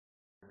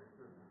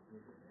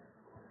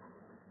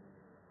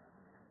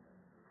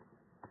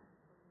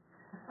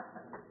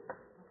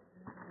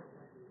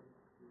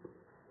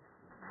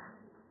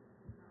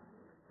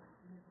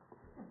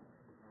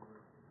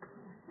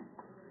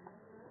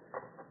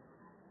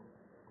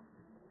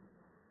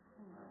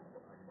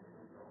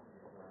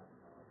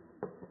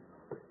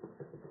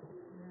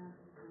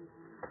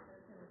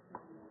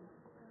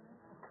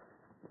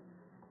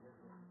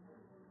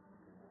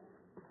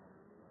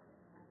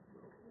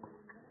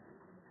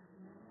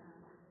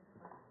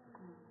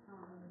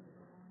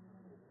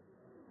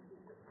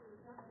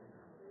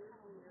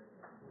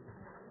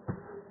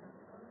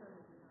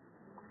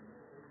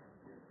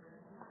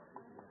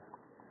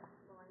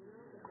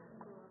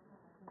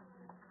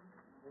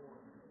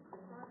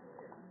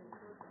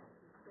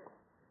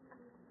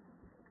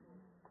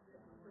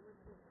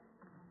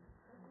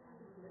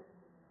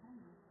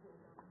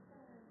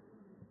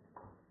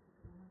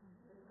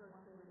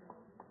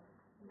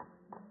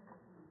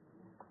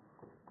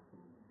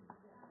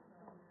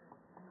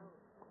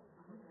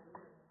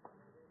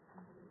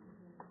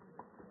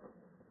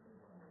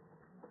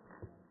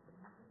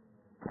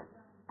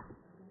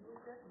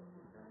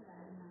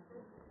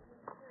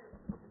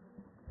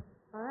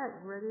right,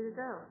 ready to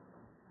go.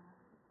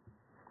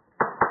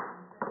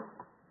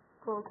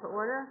 Call to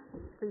order.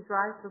 Please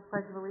rise for the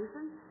Pledge of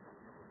Allegiance.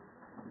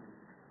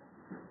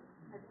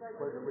 I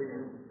pledge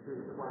allegiance to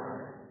the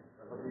flag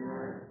of the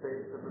United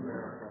States of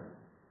America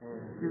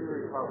and to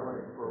the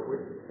republic for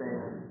which it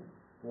stands,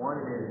 one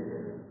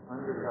nation,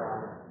 under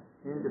God,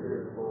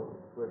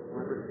 indivisible, with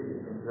liberty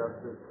and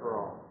justice for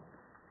all.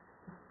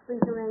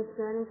 Please remain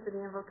standing for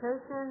the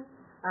invocation.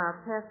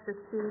 Pastor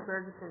Steve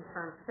Ferguson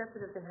from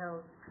Shepherd of the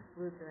Hills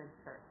Lutheran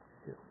Church.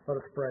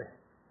 Let us pray.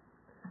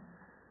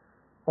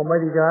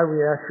 Almighty God, we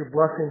ask your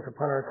blessings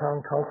upon our town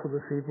council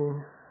this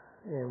evening,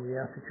 and we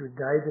ask that you would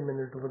guide them in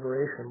their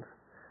deliberations.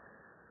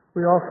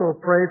 We also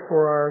pray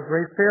for our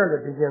great fair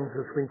that begins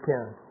this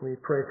weekend. We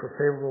pray for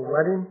favorable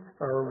weather,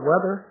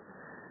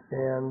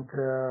 and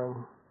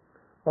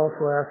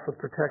also ask for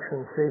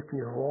protection and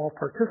safety who all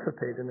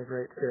participate in the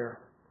great fair.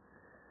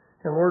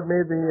 And Lord,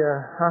 may the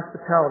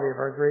hospitality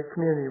of our great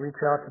community reach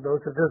out to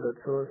those who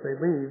visit, so as they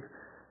leave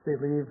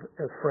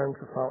as friends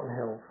of Fountain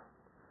Hills.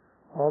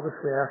 All this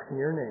we ask in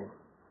your name.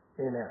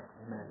 Amen.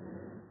 Amen.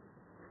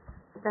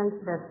 Thanks,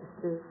 Pastor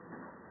Steve.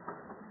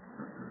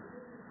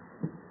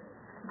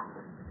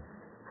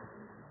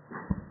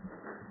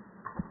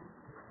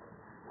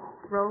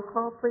 Roll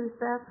call, please,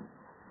 Beth.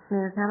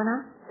 Mayor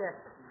Kavanaugh? Yes.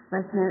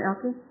 Vice Mayor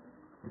Elke?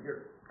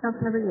 Here.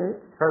 Councilmember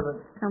Yates?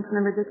 Present.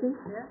 Councilmember Dickey?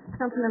 Yes.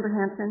 Councilmember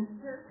Hanson?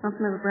 Here.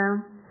 Councilmember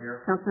Brown?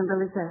 Here. Councilmember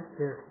Lizette?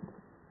 Here.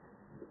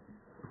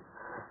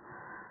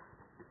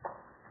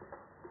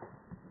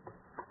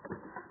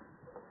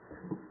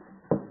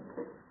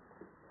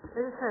 I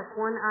just have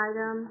one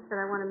item that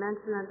I want to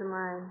mention under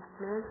my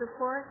mayor's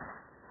report.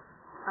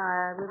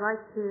 I would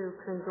like to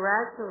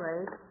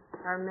congratulate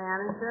our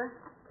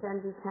manager, Ken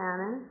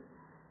Buchanan,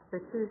 the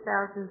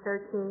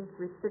 2013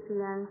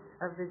 recipient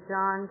of the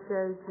John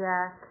J.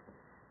 Jack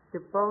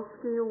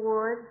Dubowski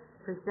Award,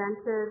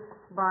 presented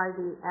by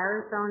the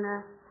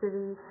Arizona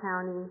City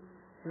County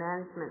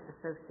Management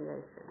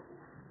Association.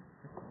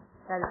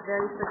 That is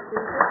very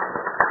prestigious.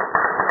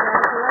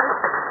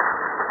 Congratulations.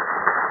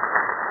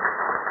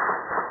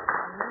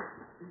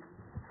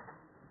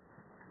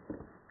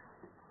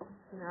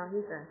 No,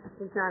 he's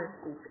not a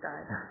speech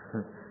guy.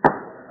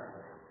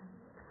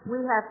 We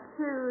have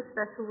two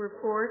special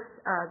reports.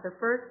 The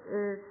first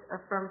is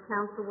from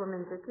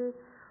Councilwoman Dickey,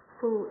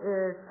 who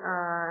is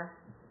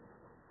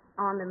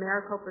on the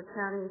Maricopa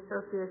County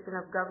Association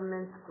of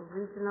Governments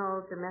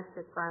Regional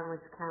Domestic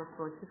Violence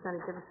Council. She's going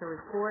to give us a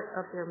report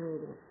of their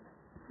meeting.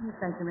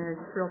 Thank you, Mayor.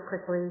 Just real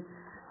quickly,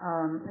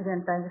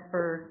 again, thanks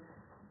for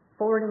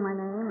forwarding my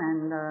name,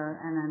 and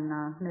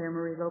then Mayor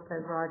Marie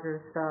Lopez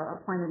Rogers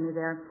appointed me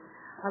there.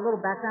 A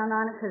little background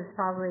on it, because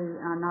probably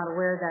not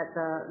aware that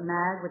the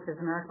MAG, which is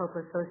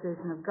Maricopa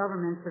Association of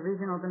Governments, the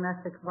Regional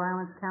Domestic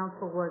Violence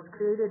Council, was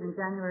created in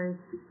January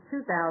 2000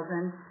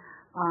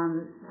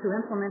 to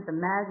implement the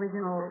MAG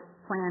Regional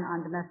Plan on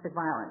Domestic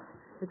Violence.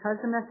 Because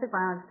domestic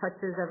violence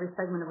touches every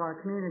segment of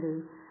our community,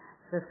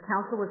 this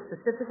council was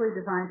specifically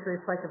designed to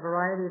reflect a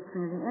variety of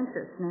community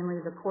interests, namely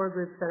the core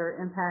groups that are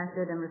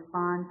impacted and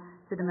respond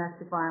to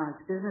domestic violence: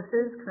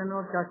 businesses,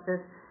 criminal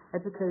justice,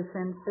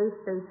 education,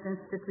 faith-based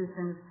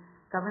institutions,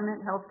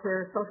 government,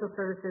 healthcare, social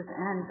services,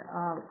 and,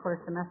 of course,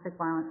 domestic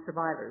violence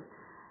survivors.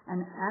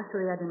 And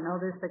actually, I didn't know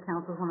this, the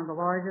council is one of the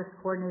largest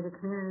coordinated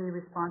community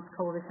response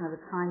coalition of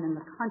its kind in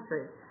the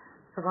country,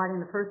 providing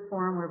the first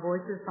forum where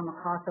voices from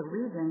across the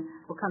region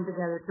will come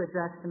together to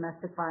address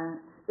domestic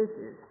violence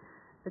issues.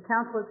 The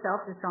council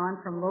itself is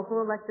drawn from local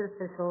elected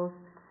officials,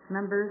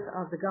 members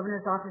of the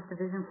Governor's Office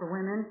Division for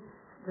Women,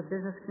 the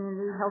business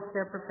community,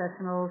 healthcare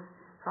professionals,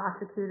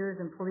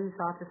 prosecutors and police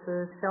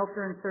officers,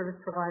 shelter and service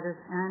providers,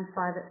 and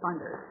private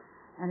funders,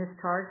 and is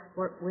charged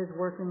with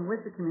working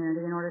with the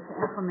community in order to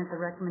implement the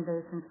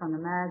recommendations from the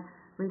MAG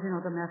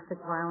Regional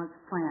Domestic Violence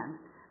Plan.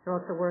 They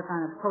also work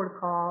on a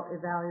protocol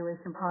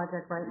evaluation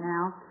project right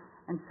now,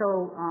 and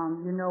so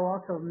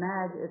also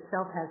MAG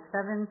itself has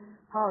 7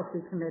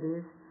 policy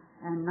committees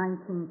and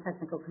 19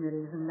 technical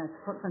committees, and that's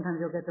sometimes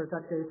you'll get those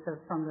updates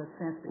from the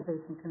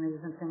transportation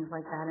committees and things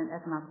like that, and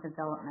economic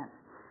development.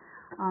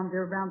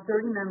 There are around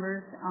 30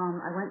 members.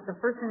 The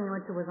first meeting I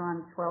went to was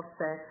on 12/6,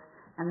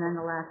 and then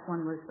the last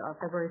one was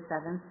February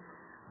 7th.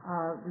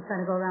 We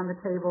kind of go around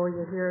the table.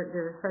 You hear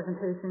their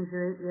presentations.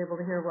 You're able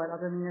to hear what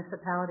other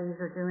municipalities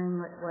are doing,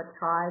 what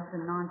tribes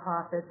and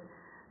nonprofits.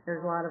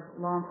 There's a lot of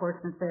law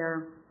enforcement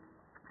there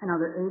and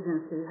other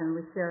agencies, and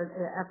we share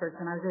efforts.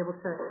 And I was able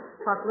to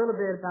talk a little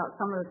bit about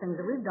some of the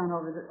things that we've done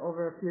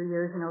over a few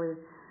years.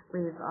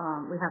 We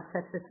have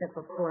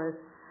censorship, of course.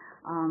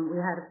 We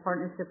had a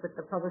partnership with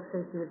the Public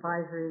Safety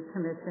Advisory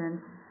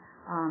Commission,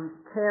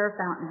 CARE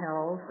Fountain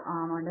Hills,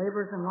 our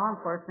neighbors and law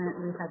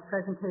enforcement. We've had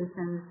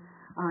presentations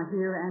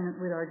here and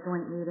with our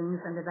joint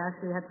meetings, and they've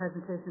actually had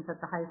presentations at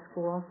the high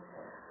school.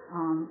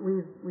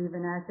 We've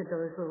enacted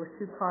those little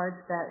shoe cards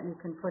that you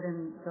can put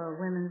in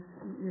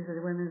usually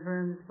the women's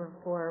rooms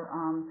for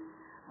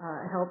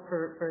help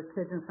for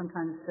kids, and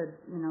sometimes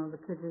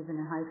the kids even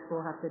in high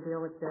school have to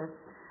deal with this.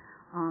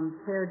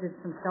 CARE did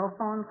some cell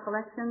phone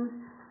collections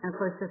and of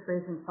course just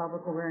raising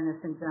public awareness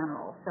in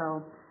general.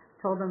 So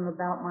told them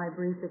about my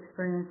brief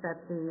experience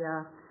at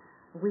the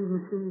Weed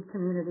and Seed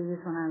communities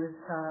when I was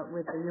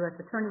with the U.S.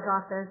 Attorney's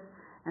Office,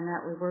 and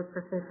that we work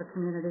for safer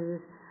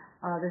communities.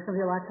 There's going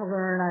to be a lot to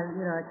learn.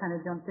 I kind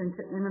of jumped in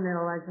the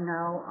middle, as you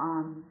know,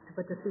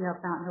 but to see how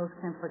Fountain Hills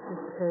can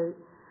participate.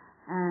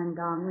 And,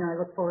 I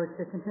look forward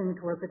to continuing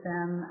to work with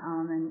them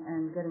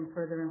and getting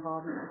further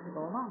involvement as we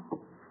go along.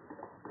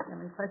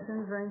 Any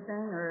questions or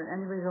anything? Or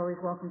anybody's always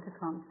welcome to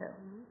come, too.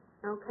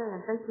 Okay, and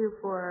thank you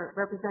for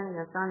representing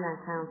us on that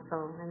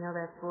council. I know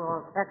that's a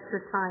little extra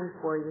time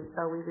for you,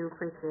 so we do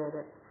appreciate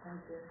it.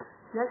 Thank you.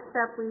 Next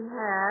up, we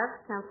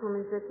have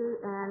Councilwoman Dickey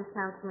and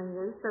Councilman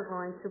Yates are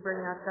going to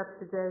bring us up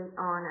to date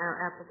on our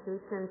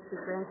application to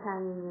Grand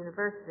Canyon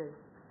University.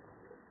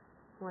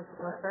 Want to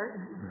go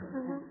first?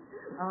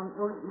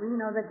 Well, we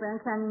know that Grand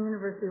Canyon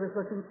University was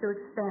looking to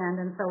expand,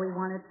 and so we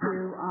wanted to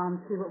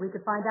see what we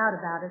could find out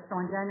about it. So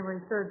on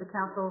January 3rd, the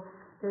council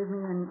gave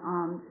me and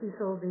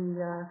Cecil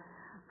the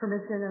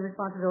permission and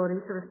responsibility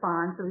to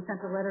respond, so we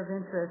sent a letter of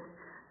interest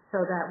so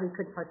that we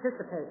could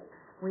participate.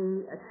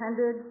 We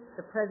attended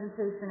the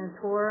presentation and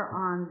tour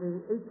on the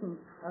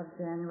 18th of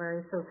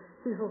January, so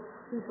Cecil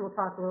will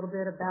talk a little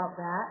bit about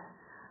that.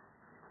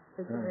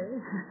 It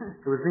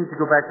was neat to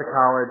go back to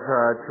college.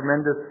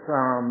 Tremendous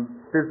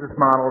business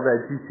model that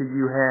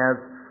GCU has,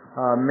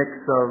 mix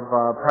of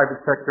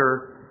private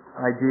sector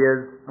ideas.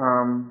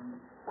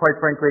 Quite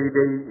frankly,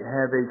 they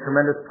have a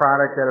tremendous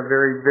product at a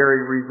very,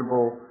 very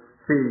reasonable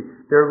fee.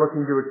 They're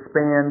looking to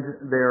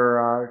expand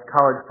their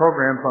college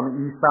programs on the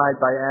east side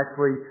by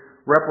actually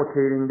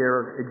replicating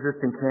their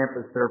existing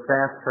campus, their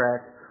fast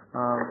track.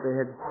 They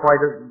had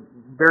quite a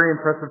very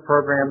impressive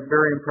program,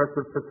 very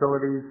impressive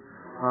facilities.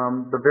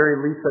 The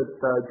very least that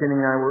Jenny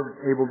and I were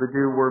able to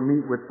do were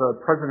meet with the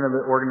president of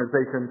the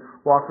organization,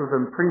 walk with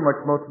him pretty much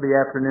most of the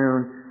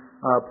afternoon,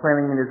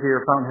 planning in his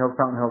ear, Fountain Hills,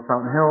 Fountain Hills,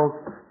 Fountain Hills.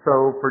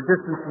 So for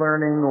distance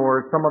learning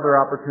or some other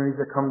opportunities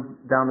that come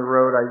down the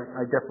road,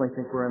 I definitely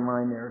think we're in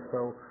line there.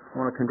 So I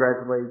want to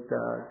congratulate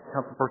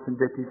Councilperson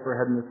Dickey for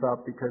heading this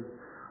up because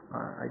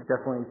I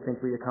definitely think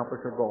we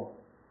accomplished our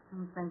goal.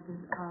 Thank you,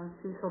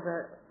 Cecil.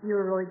 You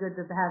were really good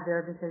to have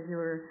there because you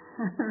were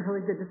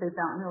really good to say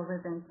Fountain Hills,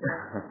 I think,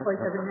 twice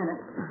every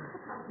minute.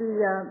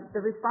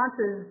 The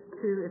responses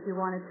to, if you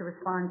wanted to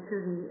respond to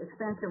the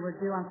expansion, were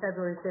due on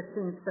February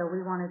 15th, so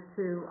we wanted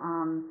to,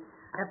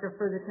 after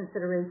further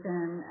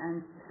consideration,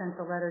 and sent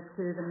a letter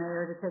to the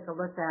mayor to take a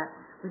look at.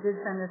 We did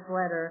send this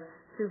letter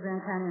to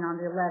Grand Canyon on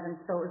the 11th,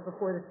 so it was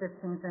before the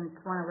 15th, and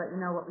just want to let you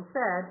know what we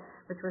said,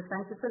 which was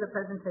thank you for the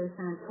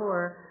presentation and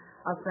tour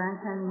of Grand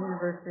Canyon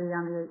University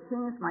on the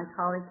 18th. My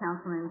colleague,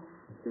 Councilman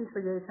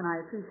Cecil Yates, and I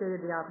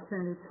appreciated the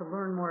opportunity to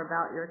learn more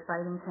about your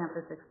exciting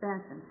campus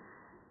expansion.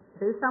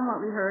 Based on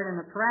what we heard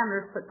and the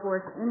parameters put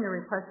forth in your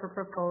request for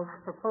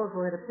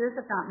proposal, it appears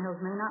that Fountain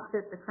Hills may not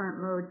fit the current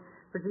mode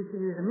for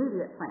GCU's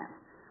immediate plans.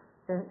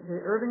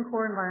 The urban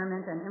core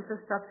environment and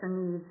infrastructure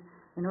needs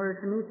in order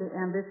to meet the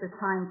ambitious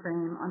time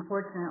frame,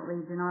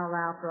 unfortunately, do not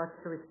allow for us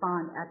to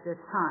respond at this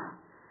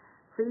time.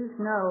 Please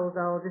know,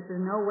 though, this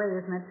in no way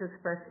is meant to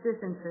express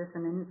disinterest,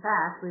 and in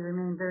fact, we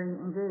remain very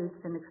engaged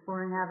in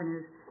exploring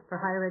avenues for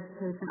higher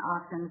education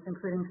options,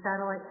 including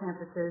satellite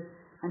campuses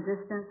and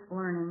distance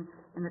learning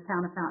in the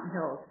town of Fountain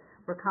Hills.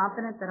 We're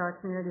confident that our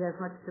community has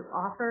much to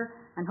offer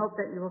and hope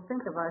that you will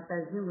think of us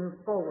as you move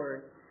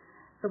forward.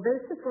 So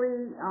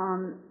basically,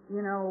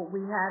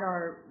 we had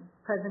our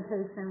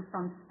presentation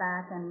from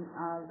SPAC and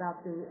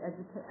about the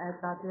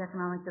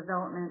economic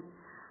development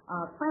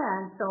plan.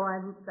 So I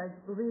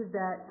believe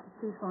that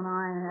Cecil and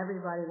I and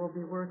everybody will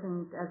be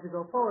working as we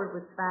go forward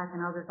with SPAC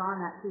and others on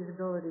that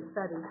feasibility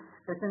study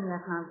that's in the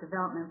economic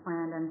development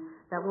plan, and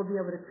that we'll be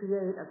able to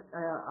create a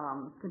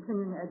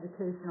continuing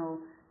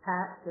educational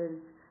package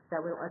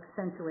that will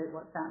accentuate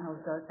what Fountain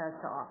Hills has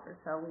to offer.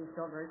 So we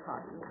feel very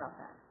positive about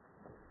that.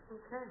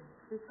 Okay.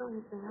 Cecil,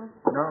 anything else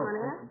No. you want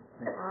to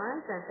add? All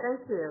right, then.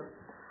 Thank you.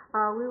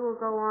 We will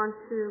go on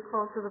to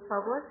call to the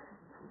public.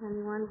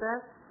 Anyone,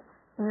 Beth?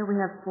 Here we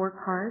have 4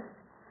 cards.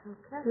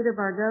 Okay. Peter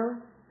Bardot,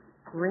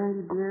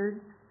 Randy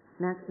Beard,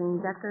 Maxine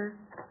Decker,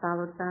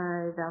 followed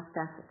by Val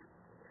Stafford.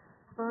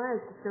 All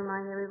right, just to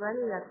remind everybody,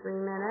 you have 3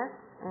 minutes,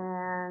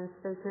 and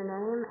state your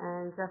name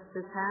and just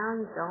the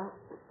town. Don't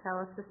tell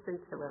us the street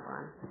you live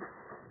on.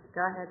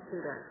 Go ahead,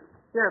 Peter.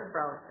 You're a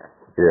pro at this.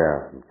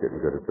 Yeah, I'm getting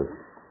good at this.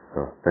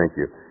 So, thank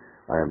you.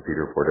 I am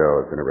Peter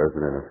Bordeaux. I've been a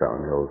resident of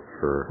Fountain Hills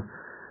for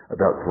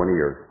about 20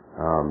 years.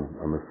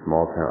 I'm a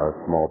small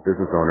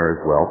business owner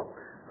as well.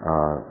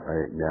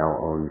 I now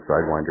own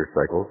Sidewinder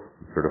Cycles,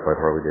 certified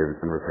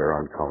Harley-Davidson repair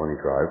on Colony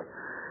Drive.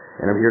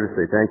 And I'm here to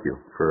say thank you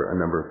for a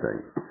number of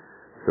things.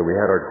 So we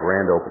had our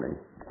grand opening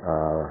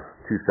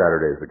 2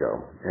 Saturdays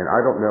ago. And I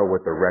don't know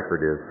what the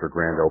record is for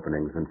grand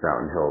openings in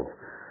Fountain Hills,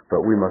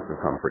 but we must have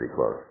come pretty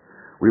close.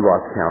 We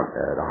lost count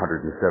at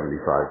 175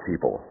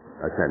 people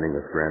attending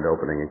this grand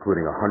opening,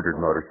 including 100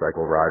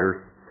 motorcycle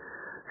riders.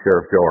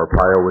 Sheriff Joe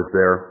Arpaio was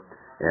there,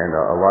 and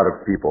a lot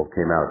of people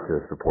came out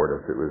to support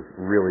us. It was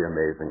really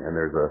amazing, and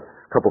there's a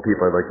couple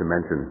people I'd like to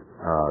mention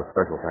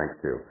special thanks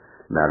to.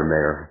 Madam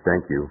Mayor,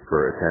 thank you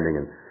for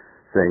attending and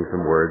saying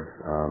some words.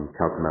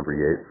 Councilmember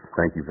Yates,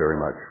 thank you very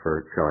much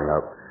for showing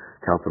up.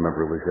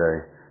 Councilmember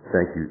Leger,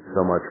 thank you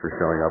so much for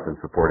showing up and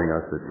supporting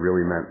us. It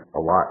really meant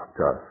a lot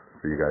to us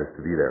for you guys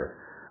to be there.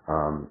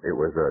 It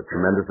was a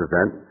tremendous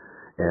event,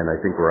 and I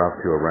think we're off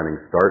to a running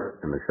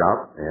start in the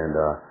shop. And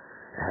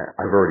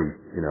I've already,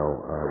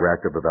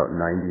 racked up about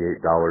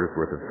 $98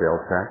 worth of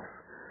sales tax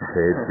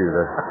paid to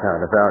the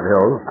town of Fountain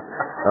Hills.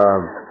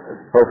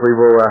 Hopefully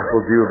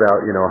we'll do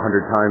about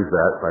 100 times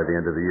that by the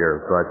end of the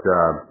year. But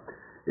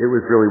it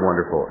was really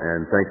wonderful,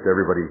 and thanks to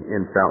everybody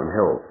in Fountain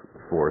Hills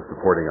for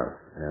supporting us.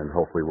 And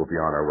hopefully we'll be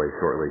on our way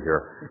shortly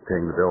here,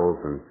 paying the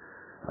bills and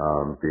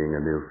being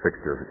a new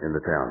fixture in the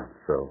town.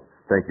 So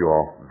thank you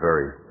all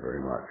very,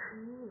 very much.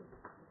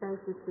 Thank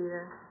you,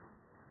 Peter.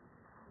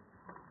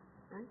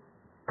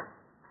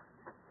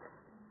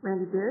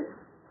 Randy Beard.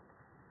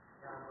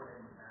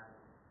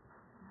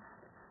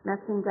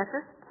 Maxine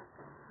Decker.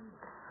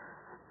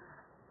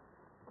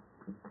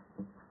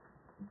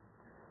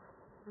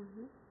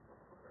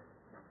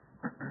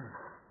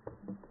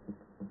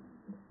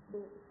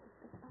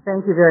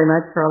 Thank you very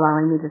much for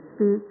allowing me to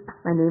speak.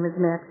 My name is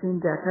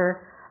Maxine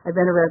Decker. I've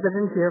been a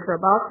resident here for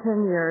about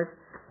 10 years,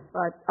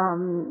 but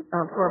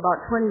for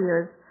about 20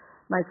 years,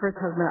 my first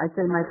husband, I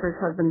say my first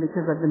husband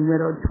because I've been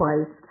widowed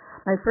twice.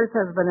 My first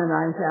husband and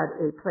I had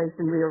a place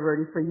in Rio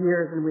Verde for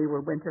years, and we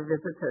were winter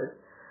visitors,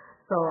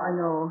 so I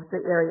know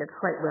the area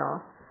quite well.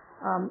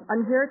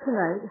 I'm here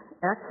tonight,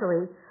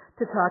 actually,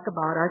 to talk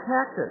about our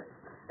taxes,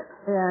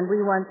 and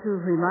we want to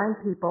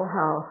remind people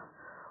how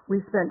we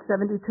spent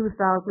 $72,000.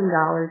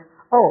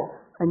 Oh,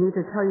 I need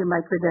to tell you my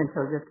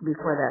credentials just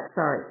before that,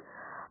 sorry.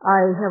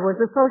 I was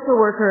a social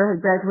worker. I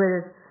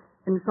graduated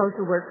in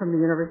social work from the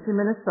University of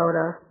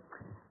Minnesota,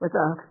 was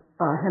a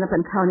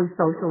Hennepin County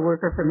social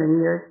worker for many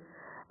years.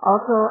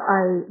 Also,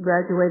 I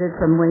graduated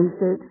from Wayne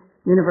State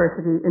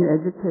University in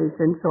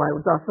education, so I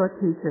was also a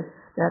teacher.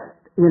 That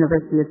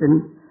university is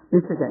in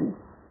Michigan.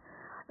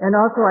 And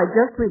also, I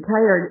just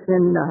retired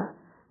in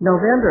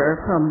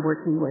November from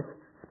working with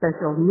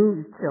special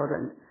needs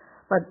children.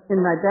 But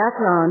in my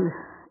background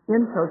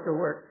in social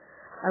work,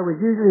 I was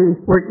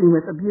usually working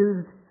with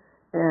abused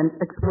and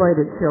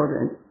exploited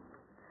children.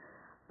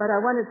 But I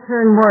want to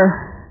turn more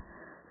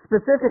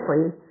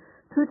specifically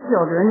to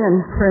children, and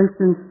for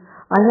instance,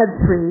 I had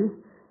 3,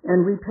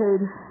 and we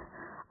paid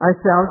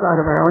ourselves out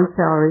of our own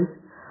salaries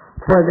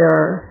for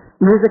their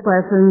music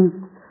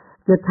lessons,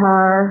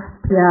 guitar,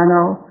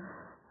 piano,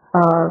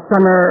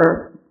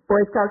 summer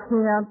Boy Scout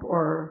camp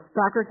or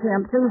soccer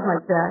camp, things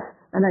like that,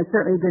 and I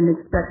certainly didn't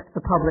expect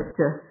the public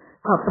to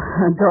help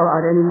dole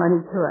out any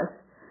money to us.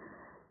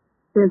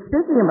 In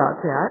speaking about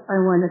that, I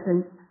want to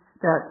think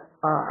that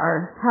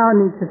our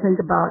town needs to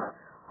think about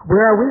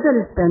where are we going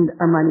to spend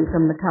our money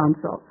from the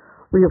council.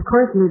 We, of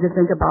course, need to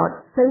think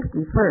about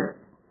safety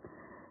first.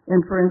 And,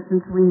 for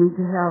instance, we need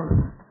to have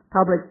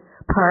public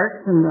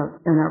parks and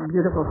our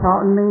beautiful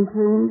fountain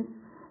maintained,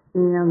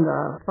 and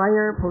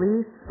fire,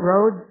 police,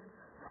 roads,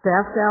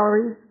 staff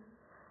salaries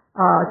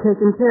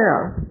taken care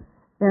of.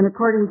 And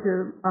according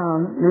to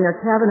Mayor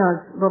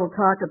Kavanaugh's little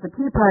talk at the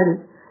Tea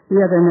Party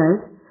the other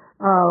night,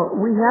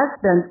 we have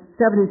spent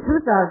 $72,000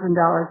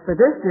 for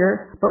this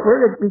year, but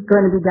we're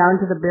going to be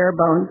down to the bare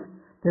bones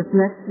this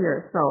next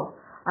year. So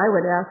I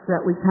would ask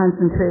that we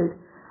concentrate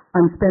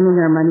on spending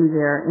our money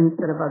there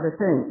instead of other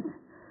things.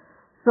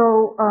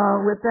 So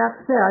with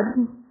that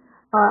said,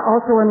 I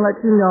also want to let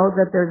you know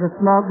that there's a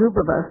small group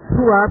of us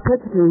who are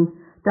picketing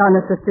down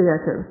at the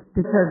theater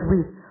because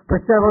for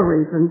several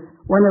reasons,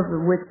 one of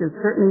which is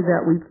certainly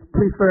that we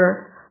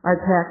prefer our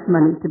tax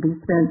money to be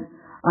spent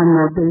on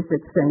more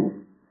basic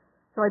things.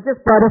 So I just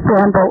brought a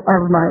sample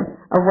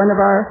of one of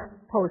our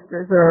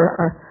posters.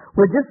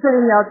 We're just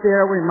sitting out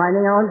there, we're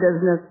minding our own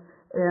business,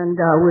 and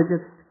we're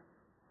just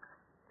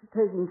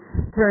taking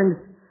turns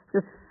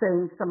just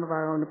saying some of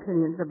our own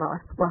opinions about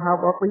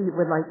what we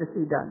would like to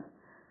see done.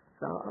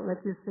 So I'll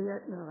let you see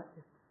it. No,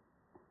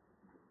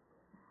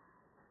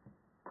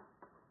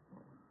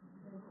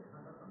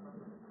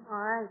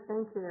 All right,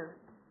 thank you.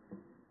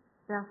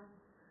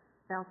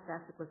 Val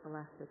Stasic was the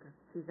last speaker.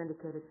 She's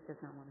indicated she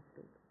does not want to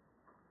speak.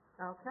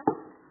 Okay.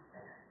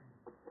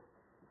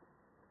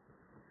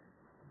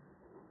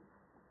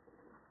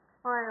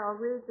 All right, I'll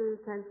read the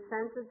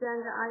consent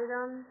agenda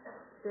items.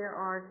 There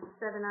are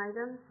 7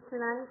 items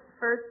tonight.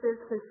 First is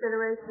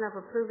consideration of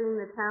approving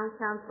the town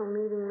council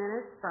meeting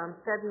minutes from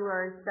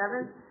February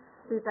 7th,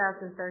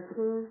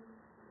 2013.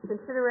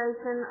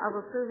 Consideration of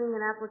approving an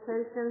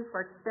application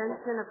for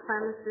extension of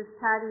premises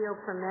patio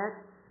permit,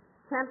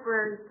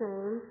 temporary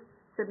change,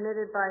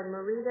 submitted by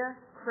Marita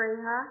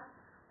Creja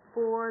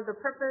for the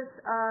purpose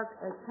of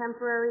a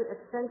temporary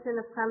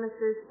extension of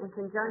premises in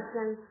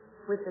conjunction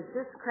with the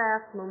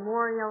Discraft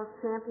Memorial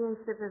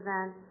Championship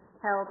event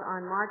held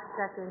on March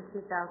 2nd,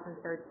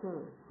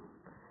 2013.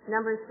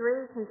 Number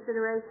 3,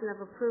 consideration of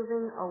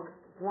approving a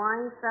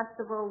wine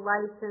festival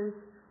license,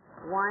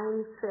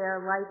 wine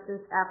fair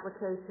license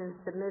application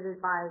submitted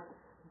by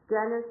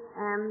Dennis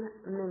M.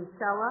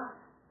 Minchella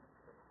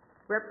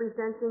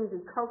representing the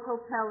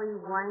Cocopelli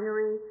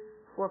Winery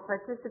for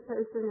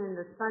participation in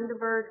the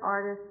Thunderbird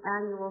Artists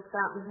Annual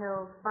Fountain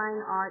Hills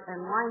Fine Art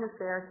and Wine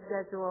Affair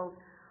scheduled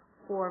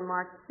for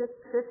March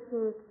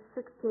 15th,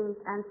 16th,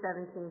 and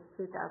 17th,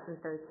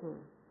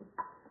 2013.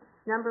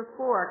 Number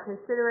 4,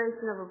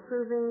 consideration of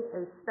approving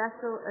a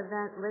special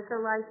event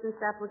liquor license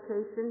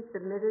application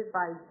submitted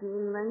by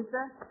Jean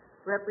Linza,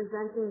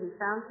 representing the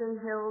Fountain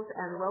Hills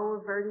and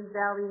Lower Verde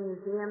Valley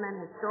Museum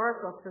and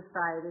Historical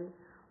Society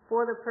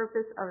for the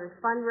purpose of a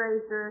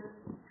fundraiser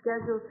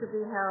scheduled to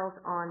be held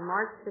on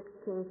March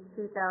 16,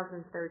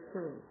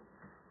 2013.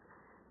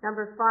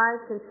 Number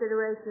 5,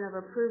 consideration of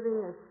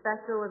approving a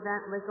special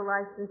event liquor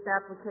license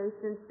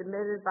application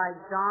submitted by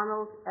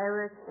Donald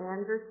Eric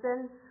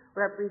Anderson,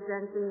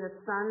 representing the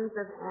Sons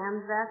of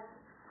Amvex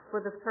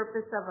for the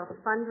purpose of a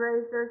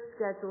fundraiser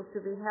scheduled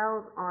to be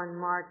held on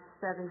March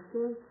 17,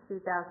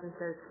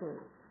 2013.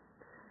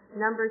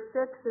 Number 6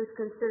 is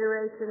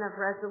consideration of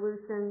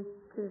Resolution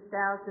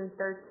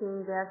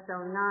 2013-09,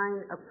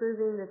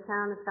 approving the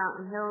Town of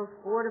Fountain Hills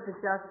Board of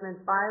Adjustment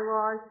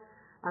bylaws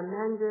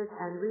amended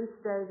and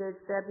restated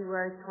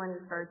February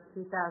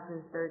 21st,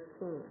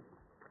 2013.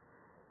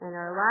 And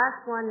our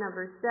last one,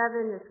 number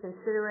 7, is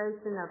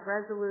consideration of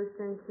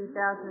Resolution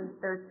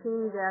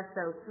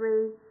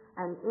 2013-03,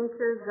 an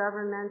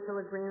intergovernmental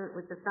agreement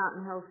with the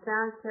Fountain Hills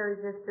Sanitary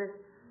District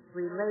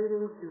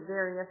relating to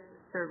various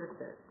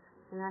services.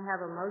 And I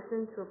have a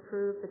motion to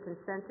approve the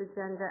consent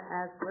agenda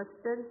as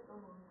listed.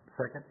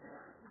 Second.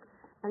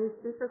 Any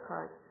speaker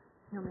cards?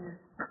 No, Mayor.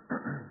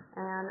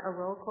 And a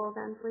roll call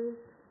then, please.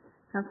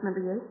 Councilmember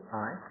Yates?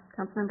 Aye.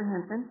 Councilmember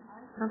Henson?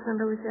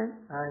 Councilmember Boucher?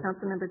 Aye.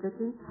 Councilmember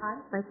Dickey? Aye.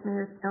 Vice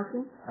Mayor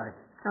Elke? Aye.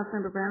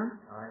 Councilmember Brown?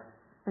 Aye.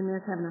 And Mayor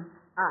Kavanaugh.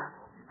 Aye.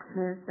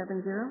 Mayor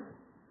 7-0.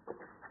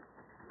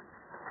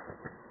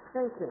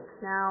 Thank you.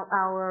 Now,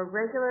 our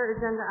regular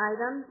agenda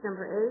items,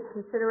 number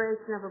 8,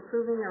 consideration of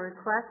approving a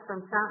request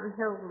from Fountain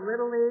Hills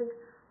Little League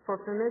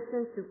for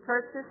permission to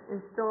purchase,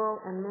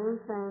 install, and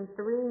maintain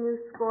 3 new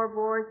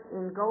scoreboards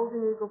in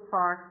Golden Eagle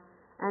Park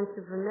and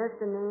to permit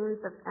the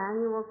names of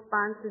annual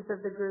sponsors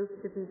of the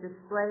group to be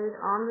displayed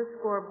on the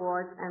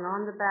scoreboards and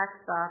on the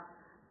backstop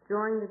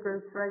during the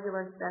group's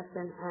regular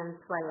session and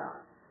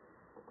playoffs.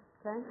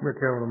 Okay? Mayor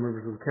Kavanaugh,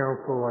 members of the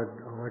council, I'd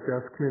like to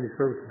ask the Community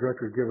Services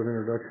Director to give an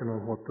introduction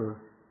on what the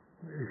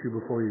issue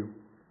before you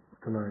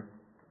tonight.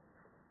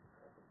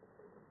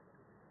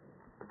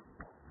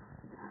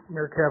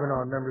 Mayor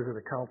Kavanaugh and members of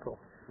the council.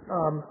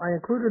 I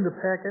included in the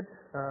packet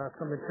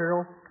some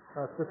material,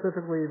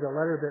 specifically the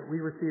letter that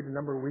we received a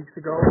number of weeks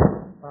ago,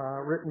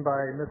 written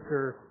by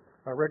Mr.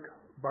 Rick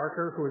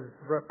Barker, who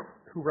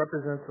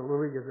represents the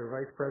Little League as their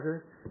vice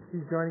president.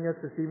 He's joining us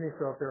this evening,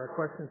 so if there are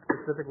questions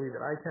specifically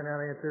that I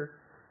cannot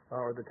answer,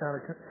 or the town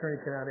attorney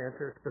cannot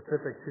answer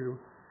specific to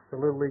the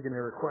Little League and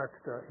their request,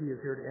 he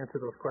is here to answer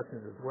those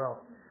questions as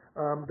well.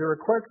 The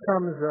request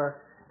comes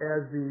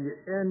as the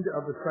end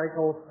of the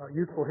cycle,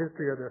 useful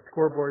history of the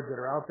scoreboards that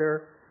are out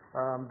there.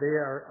 They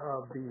are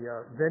of the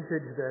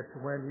vintage that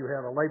when you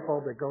have a light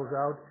bulb that goes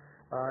out,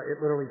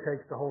 it literally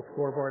takes the whole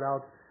scoreboard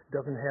out.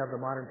 Doesn't have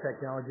the modern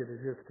technology that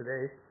exists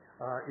today.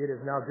 It is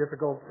now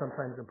difficult,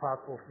 sometimes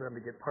impossible for them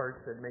to get parts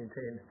that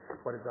maintain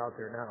what is out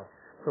there now.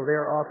 So they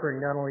are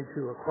offering not only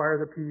to acquire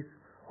the piece,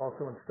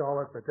 also install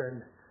it, but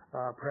then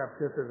perhaps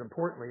just as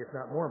importantly, if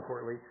not more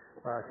importantly,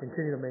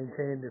 continue to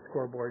maintain the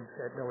scoreboards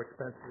at no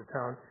expense to the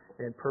town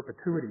in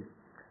perpetuity.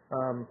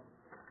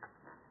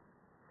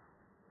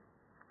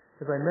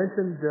 As I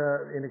mentioned,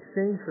 in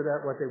exchange for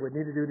that, what they would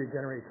need to do to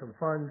generate some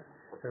funds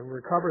and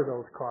recover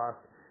those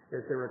costs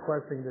is they're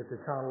requesting that the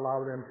town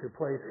allow them to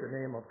place the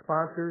name of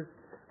sponsors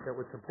that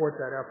would support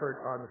that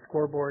effort on the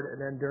scoreboard,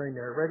 and then during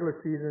their regular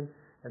season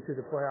and through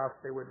the playoffs,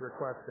 they would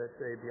request that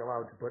they be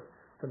allowed to put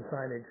some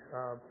signage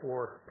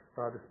for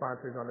the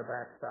sponsors on the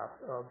backstop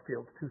of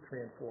fields 2,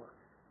 3, and 4.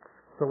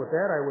 So with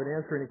that, I would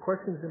answer any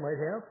questions you might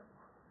have.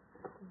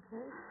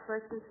 Okay.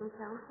 Questions from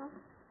council?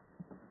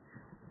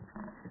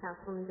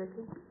 Councilman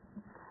Dickey?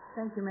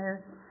 Thank you,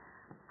 Mayor.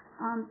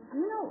 I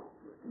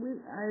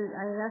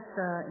asked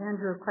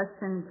Andrew a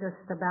question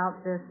just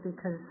about this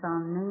because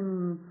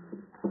naming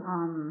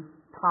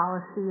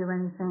policy or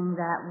anything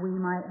that we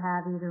might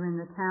have either in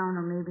the town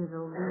or maybe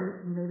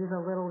the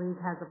Little League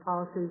has a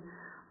policy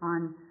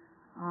on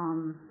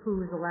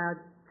who's allowed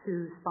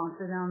to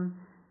sponsor them,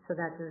 so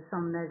that there's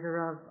some measure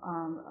of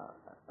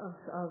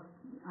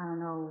I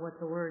don't know what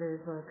the word is,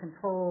 or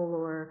control,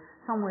 or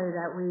some way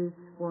that we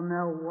will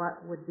know what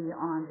would be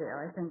on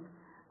there. I think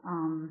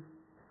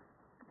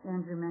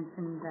Andrew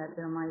mentioned that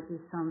there might be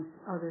some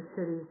other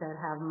cities that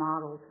have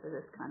models for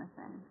this kind of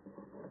thing.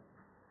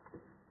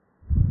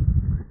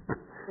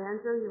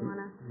 Andrew, you want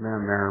to?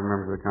 Madam Mayor,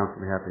 members of the council,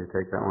 I'd be happy to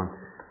take that one.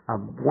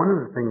 One of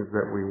the things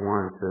that we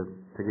wanted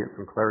to get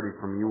some clarity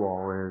from you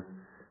all is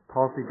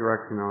policy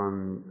direction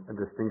on a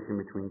distinction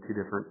between 2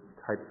 different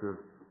types of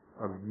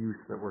use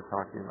that we're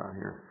talking about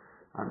here.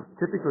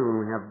 Typically when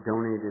we have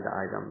donated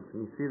items,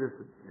 and you see this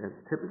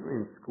typically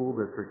in school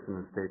districts in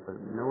the state, but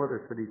no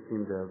other city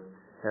seem to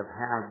have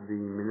had the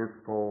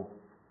municipal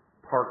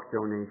park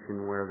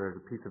donation where there's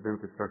a piece of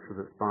infrastructure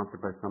that's sponsored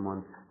by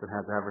someone that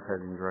has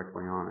advertising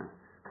directly on it.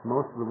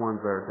 Most of the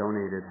ones that are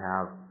donated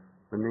have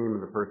the name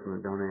of the person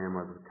that donated them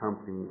or the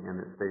company,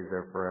 and it stays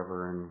there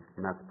forever, and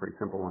that's a pretty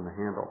simple one to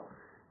handle.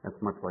 That's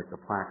much like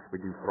the plaques we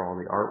do for all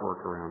the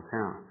artwork around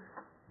town.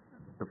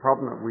 The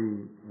problem that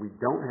we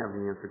don't have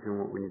the answer to,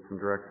 and what we need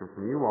some direction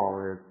from you all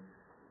is,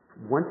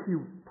 once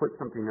you put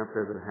something up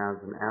there that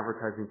has an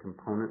advertising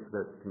component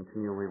that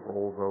continually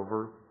rolls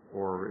over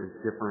or is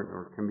different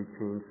or can be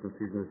changed from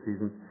season to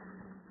season,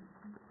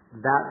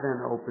 that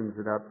then opens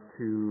it up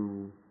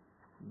to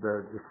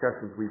the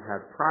discussions we've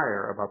had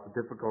prior about the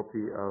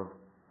difficulty of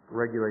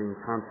regulating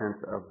content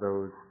of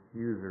those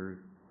users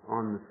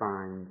on the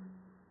signs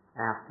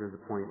after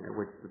the point at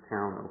which the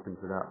town opens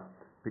it up.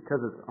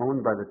 Because it's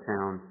owned by the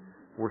town,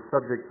 we're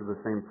subject to the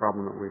same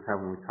problem that we've had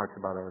when we talked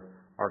about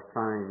our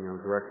sign,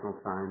 directional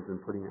signs and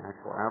putting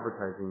actual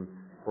advertising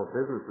for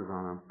businesses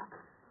on them,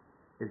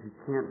 is you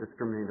can't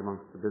discriminate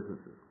amongst the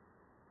businesses.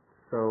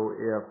 So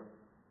if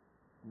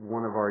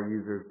one of our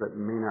users that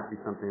may not be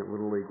something that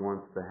Little League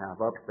wants to have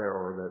up there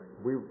or that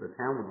the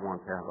town would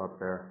want to have up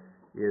there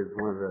is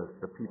one of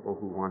the people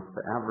who wants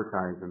to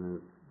advertise and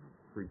is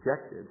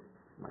rejected,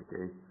 like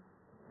a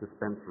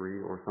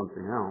dispensary or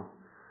something else,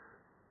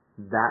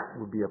 that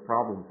would be a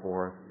problem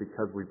for us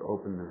because we've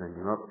opened the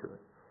venue up to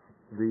it.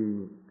 The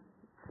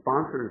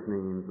sponsors'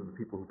 names of the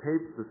people who paid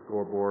for the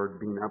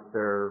scoreboard being up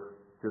there,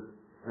 just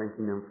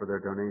thanking them for their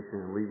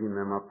donation and leaving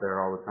them up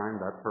there all the time,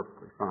 that's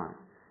perfectly fine.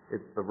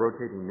 It's the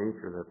rotating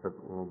nature that's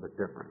a little bit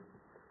different.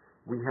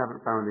 We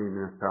haven't found any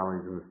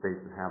municipalities in the state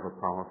that have a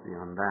policy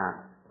on that,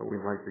 but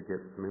we'd like to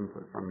get some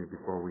input from you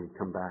before we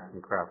come back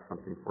and craft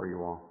something for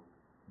you all.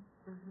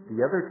 The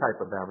other type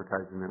of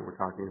advertising that we're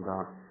talking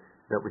about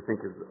that we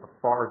think is a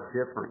far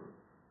different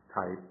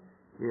type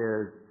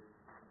is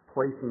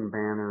placing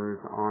banners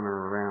on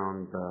or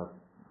around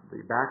the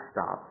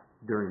backstops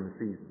during the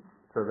season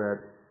so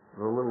that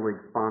the Little League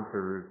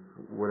sponsors,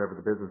 whatever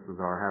the businesses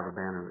are, have a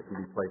banner that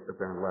can be placed up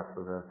there and left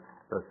for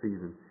the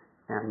season.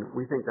 And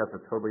we think that's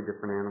a totally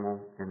different animal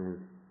and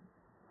is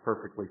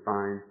perfectly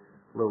fine.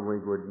 Little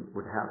League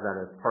would have that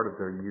as part of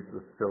their use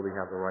of the facility,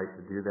 have the right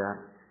to do that,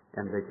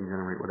 and they can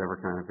generate whatever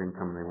kind of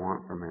income they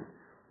want from it.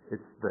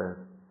 It's the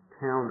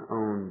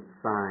town-owned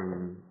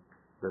sign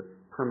that's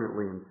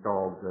permanently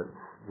installed that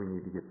we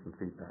need to get some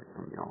feedback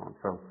from y'all on.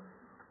 So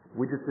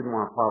we just didn't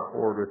want to plow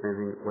forward with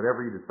anything.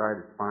 Whatever you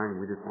decide is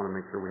fine. We just want to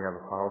make sure we have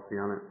a policy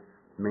on it.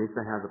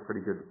 Mesa has a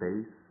pretty good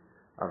base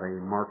of a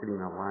marketing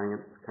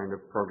alliance kind of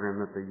program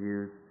that they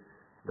use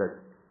that's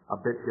a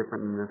bit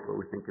different than this, but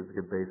we think is a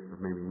good base of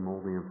maybe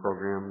molding a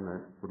program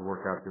that would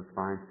work out just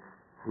fine.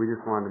 We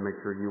just wanted to make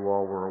sure you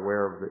all were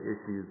aware of the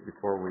issues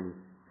before we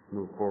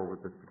move forward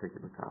with this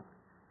particular topic.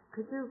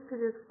 Could you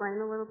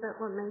explain a little bit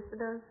what Mesa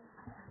does?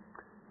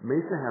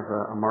 Mesa has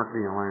a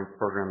marketing alliance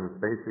program that's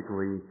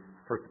basically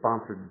for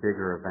sponsored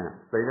bigger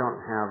events. They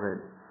don't have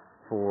it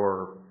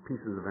for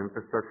pieces of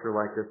infrastructure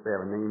like this. They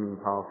have a naming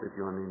policy if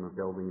you want to name a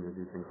building and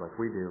do things like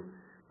we do.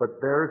 But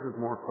theirs is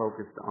more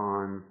focused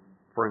on,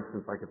 for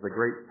instance, like if the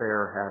Great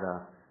Fair had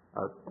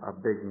a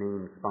big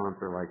name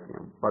sponsor like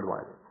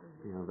Budweiser,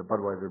 the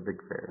Budweiser Big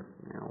Fair,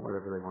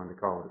 whatever they wanted to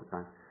call it at the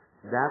time.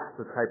 That's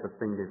the type of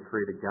thing they've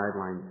created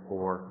guidelines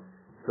for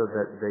so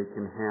that they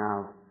can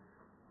have,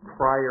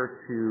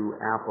 prior to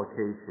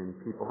application,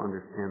 people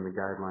understand the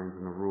guidelines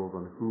and the rules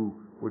on who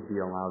would be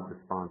allowed to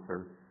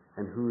sponsor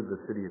and who the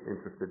city is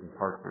interested in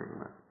partnering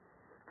with.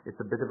 It's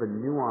a bit of a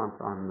nuance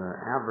on the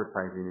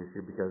advertising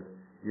issue because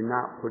you're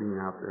not putting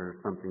out there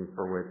something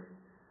for which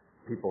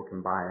people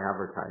can buy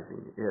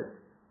advertising. It's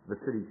the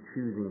city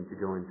choosing to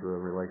go into a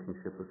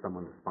relationship with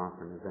someone to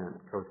sponsor an event,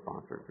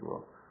 co-sponsor, if you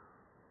will.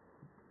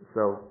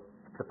 So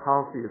the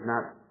policy is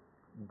not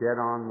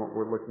dead on what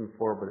we're looking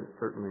for, but it's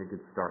certainly a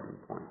good starting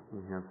point.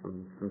 We have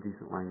some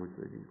decent language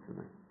they use in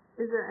there.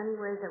 Is there any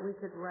way that we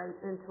could write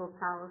into a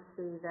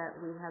policy that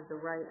we have the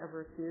right of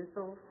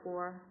refusal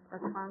for a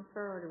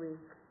sponsor, or is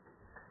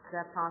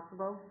that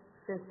possible,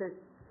 since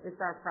it's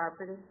our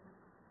property?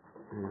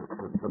 Yeah,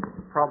 the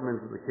problem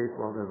is that the case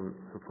law doesn't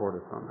support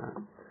us on that.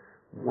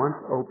 Once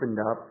opened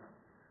up,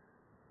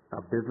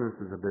 a business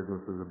is a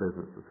business is a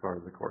business as far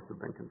as the courts have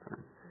been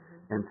concerned.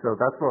 And so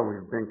that's why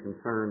we've been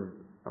concerned,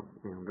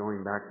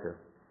 going back to,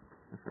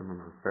 I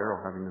remember Farrell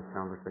having this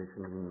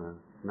conversation in the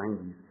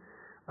 90s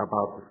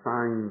about the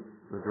signs,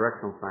 the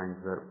directional signs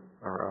that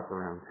are up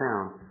around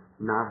town,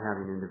 not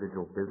having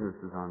individual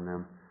businesses on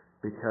them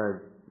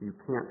because you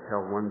can't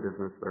tell one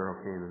business they're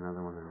okay and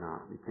another one they're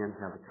not. You can't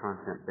have a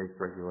content-based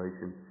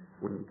regulation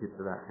when you get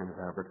to that kind of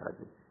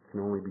advertising. It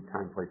can only be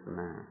time, place, and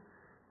manner.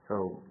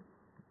 So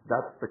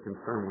that's the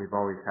concern we've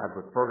always had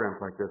with programs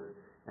like this,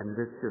 and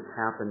this just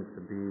happened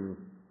to be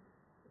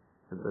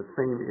the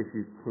same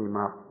issue came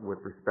up with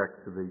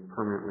respect to the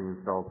permanently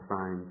installed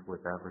signs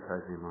with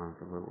advertising on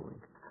for Little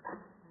League.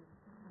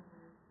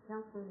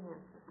 Councilman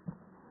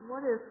Hanson.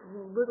 What if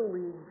Little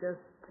League just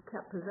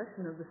kept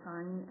possession of the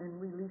sign and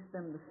we leased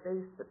them the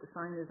space that the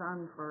sign is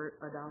on for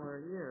 $1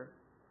 a year,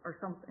 or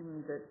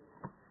something that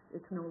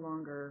it's no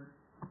longer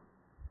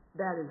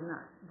that is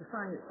not, the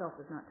sign itself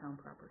is not town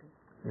property.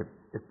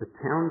 If the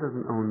town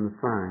doesn't own the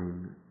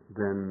sign,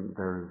 then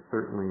there's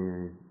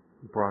certainly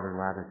a broader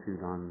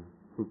latitude on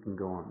who can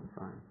go on the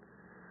sign.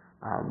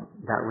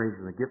 That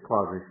raises a gift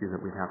clause issue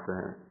that we'd have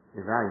to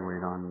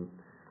evaluate on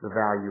the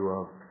value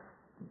of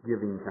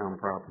giving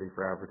town property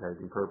for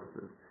advertising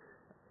purposes.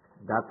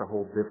 That's a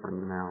whole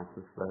different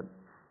analysis that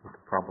we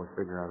could probably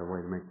figure out a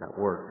way to make that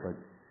work. But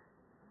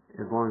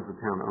as long as the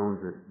town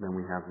owns it, then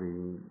we have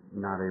the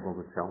not able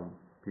to tell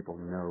people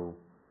no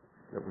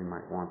that we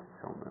might want to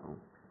tell no.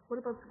 What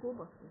about school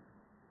buses?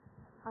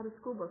 How do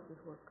school buses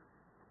work?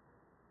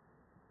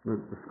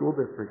 The school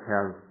district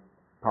has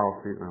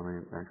policy,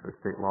 actually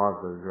state laws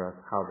that address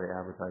how they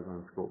advertise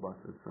on school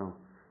buses. So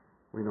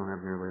we don't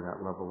have nearly that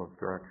level of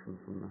direction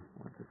from the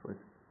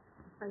legislature.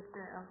 Vice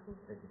Mayor Elton.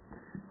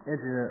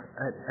 Angela,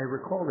 I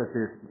recall that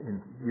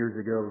years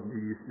ago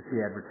you used to see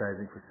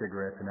advertising for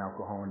cigarettes and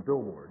alcohol in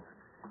billboards,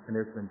 and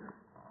there's been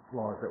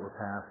laws that were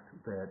passed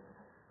that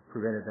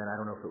prevented that. I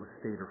don't know if it was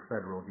state or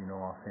federal. Do you know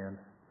offhand?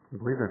 I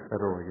believe there's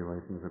federal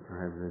regulations that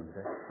prohibit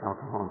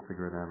alcohol and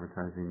cigarette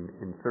advertising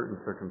in certain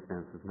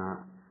circumstances,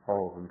 not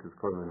all of them, because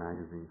clearly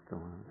magazines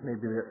still have.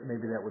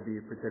 Maybe that would be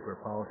a particular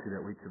policy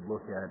that we could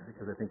look at,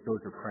 because I think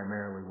those are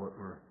primarily what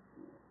we're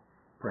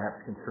perhaps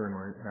concerned.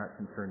 We're not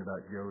concerned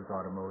about Joe's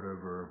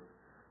Automotive or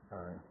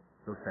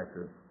those types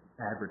of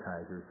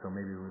advertisers. So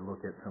maybe we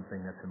look at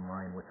something that's in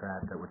line with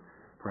that would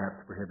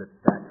perhaps prohibit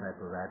that type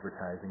of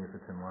advertising if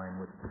it's in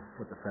line with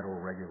what the federal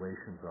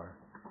regulations are.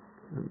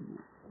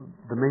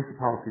 The Mesa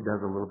policy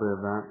does a little bit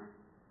of that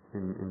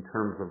in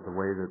terms of the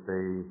way that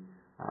they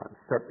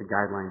set the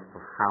guidelines for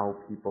how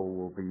people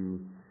will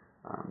be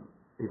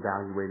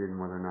evaluated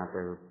and whether or not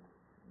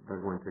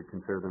they're going to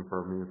consider them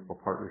for a municipal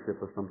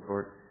partnership of some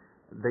sort.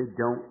 They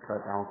don't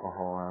cut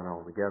alcohol out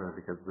altogether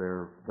because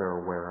they're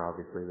aware,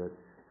 obviously, that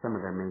some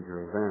of their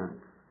major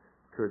events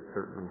could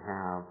certainly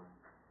have,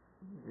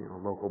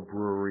 local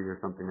brewery or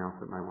something else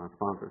that might want to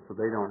sponsor. So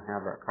they don't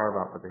have that carve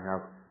out, but they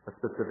have a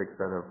specific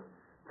set of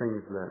things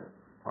that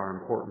are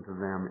important to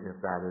them if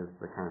that is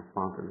the kind of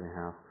sponsor they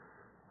have.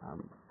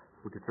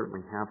 We could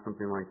certainly have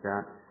something like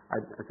that.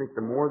 I think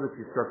the more that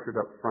you structure it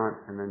up front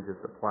and then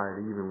just apply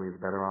it evenly, the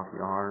better off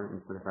you are,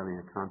 instead of having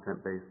a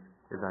content-based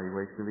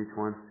evaluation of each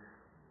one.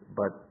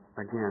 But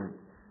again,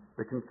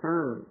 the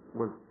concern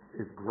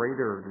is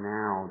greater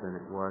now than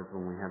it was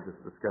when we had this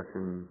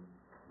discussion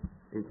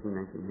 18,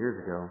 19 years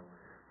ago,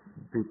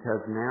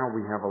 because now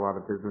we have a lot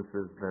of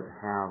businesses that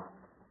have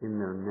in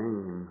their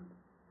name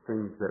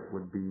things that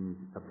would be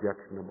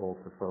objectionable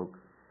to folks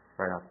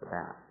right off the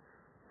bat.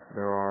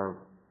 There are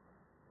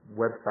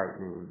website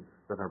names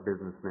that are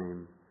business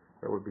names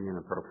that would be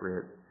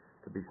inappropriate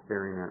to be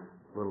staring at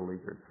Little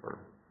Leaguers for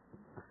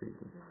a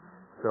season.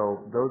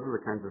 So those are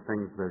the kinds of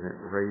things that it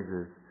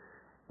raises.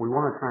 We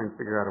want to try and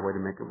figure out a way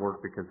to make it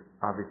work because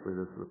obviously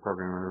this is a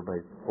program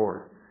everybody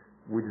supports.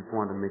 We just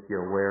want to make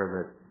you aware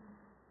that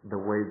the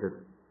way that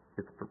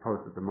it's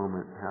proposed at the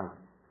moment has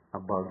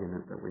a bug in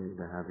it that we need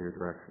to have your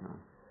direction on.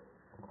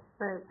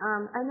 Right.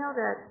 I know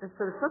that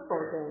for the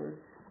football games,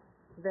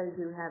 they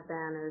do have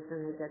banners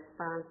and they get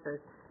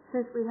sponsors.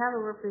 Since we have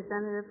a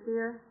representative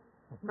here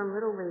from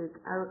Little League,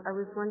 I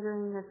was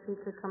wondering if he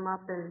could come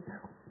up and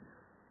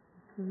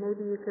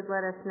maybe you could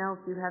let us know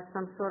if you have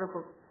some sort of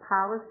a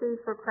policy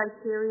for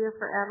criteria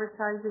for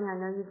advertising. I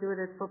know you do it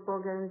at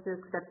football games, you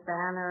accept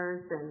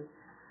banners, and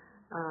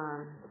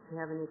if you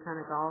have any kind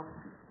of golf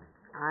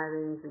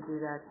irons, you do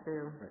that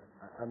too.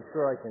 I'm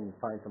sure I can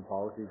find some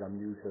policies. I'm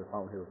new to the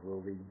Fountain Hills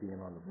Little League being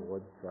on the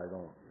board, so I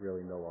don't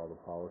really know all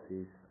the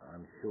policies.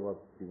 I'm sure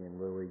being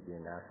Little League,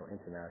 being national,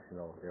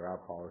 international, there are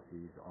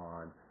policies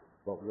on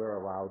what we're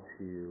allowed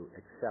to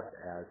accept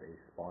as a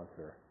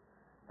sponsor.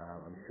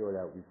 I'm sure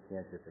that we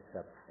can't just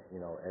accept,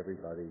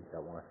 everybody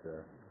that wants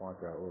to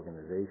sponsor our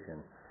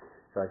organization.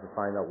 So I can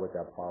find out what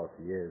that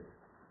policy is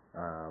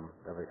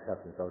of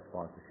acceptance of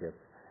sponsorships,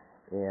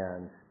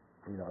 and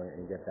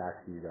and get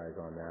back to you guys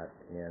on that.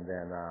 And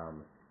then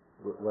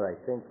what I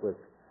think with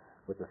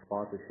the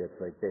sponsorships,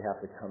 like they have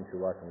to come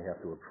to us and we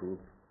have to approve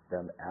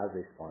them as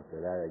a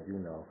sponsor. That I do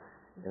know.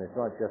 And it's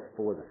not just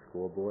for the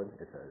school board.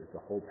 It's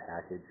a whole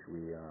package.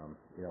 We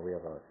we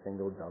have a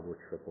single, double,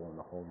 triple, and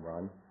the home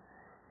run.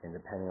 And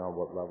depending on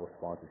what level of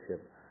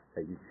sponsorship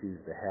that you choose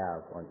to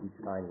have, on each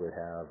sign would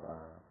have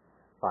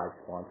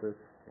 5 sponsors.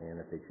 And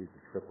if they choose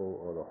the triple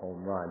or the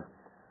home run,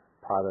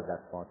 part of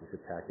that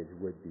sponsorship package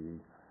would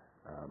be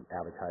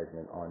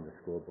advertisement on the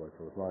school board.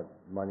 So it's not,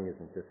 money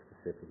isn't just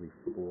specifically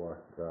for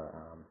the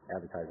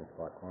advertising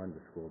spot on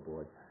the school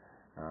board,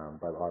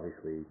 but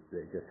obviously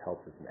it just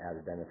helps as an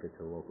added benefit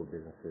to local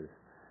businesses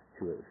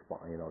to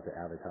to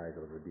advertise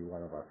or to be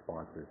one of our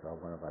sponsors or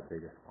one of our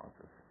biggest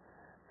sponsors.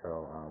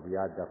 So we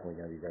are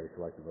definitely going to be very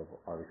selective of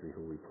obviously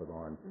who we put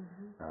on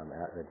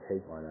and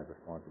take on as a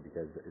sponsor,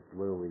 because it's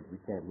literally, we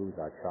can't lose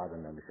our charter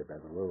membership as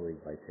a Little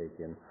League by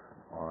taking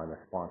on a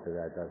sponsor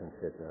that doesn't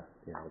fit the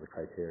the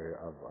criteria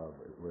of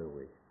Little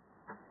League.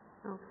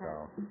 Okay.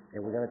 So, and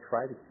we're going to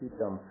try to keep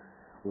them.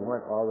 We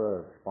want all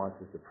the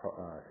sponsors to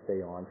stay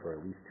on for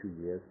at least 2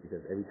 years,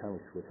 because every time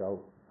we switch out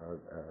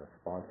a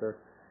sponsor,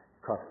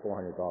 it costs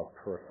 $400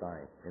 per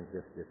sign, and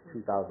it's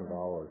 $2,000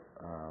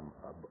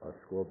 a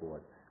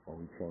scoreboard when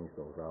we change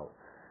those out.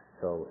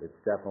 So it's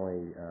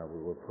definitely,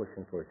 we're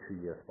pushing for a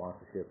 2-year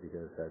sponsorship,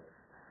 because that's,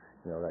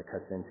 that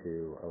cuts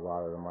into a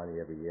lot of the money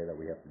every year that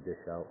we have to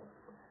dish out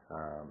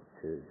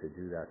to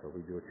do that. So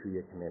if we do a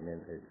 2-year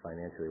commitment, it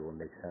financially will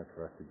make sense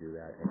for us to do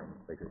that. And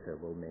like I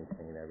said, we'll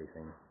maintain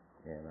everything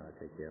and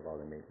take care of all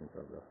the maintenance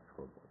of the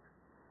scoreboards.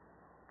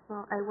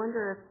 Well, I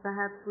wonder if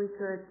perhaps we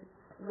could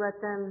let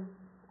them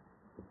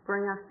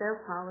bring us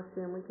their policy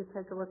and we could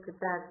take a look at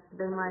that.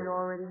 They might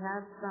already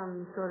have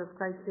some sort of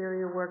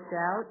criteria worked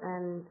out,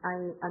 and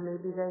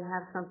maybe they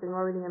have something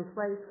already in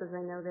place, because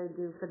I know they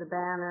do for the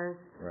banners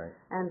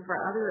and for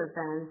other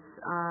events.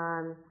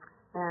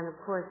 And of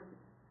course,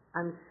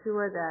 I'm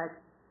sure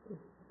that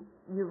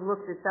you've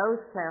looked at those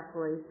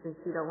carefully, since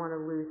you don't want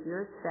to lose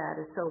your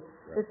status. So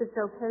if it's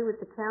okay with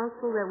the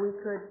council that we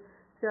could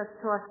just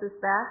toss this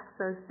back,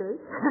 so to speak,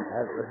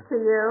 to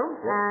you,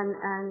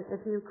 and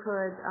if you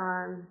could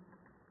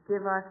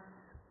give us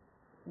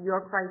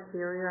your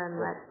criteria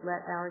and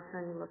let our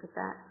attorney look at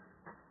that.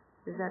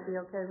 Does that be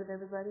okay with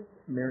everybody?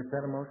 Mayor, is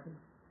that a motion?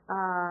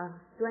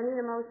 Do I need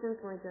a motion?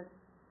 Can we just...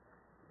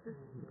 Do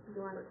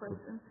you want a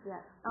question? Yes.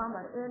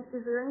 And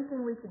is there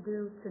anything we could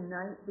do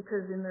tonight?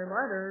 Because in their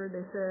letter,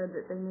 they said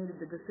that they needed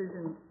the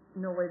decision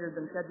no later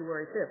than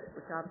February 5th,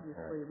 which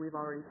obviously we've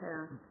already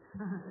passed.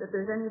 If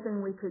there's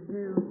anything we could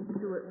do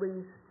to at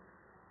least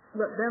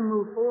let them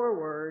move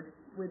forward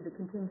with the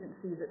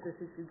contingency that this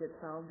issue gets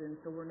solved in,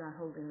 so we're not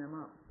holding them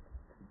up.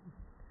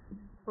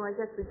 Well, I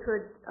guess we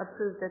could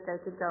approve that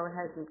they could go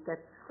ahead and get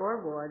the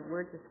scoreboard.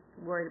 We're just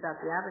worried about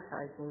the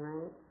advertising,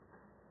 right?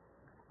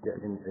 Yeah,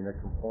 in a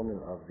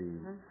component of the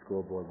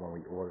scoreboard when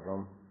we order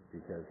them,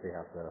 because they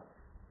have to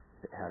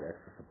have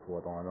extra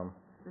support on them.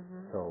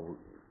 So,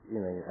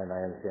 and I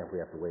understand if we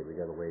have to wait, we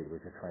got to wait.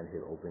 We're just trying to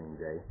hit opening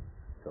day.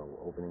 So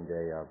opening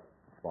day, our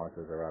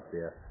sponsors are up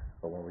there.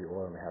 But when we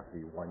order them, it has to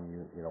be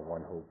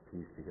one whole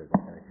piece, because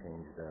it's going to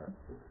change the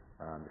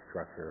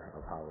structure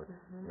of how it's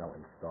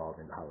installed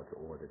and how it's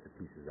ordered, the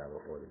pieces that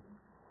were ordered.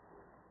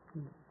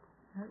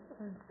 I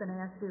was going to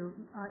ask you,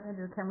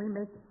 Andrew, can we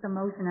make the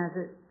motion as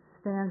it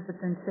stands, but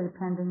then say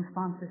pending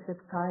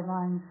sponsorship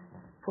guidelines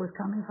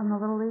forthcoming from the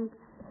Little League?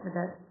 Would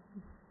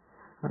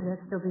that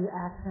still be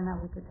action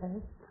that we could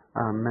take?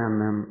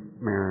 Madam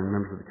Mayor and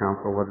members of the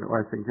council, what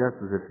I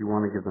suggest is, if you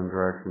want to give them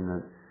direction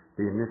that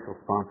the initial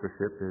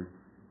sponsorship is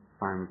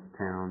fine with the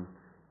town,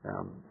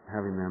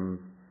 having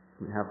them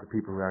have the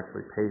people who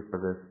actually pay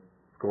for this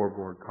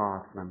scoreboard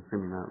cost, and I'm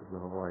assuming that was the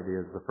whole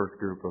idea, is the first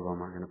group of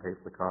them are going to pay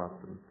for the cost,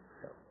 and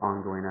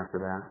ongoing after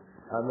that.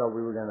 No,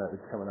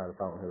 it's coming out of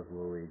Fountain Hills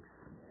Little League's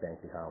bank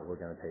account. We're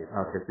going to pay for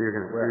it. Okay, so you're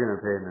going to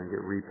pay and then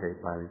get repaid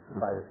by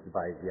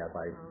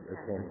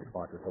obtaining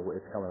sponsors. So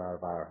it's coming out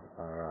of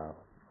our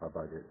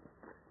budget.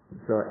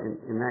 So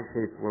in that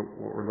case, what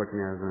we're looking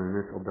at is an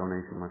initial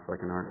donation, much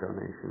like an art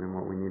donation, and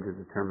what we need to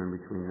determine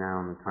between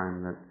now and the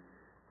time that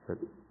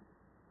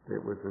it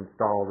was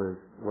installed is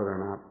whether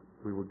or not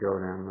we would go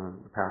down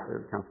the path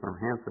that Councilmember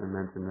Hanson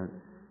mentioned, that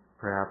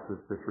perhaps if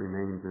this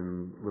remains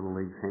in Little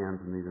League's hands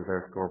and these are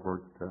their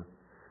scoreboards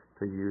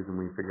to use, and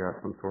we figure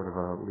out some sort of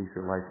a lease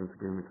or license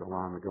agreement to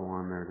allow them to go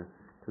on there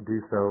to do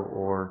so,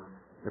 or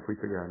if we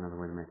figure out another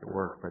way to make it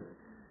work. But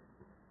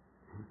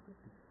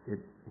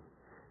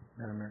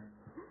Madam Mayor?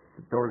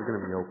 The door's going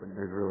to be open.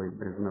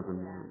 There's nothing.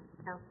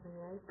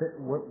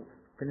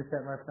 Finish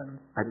that last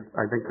sentence.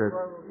 I think that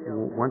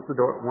once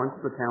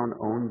the town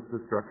owns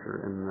the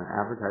structure and the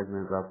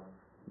advertisement is up,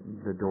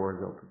 the door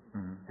is open.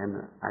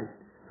 And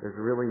there's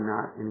really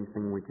not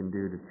anything we can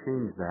do to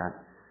change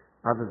that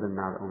other than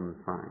not own the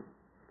sign.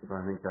 So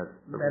I think that's...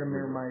 Madam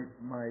Mayor,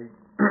 my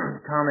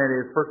comment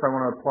is, first I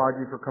want to applaud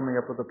you for coming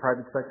up with a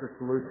private sector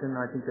solution.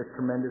 I think that's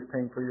tremendous,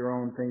 paying for your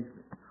own things.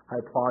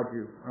 I applaud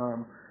you.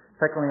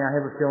 Secondly, I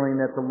have a feeling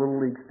that the Little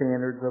League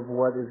standards of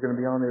what is going to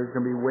be on there is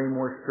going to be way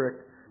more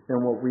strict than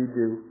what we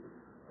do.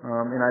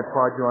 And I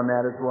applaud you on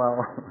that as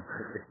well.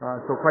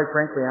 So quite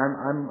frankly,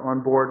 I'm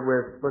on board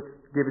with, let's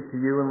give it to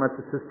you and let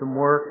the system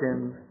work.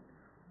 And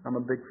I'm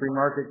a big free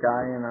market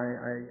guy, and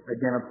I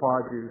again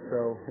applaud you.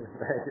 So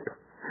Thank you.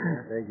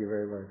 Thank you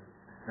very much.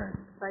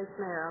 Vice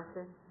Mayor,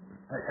 okay.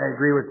 I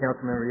agree with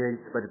Councilmember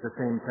Yates, but at the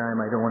same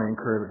time, I don't want to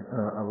incur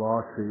a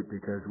lawsuit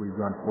because we've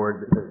gone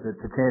forward.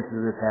 The chances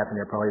of this happening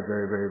are probably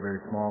very, very,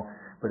 very small.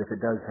 But if it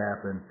does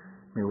happen,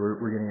 I mean,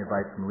 we're getting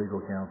advice from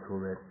legal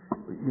counsel that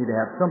we need to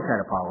have some kind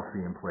of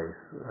policy in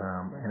place.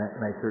 And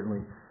I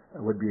certainly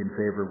would be in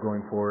favor of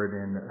going forward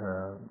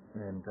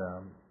and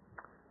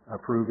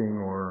approving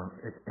or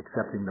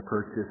accepting the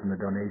purchase and the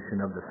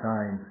donation of the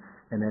signs,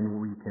 and then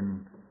we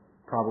can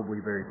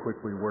probably very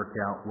quickly work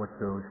out what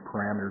those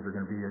parameters are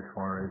going to be as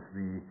far as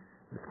the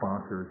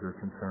sponsors are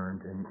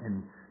concerned,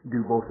 and do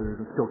both of those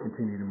and still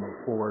continue to move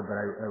forward. But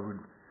I would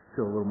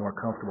feel a little more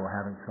comfortable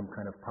having some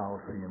kind of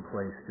policy in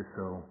place just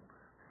so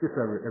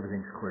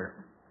everything's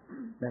clear.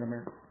 Madam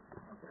Mayor?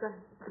 Go ahead.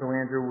 So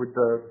Andrew, would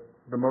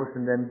the the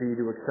motion then be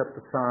to accept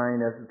the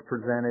sign as it's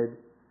presented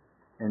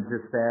and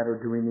just that,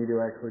 or do we need to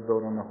actually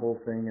vote on the whole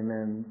thing and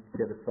then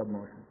get a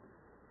sub-motion?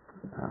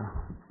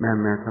 Madam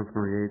Mayor,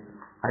 Councilmember Yates,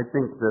 I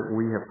think that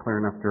we have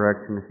clear enough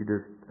direction if you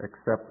just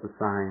accept the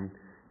sign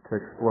to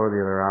explore the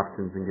other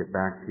options and get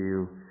back to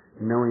you,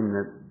 knowing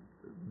that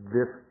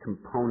this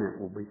component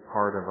will be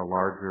part of a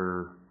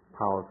larger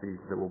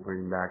policy that we'll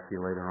bring back to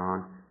you later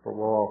on, but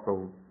we'll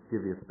also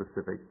give you a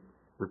specific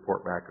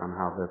report back on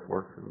how this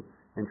works. I'm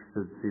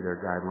interested to see their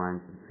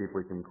guidelines and see if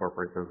we can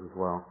incorporate those as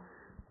well.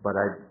 But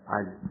I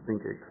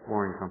think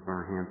exploring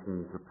Councilmember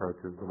Hanson's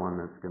approach is the one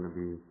that's going to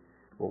be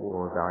what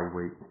we'll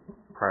evaluate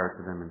prior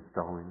to them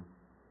installing.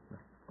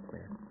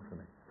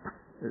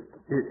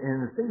 And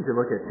the things to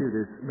look at too,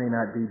 this may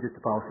not be just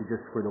a policy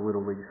just for the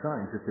Little League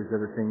signs. If there's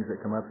other things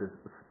that come up, if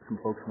some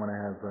folks want to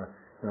have,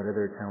 at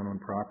other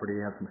town-owned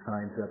property, have some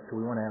signs up, so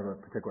we want to have a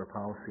particular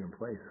policy in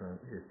place. So,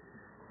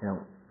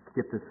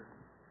 get this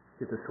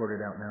sorted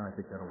out now. I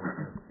think that'll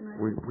work.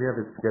 We have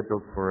it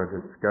scheduled for a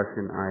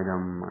discussion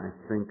item, I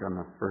think, on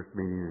the first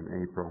meeting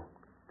in April,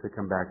 to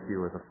come back to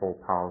you with a full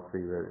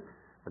policy that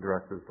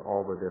addresses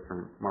all the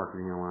different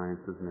marketing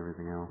alliances and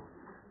everything else.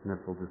 And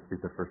this will just be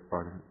the first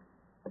part of it.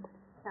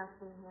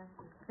 Councilman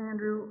Hanson.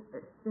 Andrew,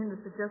 in the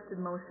suggested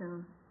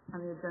motion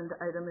on the agenda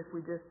item, if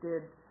we just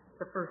did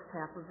the first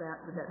half of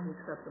that, would that be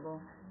acceptable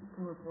to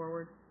move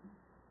forward?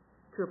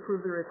 To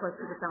approve the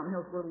request of the Fountain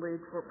Hills Little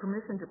League for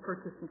permission to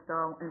purchase,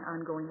 install, and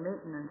ongoing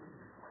maintenance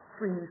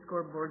 3 new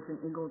scoreboards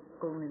in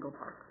Golden Eagle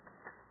Park,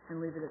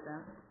 and leave it at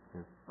that?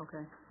 Yes.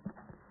 Okay.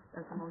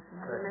 That's a motion.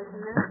 Are you making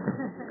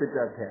this? Good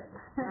job, Pat.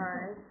 All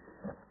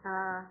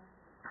right.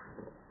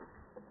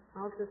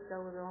 I'll just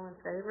go with all in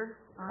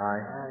favor.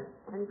 Aye.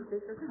 Any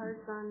speaker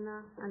cards on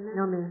this?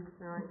 No, Mayor.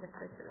 No, I guess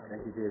I should.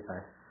 Thank you for your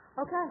time.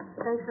 Okay,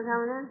 thanks for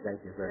coming in.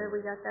 Thank you There, very much.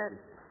 we got that.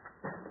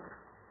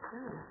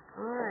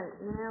 All right,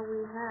 now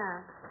we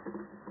have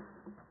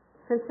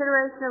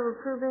consideration of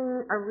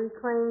approving a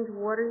reclaimed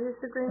water use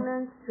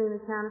agreement between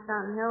the town of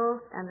Fountain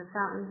Hills and the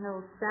Fountain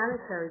Hills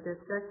Sanitary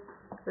District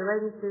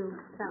relating to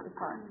Fountain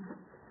Park.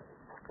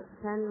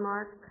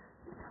 Mark.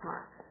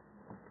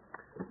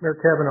 Mayor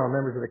Kavanaugh,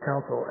 members of the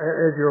council,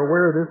 as you're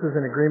aware, this is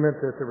an agreement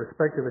that the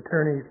respective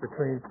attorneys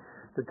between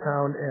the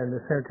town and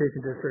the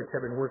sanitation district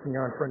have been working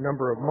on for a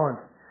number of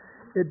months.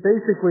 It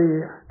basically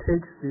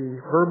takes the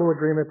verbal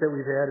agreement that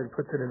we've had and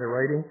puts it into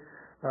writing.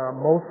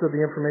 Most of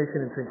the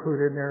information that's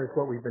included in there is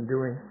what we've been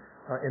doing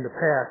in the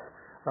past.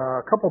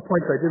 A couple of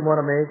points I did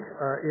want to make.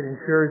 It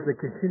ensures the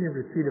continued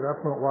receipt of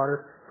effluent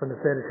water from the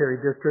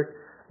sanitary district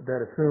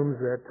that assumes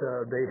that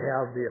they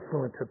have the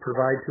effluent to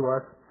provide to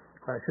us.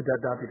 Should that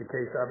not be the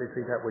case,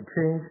 obviously that would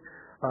change.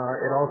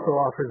 It also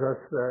offers us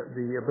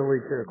the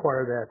ability to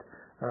acquire that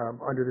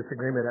under this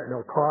agreement at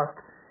no cost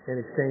in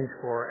exchange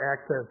for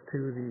access to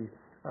the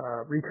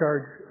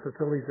recharge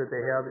facilities that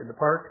they have in the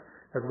park,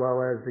 as well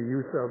as the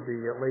use of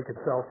the lake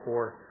itself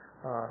for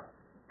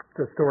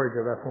the storage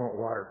of effluent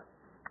water.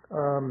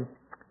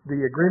 The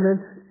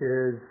agreement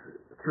is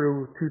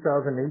through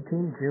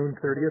 2018, June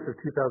 30th of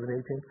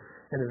 2018,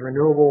 and is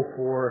renewable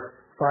for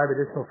 5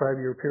 additional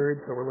 5-year periods,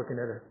 so we're looking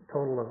at a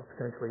total of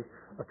potentially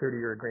a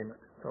 30-year agreement.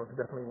 So it's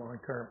definitely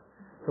long-term.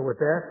 So with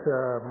that,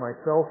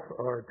 myself,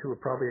 or to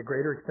probably a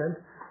greater extent,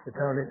 the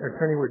town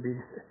attorney would be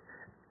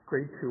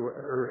great to,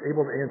 or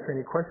able to answer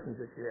any questions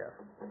that you have.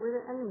 Were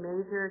there any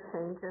major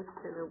changes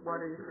to the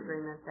water use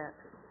agreement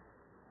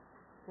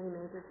any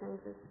major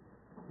changes?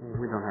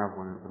 We don't have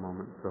one at the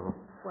moment, so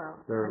Well,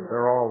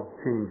 they're all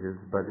changes,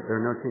 but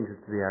there are no changes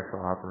to the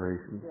actual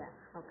operation. yeah,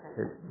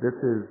 okay. This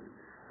is,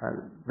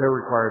 they're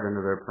required under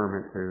their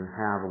permit to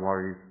have a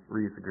water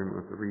reuse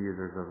agreement with the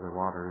reusers of the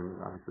water, and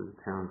obviously the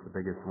town's the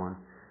biggest one.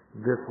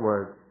 This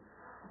was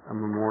a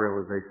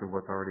memorialization of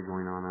what's already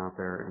going on out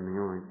there, and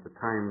the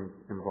time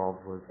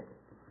involved was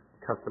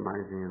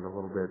customizing it a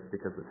little bit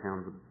because the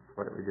town's a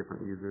slightly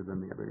different user than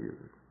the other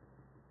users.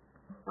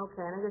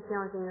 Okay, and I guess the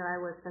only thing that I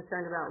was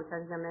concerned about, which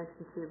I think I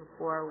mentioned to you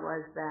before,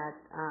 was that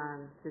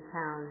the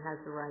town has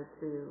the right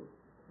to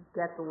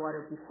get the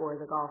water before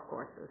the golf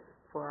courses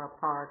for our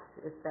parks,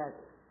 if that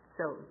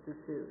so to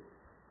choose.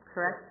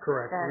 Correct?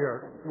 Correct.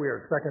 We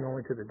are second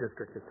only to the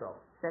district itself.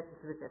 Second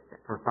to the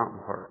district. For Fountain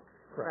Park.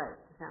 Right,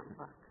 Fountain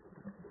Park.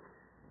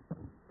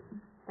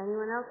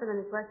 Anyone else have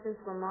any questions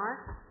for Mark?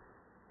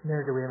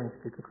 Mayor, do we have any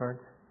speaker cards?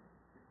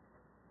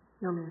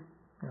 No, Mayor.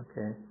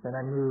 Okay, then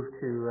I move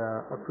to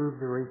approve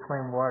the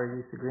reclaimed water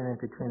use agreement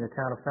between the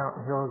town of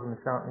Fountain Hills and the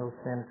Fountain Hills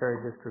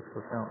Sanitary District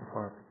for Fountain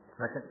Park.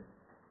 Second.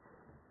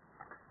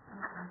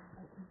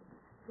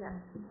 Yes.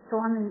 So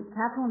on the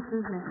capital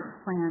improvement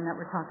plan that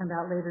we're talking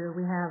about later,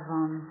 we have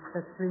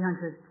the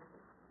 300,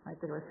 I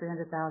think it was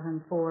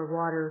 300,000 for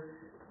water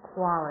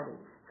quality.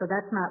 So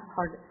that's not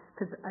part,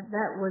 because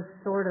that was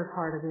sort of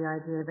part of the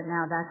IGA, but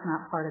now that's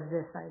not part of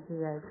this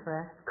IGA,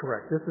 correct?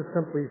 Correct. This is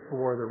simply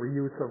for the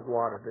reuse of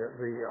water.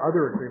 The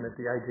other agreement,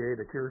 the IGA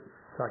that you're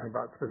talking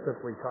about,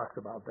 specifically talks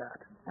about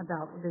that.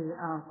 About the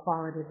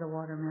quality of the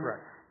water,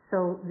 Mayor. Correct.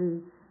 So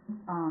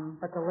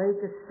but the lake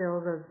is still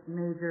the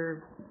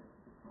major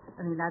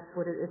I mean, that's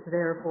what it's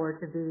there for,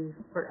 to be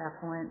for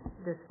effluent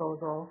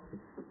disposal.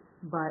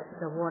 But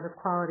the water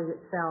quality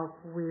itself,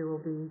 we will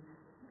be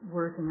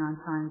working on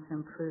trying to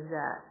improve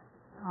that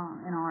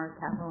in our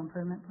capital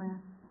improvement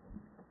plan.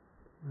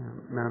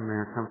 Madam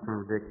Mayor,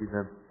 Councilmember Dickey,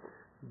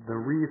 the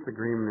REIS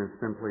agreement is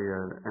simply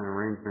an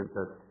arrangement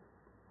that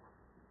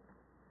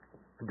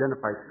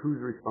identifies who's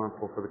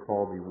responsible for the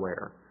quality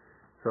where.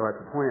 So at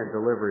the point of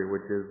delivery,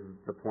 which is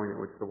the point at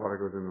which the water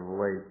goes into the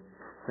lake,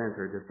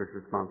 sanitary district's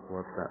responsible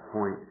at that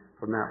point.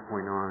 From that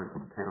point on, it's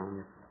the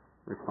town's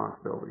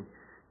responsibility.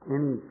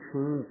 Any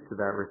change to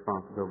that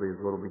responsibility is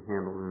what will be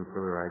handled in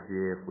further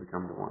IGA if we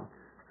come to one.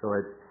 So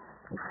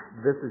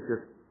this is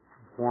just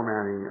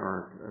formatting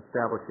or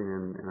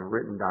establishing in a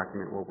written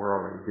document what we're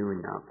already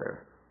doing out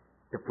there.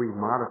 If we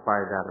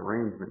modify that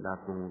arrangement,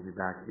 that's when we'll be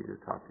back to you to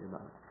talk to you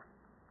about it.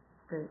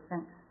 Great,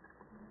 thanks.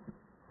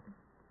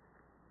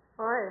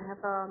 All right, I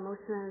have a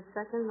motion and a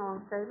second. All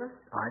in favor?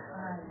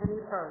 Aye.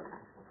 Any opposed?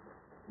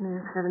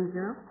 Mayor,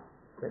 7-0.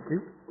 Thank you.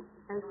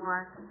 Thank you,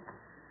 Mark.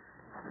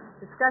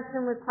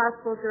 Discussion with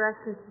possible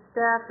direction to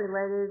staff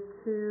related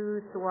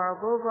to Saguaro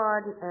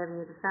Boulevard,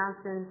 Avenue to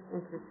Fountain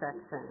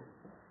intersection.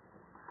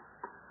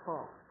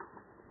 Paul.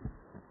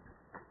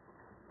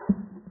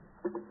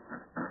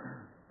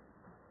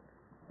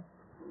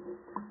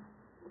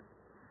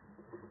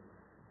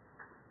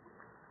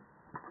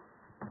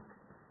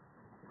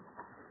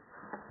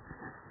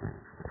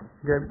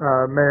 Okay,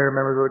 Mayor,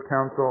 members of the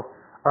council.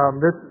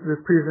 This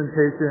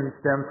presentation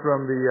stems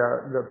from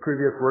the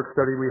previous work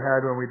study we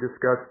had when we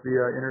discussed the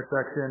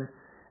intersection,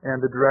 and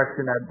the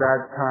direction at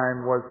that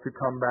time was to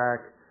come back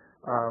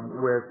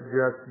with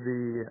just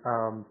the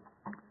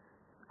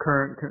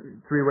current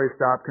three-way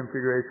stop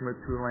configuration with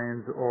 2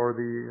 lanes or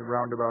the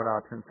roundabout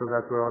option. So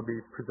that's what I'll be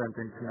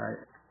presenting tonight.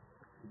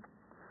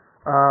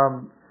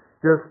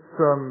 Just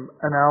some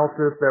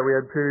analysis that we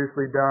had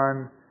previously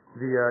done.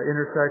 The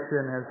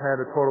intersection has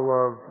had a total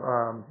of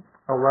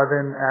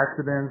 11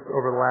 accidents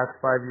over the last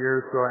 5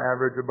 years, so I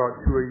average about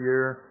 2 a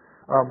year.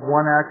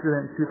 One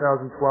accident in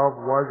 2012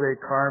 was a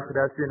car and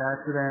pedestrian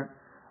accident,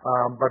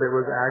 but it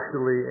was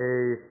actually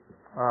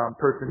a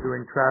person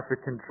doing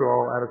traffic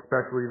control at a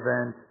special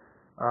event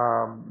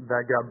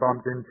that got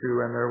bumped into,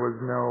 and there was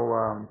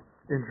no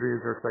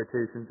injuries or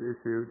citations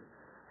issued.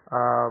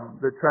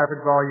 The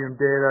traffic volume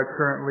data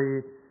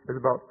currently is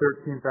about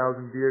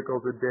 13,000 vehicles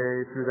a day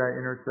through that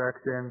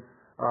intersection.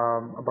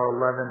 About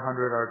 1,100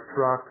 are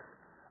trucks.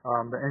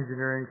 The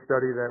engineering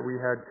study that we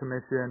had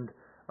commissioned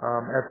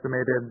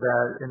estimated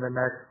that in the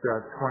next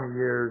 20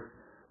 years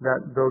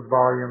that those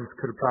volumes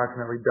could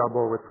approximately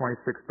double with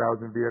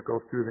 26,000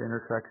 vehicles through the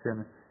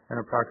intersection and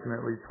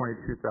approximately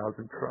 22,000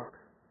 trucks.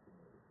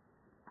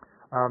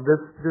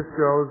 This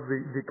shows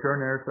the current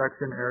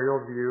intersection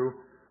aerial view.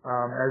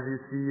 As you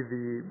see,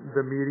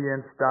 the median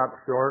stops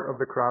short of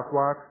the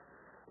crosswalks.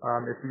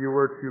 If you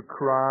were to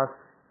cross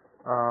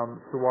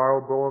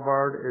Saguaro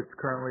Boulevard, it's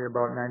currently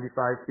about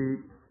 95 feet,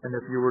 and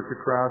if you were to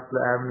cross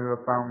the Avenue of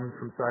Fountain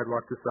from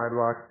sidewalk to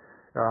sidewalk,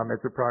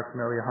 it's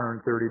approximately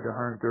 130 to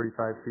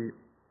 135 feet.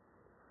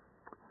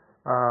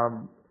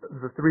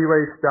 The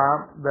three-way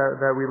stop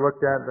that we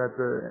looked at, that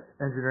the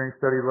engineering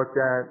study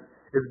looked at,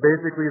 is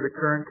basically the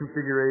current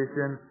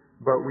configuration,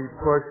 but we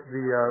push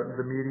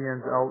the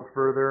medians out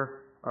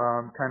further,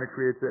 kind of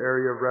creates an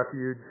area of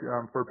refuge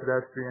for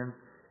pedestrians.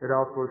 It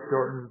also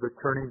shortens the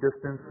turning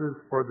distances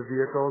for the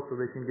vehicles so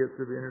they can get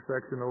through the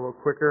intersection a little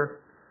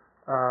quicker.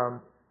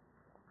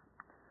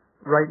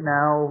 Right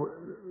now,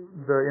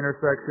 the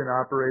intersection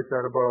operates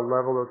at about a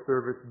level of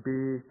service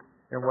B,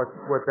 and what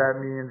that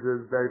means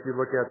is that if you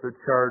look at the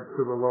chart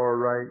to the lower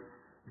right,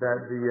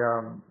 that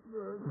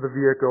the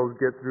vehicles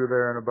get through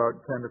there in about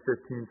 10 to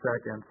 15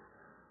 seconds.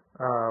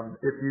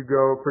 If you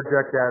go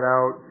project that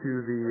out to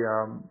the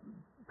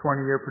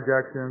 20-year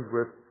projections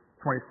with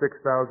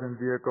 26,000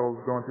 vehicles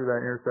going through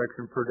that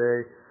intersection per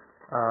day,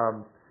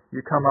 you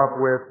come up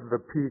with the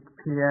peak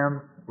PM,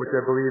 which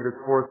I believe is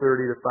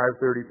 4:30 to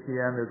 5:30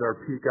 PM is our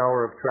peak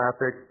hour of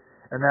traffic,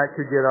 and that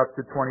could get up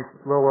to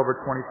a little over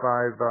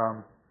 25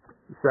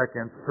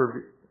 seconds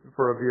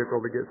for a vehicle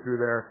to get through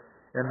there,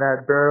 and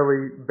that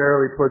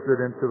barely puts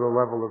it into the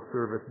level of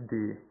service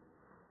D.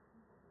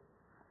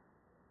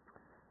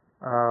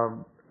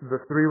 The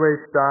three-way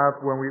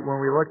stop, when we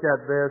looked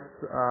at this,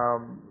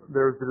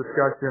 there was a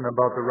discussion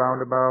about the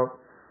roundabout.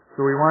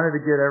 So we wanted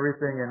to get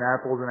everything in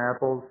apples and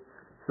apples.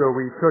 So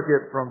we took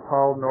it from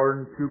Paul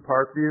Norton to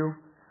Parkview.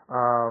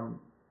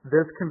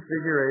 This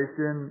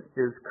configuration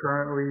is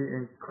currently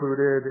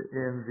included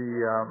in the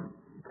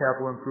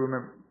capital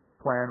improvement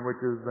plan, which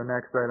is the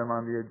next item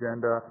on the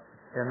agenda,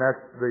 and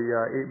that's the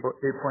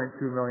 $8.2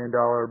 million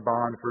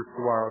bond for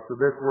Saguaro. So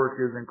this work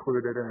is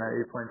included in that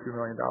 $8.2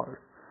 million.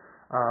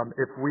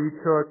 If we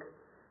took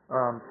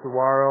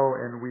Saguaro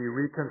and we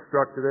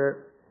reconstructed it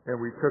and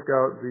we took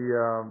out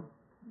the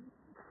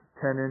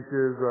 10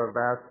 inches of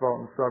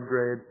asphalt and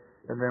subgrade,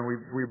 and then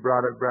we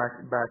brought it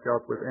back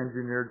up with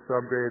engineered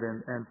subgrade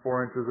and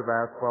 4 inches of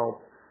asphalt,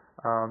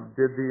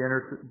 did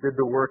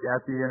the work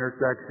at the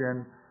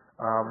intersection,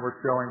 We're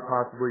showing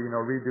possibly,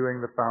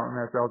 redoing the fountain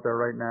that's out there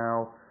right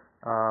now,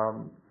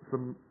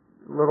 some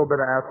little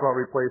bit of asphalt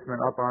replacement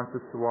up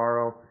onto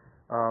Saguaro,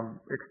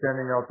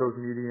 extending out those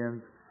medians.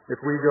 If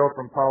we go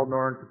from Paul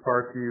Norn to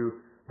Parkview,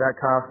 that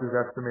cost is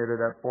estimated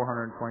at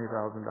 $420,000.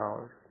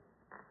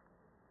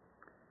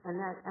 And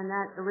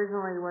that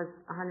originally was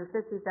 $150,000,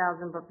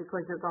 but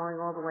because you're going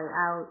all the way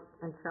out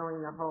and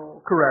showing the whole.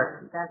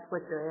 Correct. That's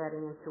what you're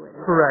adding into it.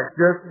 Correct.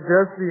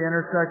 Just the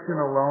intersection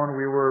alone,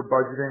 we were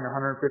budgeting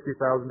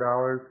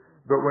 $150,000.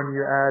 But when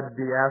you add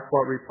the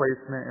asphalt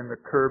replacement and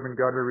the curb and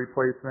gutter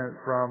replacement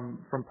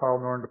from Paul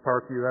Norn to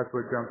Parkview, that's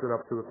what jumps it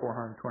up to the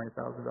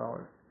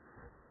 $420,000.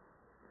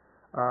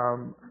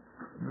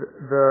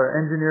 The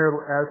engineer,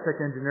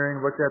 Aztec Engineering,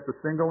 looked at the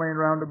single lane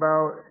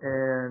roundabout,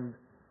 and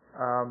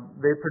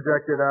they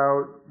projected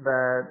out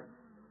that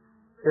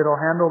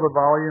it'll handle the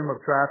volume of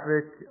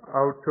traffic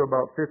out to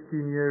about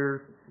 15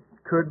 years,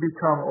 could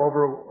become a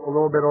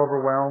little bit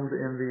overwhelmed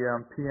in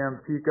the PM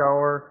peak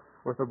hour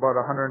with about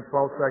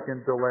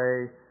 112-second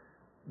delay.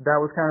 That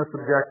was kind of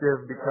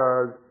subjective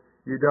because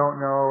you don't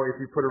know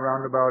if you put a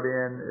roundabout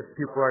in, if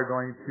people are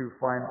going to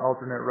find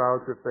alternate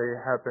routes if they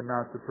happen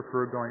not to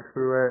prefer going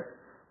through it.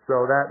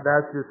 So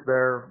that's just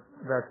their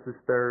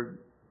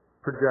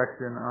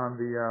projection on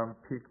the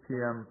peak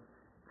PM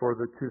for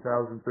the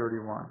 2031.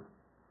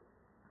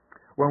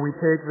 When we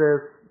take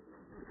this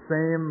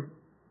same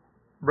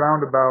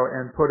roundabout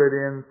and put it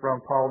in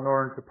from Paul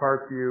Norn to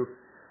Parkview,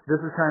 this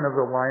is kind of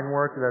the line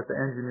work that the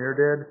engineer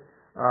did.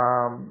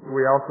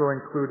 We also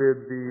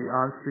included the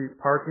on-street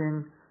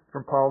parking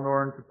from Paul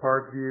Norn to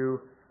Parkview.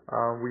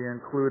 We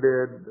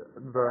included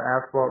the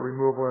asphalt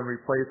removal and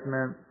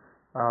replacement.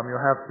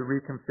 You'll have to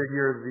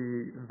reconfigure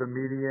the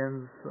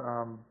medians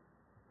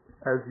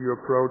as you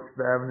approach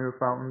the Avenue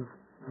Fountains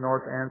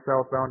north and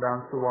southbound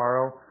on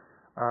Saguaro.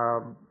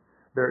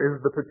 There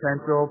is the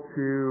potential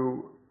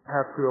to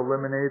have to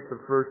eliminate the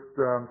first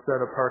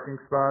set of parking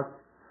spots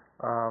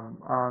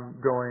on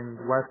going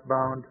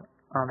westbound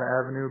on the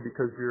avenue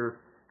because you'd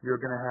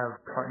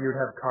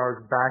have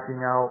cars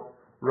backing out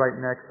right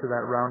next to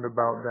that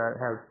roundabout that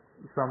has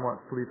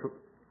somewhat free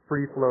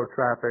flow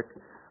traffic.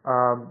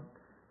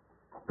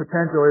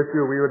 Potential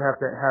issue, we would have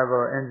to have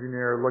an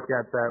engineer look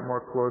at that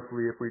more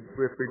closely if we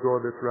go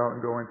this route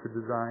and go into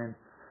design.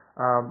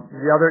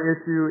 The other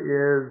issue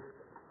is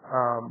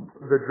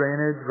the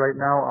drainage. Right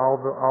now,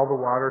 all the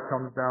water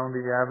comes down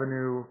the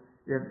avenue.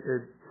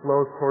 It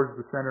flows towards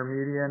the center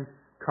median,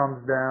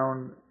 comes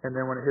down, and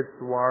then when it hits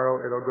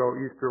Saguaro, it'll go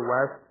east or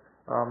west.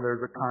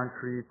 There's a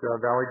concrete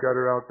valley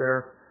gutter out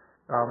there.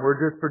 We're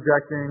just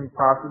projecting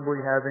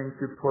possibly having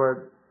to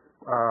put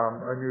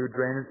a new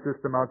drainage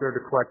system out there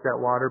to collect that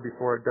water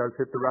before it does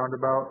hit the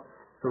roundabout.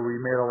 So we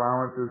made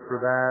allowances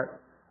for that.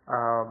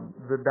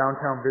 The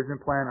downtown vision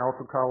plan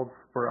also calls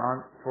for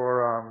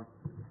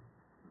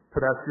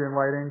pedestrian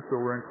lighting, so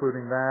we're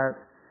including that.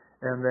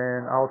 And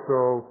then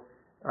also,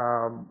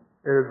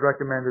 it is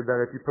recommended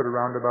that if you put a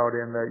roundabout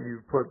in, that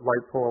you put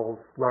light poles,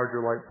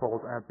 larger light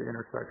poles at the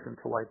intersection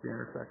to light the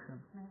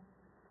intersection.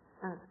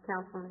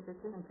 Councilman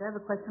Dickey? I have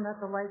a question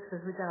about the lights,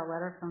 because we got a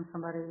letter from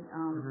somebody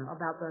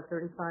about the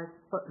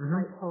 35-foot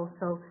light pole.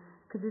 So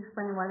could you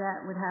explain why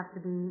that would have to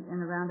be in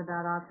the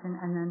roundabout option?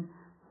 And then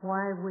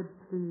why would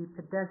the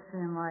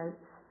pedestrian lights,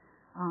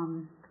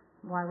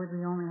 why would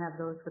we only have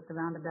those with the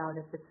roundabout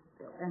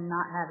and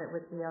not have it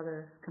with the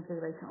other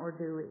configuration, or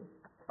do we?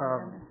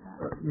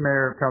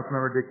 Mayor,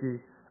 Councilmember Dickey,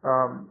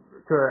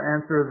 to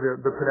answer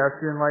the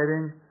pedestrian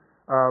lighting,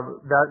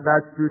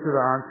 that's due to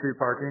the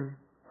on-street parking.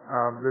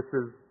 This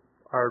is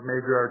our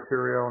major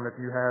arterial, and if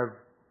you have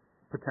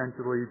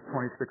potentially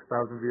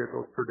 26,000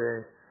 vehicles per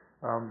day,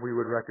 we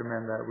would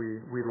recommend that we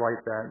light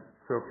that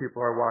so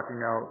people are walking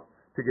out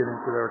to get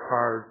into their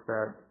cars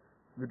that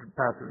the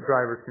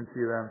drivers can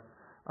see them.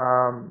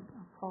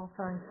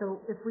 Sorry.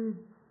 So if we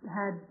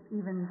had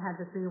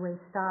the three-way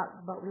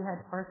stop, but we had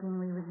parking,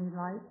 we would need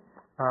lights?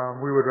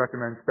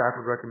 Staff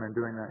would recommend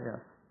doing that, yes.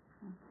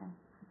 Okay.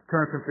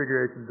 Current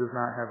configuration does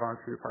not have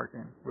on-street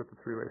parking with the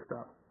three-way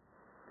stop.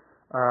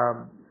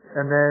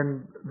 And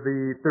then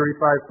the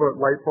 35-foot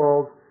light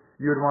poles,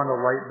 you would want to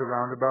light the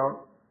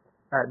roundabout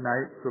at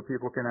night so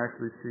people can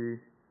actually see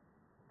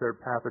their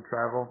path of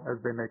travel as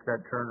they make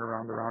that turn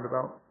around the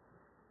roundabout.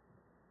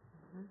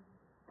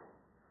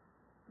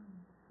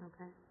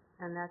 Okay.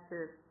 And that's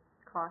your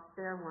cost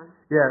there, one?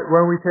 Yeah,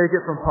 when we take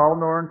it from Paul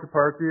Norn to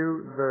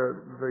Parkview,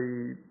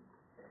 the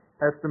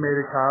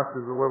estimated cost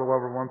is a little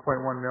over $1.1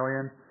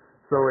 million.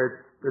 So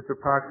it's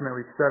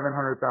approximately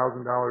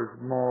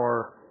 $700,000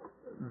 more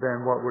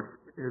than what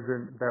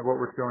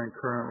we're showing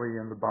currently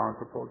in the bond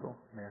proposal.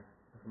 Mayor,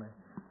 Mayor.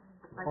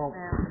 Paul,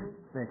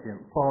 Thank you.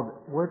 Paul,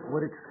 what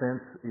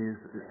expense is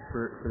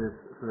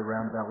for the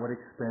roundabout? What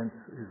expense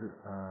is it?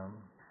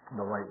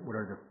 The light. What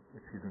are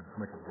how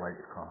much does the light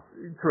cost?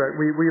 Correct.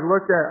 We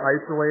looked at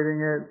isolating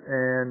it,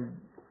 and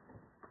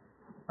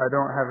I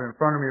don't have it in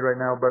front of me right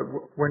now. But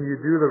when you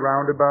do the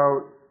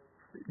roundabout,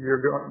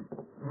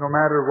 no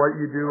matter what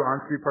you do,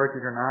 on-street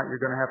parking or not, you're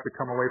going to have to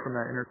come away from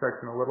that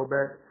intersection a little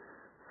bit.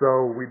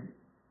 So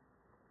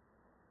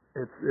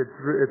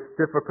it's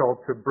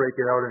difficult to break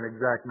it out in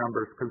exact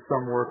numbers because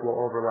some work will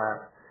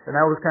overlap. And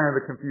that was kind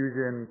of the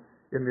confusion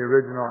in the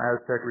original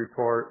Aztec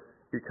report,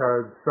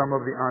 because some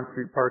of the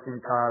on-street parking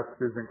cost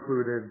is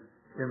included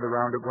in the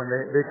roundup when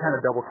they kind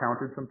of double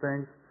counted some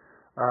things.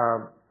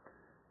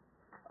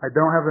 I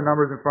don't have the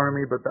numbers in front of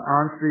me, but the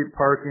on-street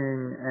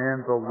parking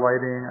and the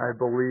lighting, I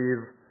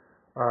believe,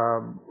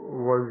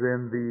 was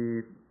in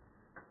the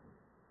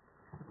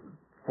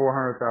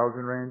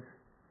 400,000 range.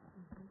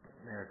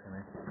 Mayor, can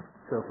I?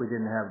 So if we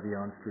didn't have the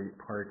on-street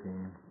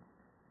parking,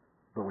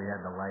 but we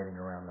had the lighting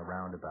around the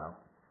roundabout,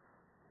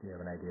 do you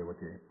have an idea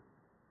what the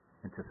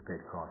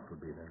anticipated cost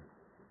would be then?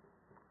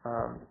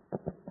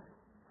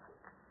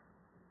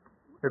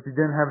 If you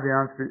didn't have the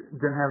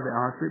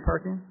on-street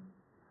parking,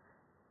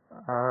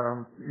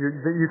 you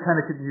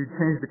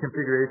change the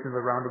configuration of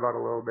the roundabout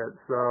a little bit.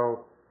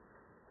 So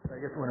I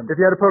guess if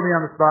you had to put me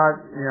on the spot,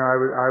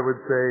 I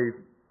would say,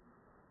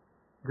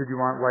 did you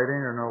want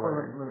lighting or no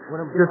lighting?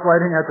 Just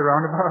lighting at the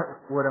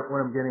roundabout? What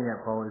I'm getting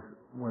at, Paul, is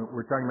when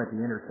we're talking about the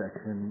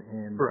intersection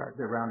and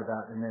the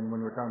roundabout, and then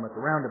when we're talking about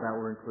the roundabout,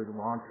 we're including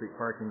the on-street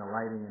parking, the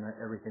lighting, and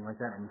everything like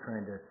that. And we're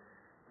trying to,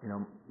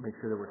 make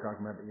sure that we're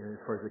talking about,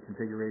 as far as the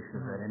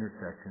configuration of that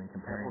intersection and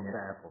comparing it.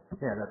 Apples to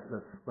apples. Yeah, that's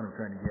what I'm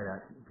trying to get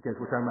at. Because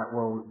we're talking about,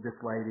 this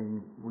lighting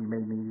we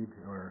may need,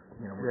 or,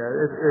 it's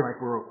like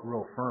we're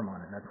real firm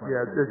on it. That's why.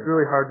 Yeah, it's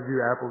really hard to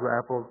do apples to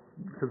apples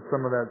because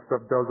some of that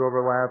stuff does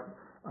overlap.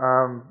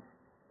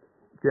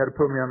 If you had to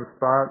put me on the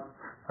spot,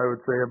 I would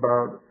say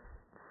about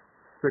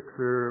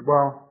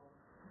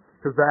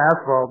because the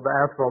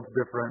asphalt's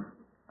different.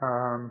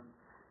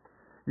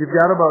 You've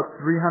got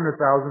about $300,000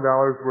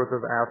 worth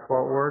of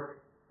asphalt work,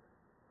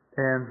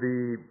 and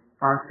the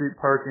on-street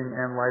parking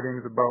and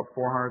lighting is about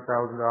 $400,000,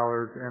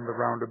 and the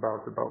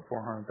roundabout's about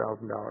 $400,000,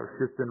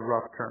 just in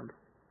rough terms.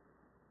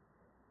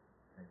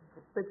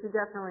 But you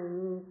definitely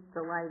need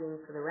the lighting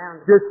for the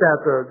roundabout. Just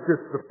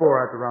the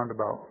four at the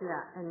roundabout.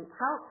 Yeah, and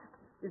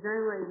is there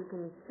any way you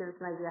can give us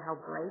an idea how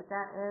bright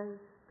that is?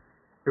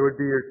 It would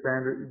be your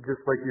standard,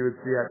 just like you would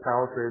see at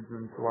Palisades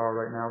in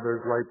Saguaro right now.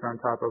 There's lights on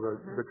top of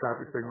the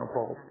traffic signal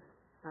poles.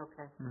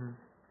 Okay. And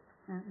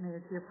Mayor,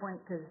 to your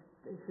point, because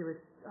she was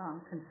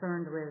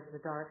concerned with the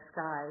dark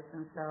skies,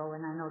 and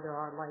I know there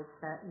are lights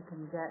that you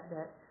can get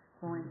that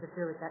won't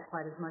interfere with that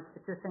quite as much,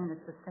 but you're saying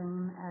it's the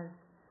same as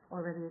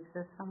already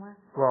exists somewhere?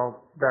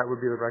 Well, that would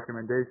be the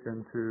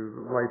recommendation, to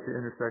light the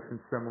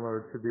intersections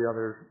similar to the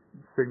other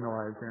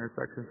signalized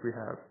intersections we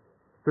have.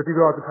 So if you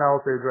go out to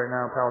Palisades right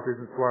now, Palisades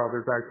and Saguaro,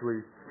 there's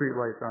actually street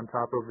lights on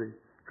top of the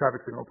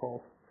traffic signal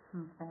poles.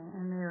 Okay,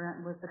 and Mayor,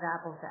 with the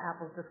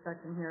apples-to-apples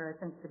discussion here, I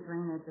think the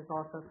drainage is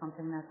also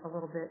something that's a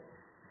little bit,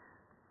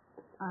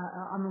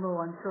 I'm a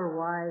little unsure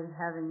why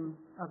having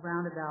a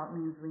roundabout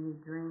means we need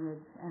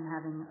drainage and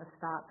having a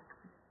stop,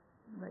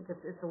 like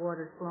if the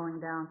water's flowing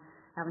down,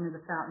 having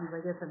the fountains. I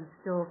guess I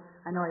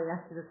know I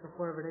asked you this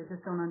before, but I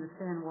just don't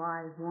understand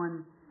why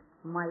one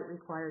might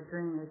require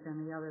drainage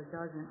and the other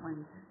doesn't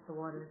when the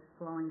water's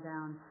flowing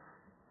down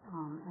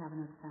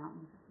Avenue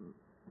Fountains.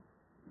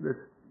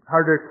 It's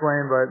hard to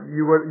explain, but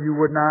you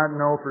would not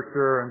know for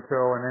sure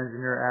until an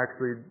engineer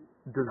actually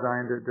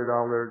designed it, did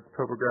all their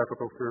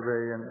topographical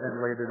survey and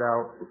laid it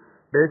out.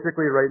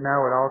 Basically, right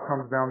now it all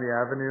comes down the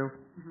avenue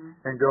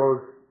and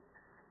goes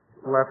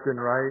left and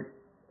right.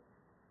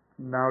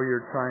 Now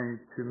you're trying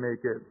to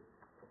make it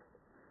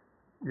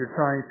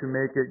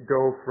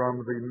go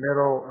from the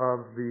middle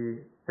of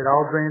it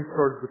all drains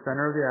towards the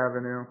center of the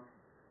avenue,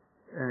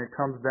 and it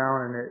comes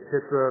down and it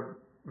hits a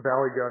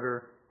valley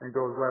gutter and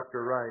goes left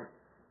or right.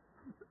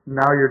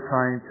 Now you're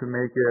trying to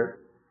make it,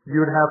 you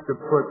would have to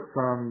put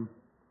some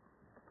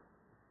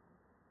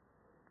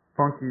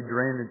funky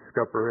drainage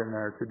scupper in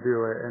there to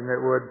do it, and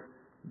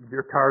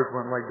your cars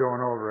wouldn't like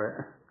going over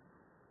it.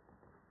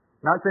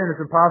 Not saying it's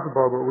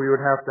impossible, but we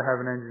would have to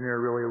have an engineer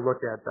really look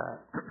at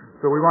that.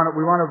 So we want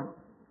to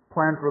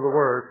plan for the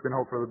worst and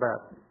hope for the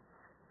best.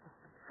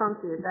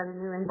 Funky, is that a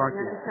new Funky,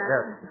 engineering term?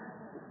 yes.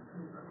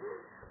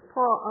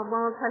 Paul, one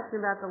more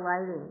question about the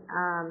lighting.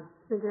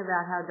 Thinking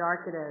about how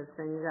dark it is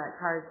and you got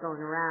cars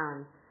going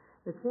around,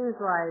 it seems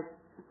like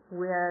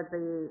where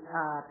the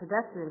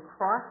pedestrian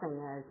crossing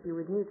is, you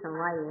would need some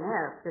lighting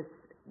there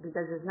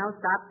because there's no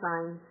stop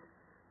signs.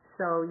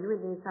 So you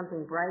would need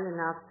something bright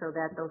enough so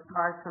that those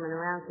cars coming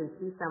around can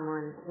see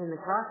someone in the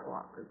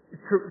crosswalk.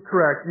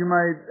 Correct. You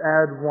might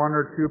add one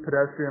or two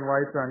pedestrian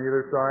lights on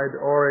either side,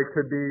 or it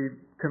could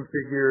be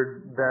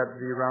configured that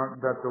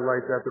the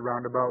lights at the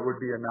roundabout would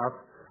be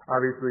enough.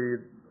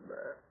 Obviously,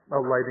 a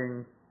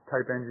lighting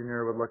type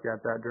engineer would look at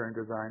that during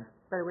design.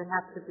 But it would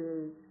have to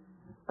be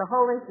the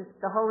whole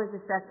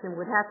intersection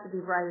would have to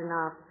be bright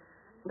enough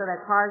so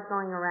that cars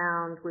going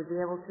around would be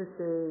able to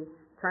see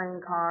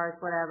turning cars,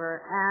 whatever,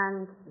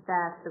 and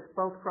that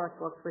both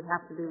crosswalks would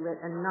have to be lit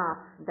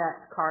enough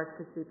that cars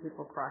could see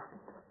people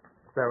crossing.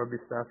 That would be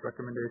staff's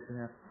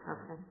recommendation, yes.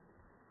 Okay.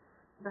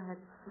 Go ahead.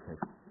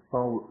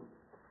 Paul,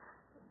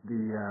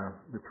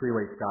 the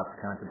three-way stop's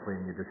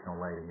contemplating additional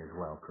lighting as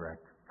well,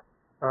 correct?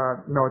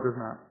 No, it does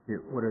not.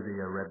 What are the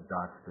red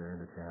dots there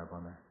that you have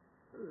on there?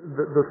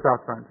 The stop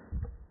signs.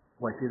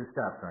 Well, I see the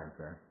stop signs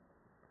there.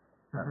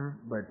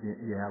 But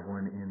you have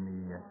one in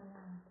the,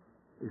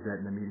 is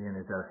that in the median,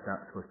 is that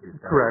supposed to be a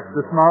stop? Correct.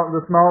 The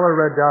smaller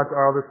red dots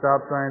are the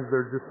stop signs.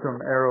 They're just some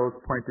arrows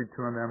pointing to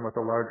them with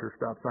a larger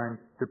stop sign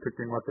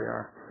depicting what they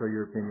are. So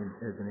your opinion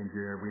as an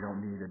engineer, we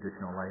don't need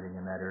additional lighting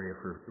in that area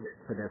for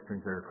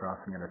pedestrians that are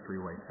crossing at a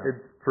three-way stop?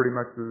 It's pretty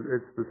much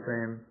it's the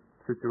same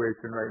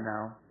situation right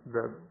now.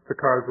 The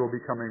cars will be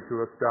coming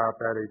to a stop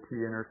at a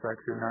T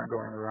intersection, not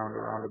going around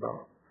a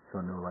roundabout. So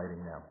no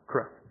lighting now?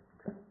 Correct.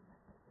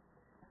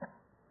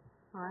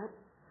 All right,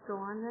 go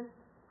on then.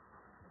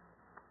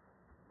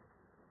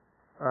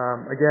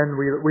 Again,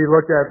 we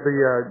looked at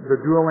the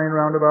dual lane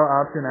roundabout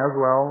option as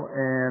well,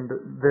 and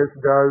this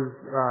does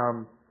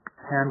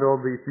handle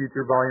the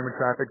future volume of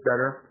traffic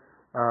better.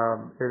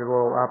 It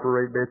will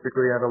operate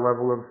basically at a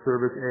level of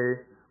service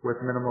A with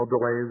minimal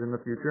delays in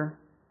the future.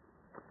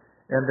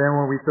 And then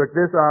when we took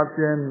this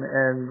option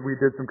and we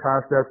did some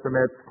cost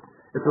estimates,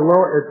 it's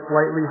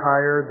slightly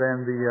higher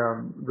than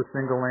the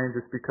single lane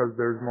just because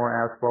there's more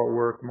asphalt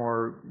work,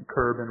 more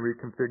curb and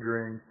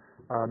reconfiguring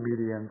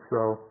medians.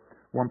 So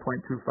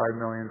 $1.25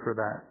 million for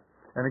that.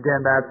 And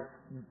again,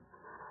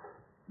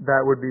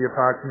 that would be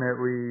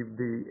approximately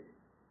the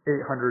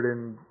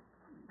 $830,000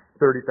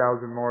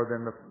 more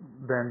than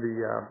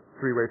the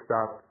three-way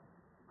stop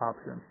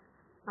option.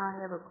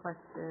 I have a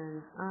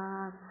question.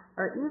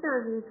 Are either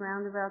of these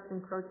roundabouts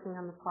encroaching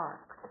on the park?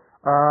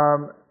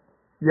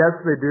 Yes,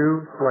 they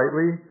do,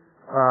 slightly.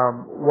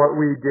 What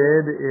we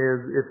did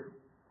is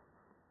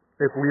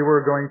if we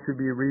were going to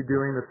be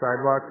redoing the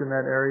sidewalks in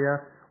that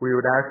area, we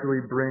would actually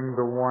bring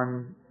the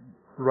one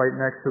right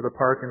next to the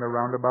park and the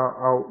roundabout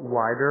out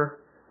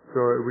wider, so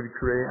it would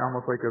create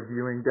almost like a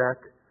viewing deck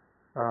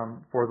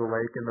for the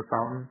lake and the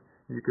fountain.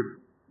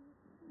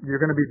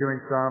 You're going to be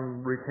doing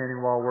some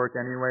retaining wall work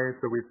anyway,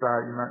 so we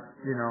thought,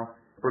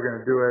 if we're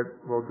going to do it,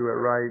 we'll do it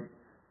right.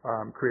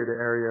 Create an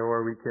area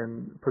where we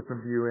can put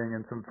some viewing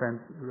and some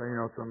fence,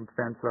 some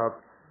fence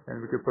up,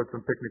 and we could put some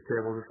picnic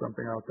tables or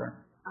something out there.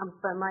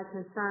 But my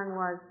concern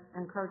was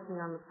encroaching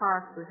on the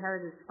park with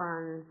heritage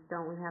funds.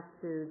 Don't we have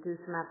to do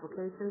some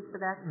applications for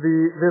that?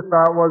 The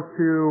thought was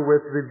to,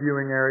 with the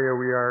viewing area,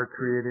 we are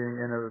creating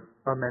an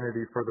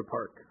amenity for the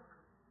park.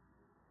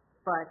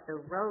 But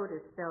the road is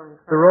still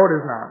encroaching. The road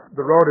is not.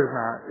 The road is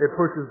not. It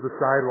pushes the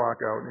sidewalk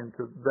out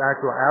into the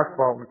actual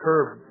asphalt and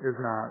curb is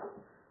not.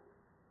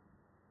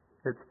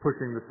 It's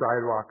pushing the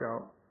sidewalk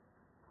out.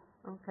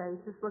 Okay,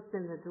 just looked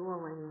in the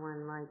dual lane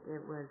one like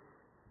it was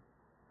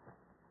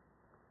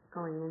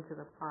going into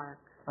the park.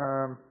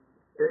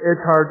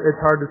 It's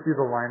hard to see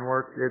the line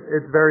work.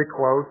 It's very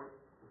close.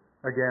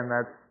 Again,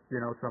 that's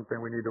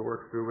something we need to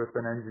work through with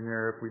an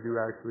engineer if we do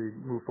actually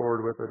move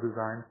forward with a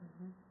design.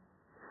 Mm-hmm.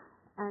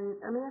 And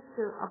let me ask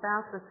you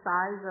about the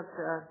size of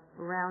the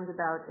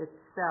roundabout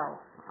itself.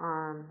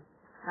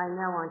 I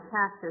know on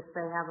Cactus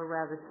they have a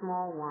rather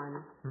small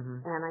one,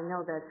 and I know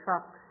that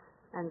trucks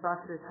and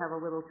buses have a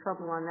little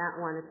trouble on that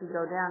one. If you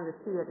go down to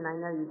see it, and I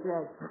know you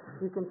did,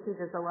 you can see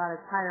there's a lot of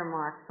tire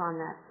marks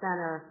on that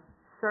center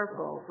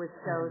circle, which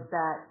shows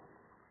that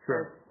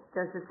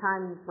there's a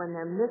time when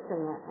they're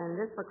missing it, and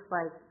this looks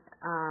like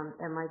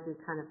it might be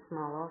kind of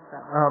small also.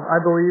 I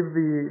believe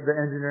the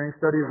engineering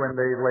study, when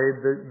they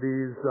laid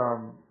these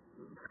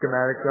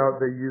schematics out,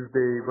 they used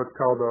what's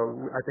called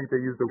I think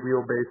they used a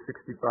wheelbase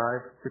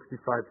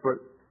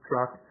 65-foot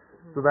truck.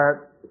 So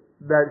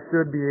that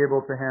should be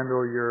able to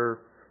handle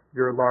your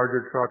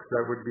larger trucks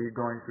that would be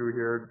going through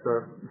here,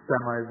 the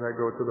semis that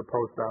go to the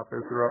post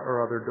office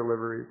or other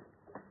deliveries.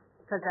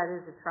 Because that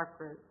is a truck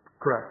route.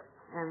 Correct.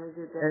 And we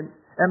do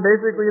And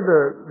basically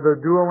the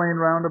dual lane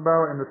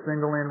roundabout and the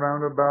single lane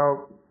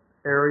roundabout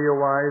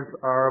area-wise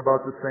are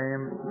about the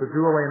same. The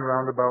dual lane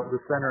roundabout, the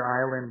center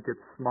island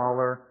gets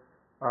smaller,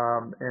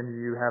 and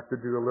you have to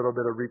do a little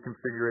bit of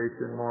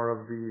reconfiguration more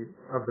of the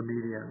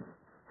medians.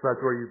 So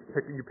that's where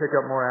you pick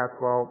up more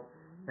asphalt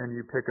and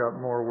you pick up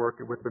more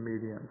work with the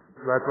medians.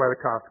 So that's why the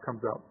cost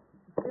comes up.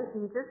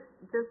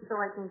 Just so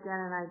I can get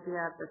an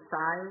idea of the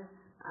size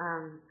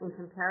in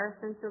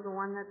comparison to the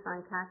one that's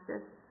on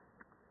Cactus,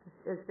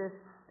 is this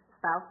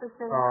about the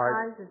same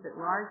size? Is it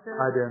larger?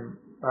 I didn't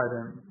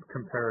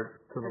compare it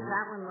to the one.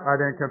 That one looks I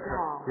didn't compare.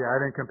 small. Yeah, I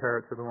didn't compare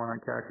it to the one on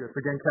Cactus.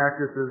 Again,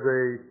 Cactus is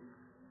a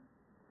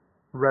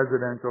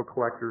residential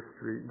collector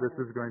street. This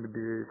is going to be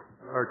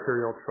an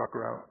arterial truck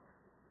route.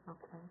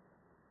 Okay.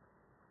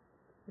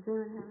 Does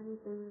anyone have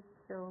anything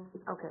still?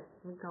 Okay,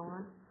 we go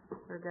on.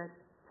 We're good.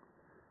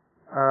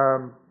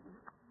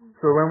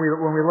 So when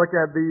we look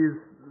at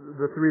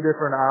the three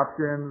different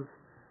options,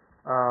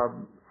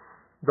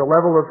 the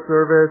level of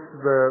service,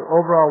 the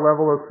overall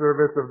level of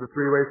service of the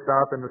three-way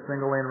stop and the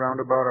single lane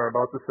roundabout are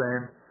about the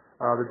same.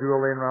 The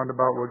dual lane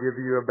roundabout will give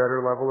you a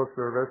better level of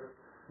service.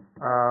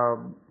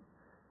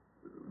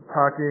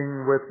 Talking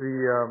with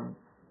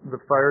the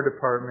fire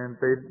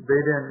department, they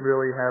didn't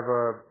really have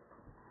a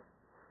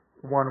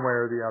one way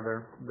or the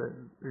other.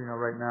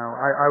 Right now,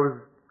 I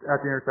was at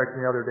the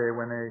intersection the other day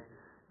when a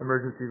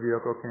emergency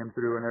vehicle came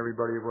through and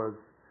everybody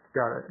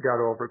got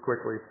over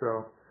quickly.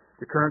 So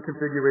the current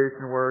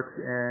configuration works,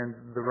 and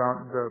the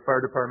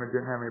fire department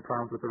didn't have any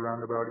problems with the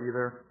roundabout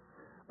either.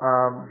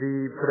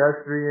 The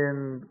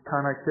pedestrian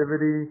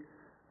connectivity,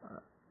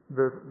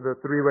 the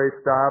three-way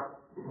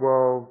stop,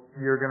 well,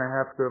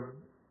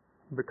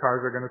 the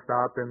cars are going to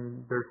stop,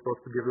 and they're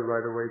supposed to give the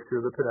right-of-way to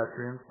the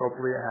pedestrians.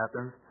 Hopefully it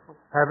happens.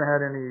 Haven't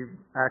had any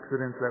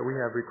accidents that we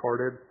have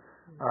recorded.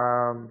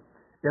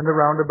 In the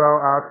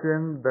roundabout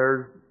option,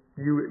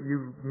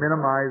 you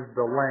minimize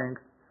the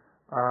length,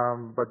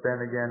 but then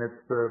again,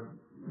 it's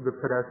the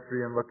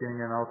pedestrian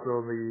looking, and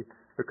also the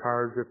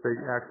cars, if they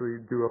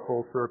actually do a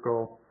full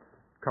circle,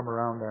 come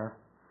around there.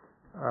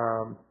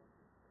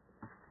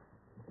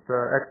 The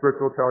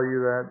experts will tell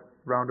you that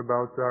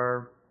roundabouts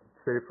are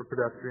safe for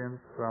pedestrians,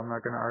 so I'm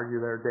not going to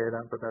argue their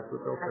data, but that's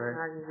what they'll say. I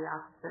can argue the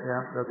opposite.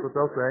 Yeah, that's what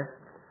they'll say.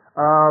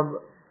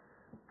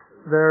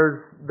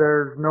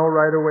 There's no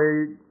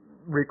right-of-way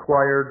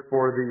required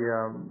for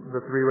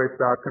the three-way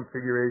stop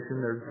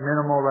configuration. There's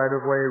minimal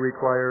right-of-way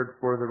required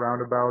for the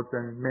roundabouts,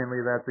 and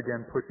mainly that's,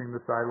 again, pushing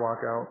the sidewalk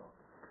out.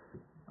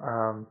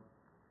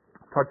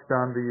 Touched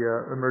on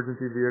the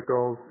emergency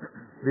vehicles.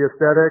 The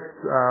aesthetics,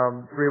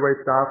 three-way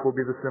stop will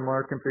be the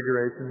similar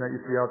configuration that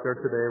you see out there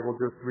today. We'll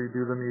just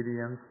redo the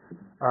medians.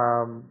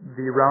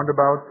 The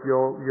roundabouts,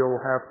 you'll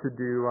have to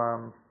do,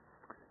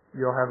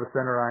 you'll have a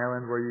center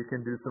island where you can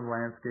do some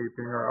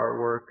landscaping or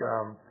artwork.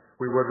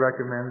 We would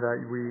recommend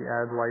that we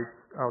add lights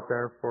out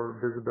there for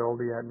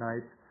visibility at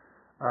night.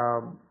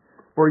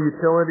 For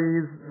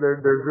utilities,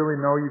 there's really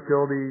no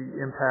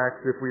utility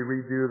impacts if we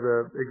redo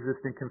the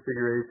existing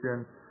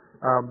configuration.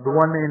 The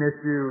one main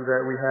issue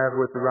that we have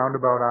with the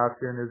roundabout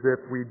option is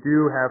if we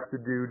do have to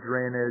do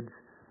drainage,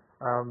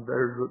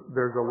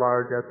 there's a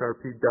large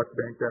SRP duct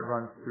bank that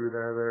runs through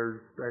there.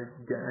 There's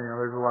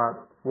a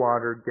lot of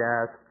water,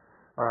 gas,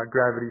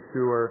 gravity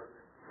sewer.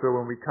 So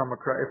when we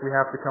if we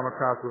have to come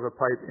across with a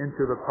pipe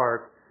into the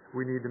park,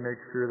 we need to make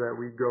sure that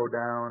we go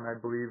down. I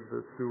believe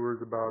the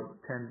sewer's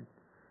about 8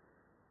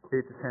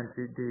 to 10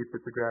 feet deep.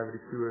 It's a gravity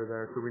sewer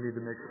there, so we need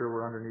to make sure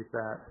we're underneath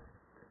that.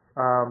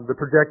 The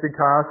projected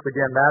cost,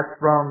 again,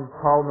 that's from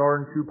Paul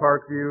Norton to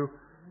Parkview,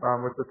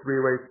 with the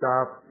three-way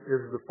stop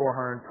is the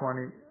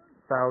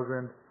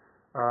 $420,000.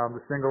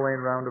 The single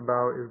lane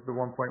roundabout is the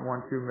 $1.12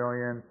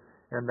 million,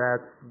 and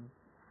that's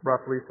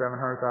roughly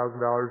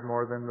 $700,000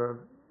 more than the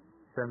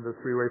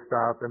three-way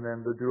stop, and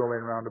then the dual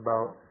lane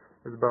roundabout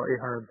is about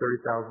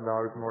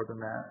 $830,000 more than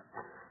that.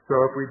 So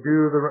if we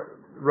do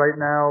right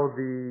now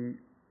the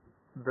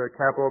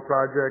capital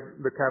project,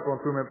 the capital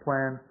improvement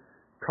plan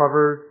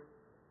covers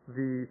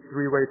the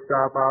three-way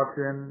stop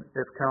option.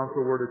 If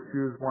council were to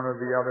choose one of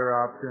the other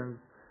options,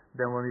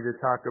 then we'll need to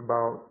talk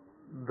about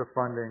the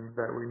funding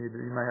that we need.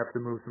 You might have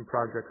to move some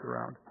projects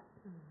around.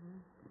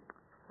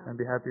 I'd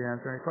be happy to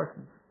answer any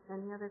questions.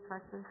 Any other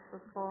questions for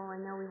Paul? I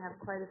know we have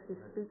quite a few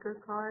speaker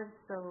cards,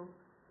 so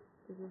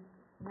did you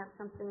have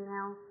something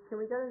now? Can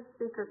we go to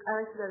speaker?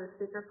 I like to go to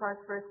speaker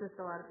cards first, since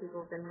a lot of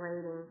people have been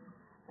waiting,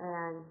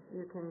 and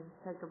you can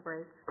take a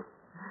break,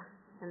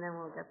 and then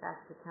we'll get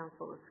back to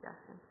council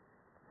discussion.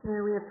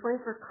 Mayor, we have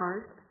 24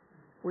 cards.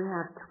 We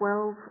have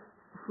 12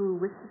 who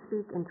wish to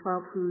speak and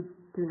 12 who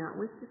do not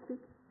wish to speak.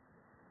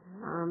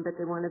 But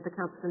they wanted the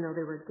council to know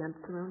they were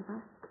against the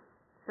roundabout.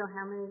 So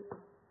how many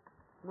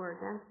were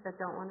against that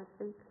don't want to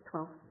speak?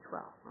 12.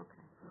 12,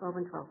 okay. 12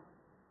 and 12.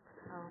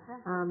 Okay.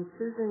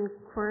 Susan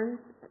Quern,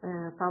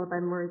 followed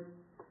by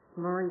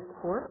Maureen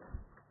Corp.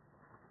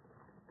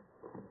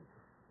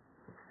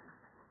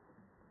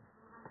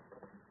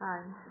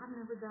 Hi. I've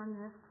never done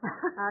this.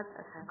 That's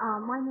okay.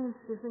 My name's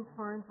Susan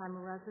Corns. I'm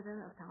a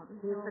resident of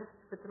Fountain Can you Hills.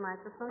 put the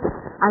microphone?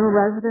 I'm a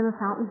resident of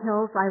Fountain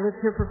Hills. I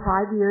lived here for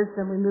 5 years,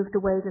 then we moved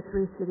away to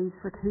 3 cities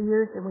for 2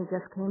 years, and we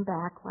just came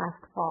back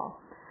last fall.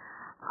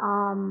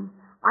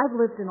 I've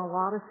lived in a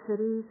lot of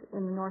cities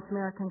in the North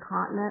American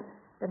continent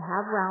that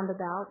have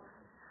roundabouts.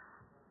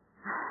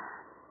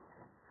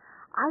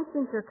 I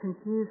think they're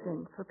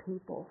confusing for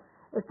people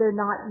if they're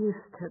not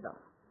used to them.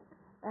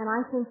 And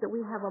I think that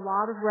we have a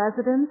lot of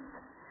residents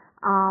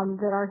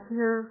that are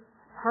here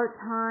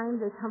part-time.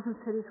 They come from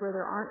cities where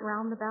there aren't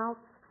roundabouts.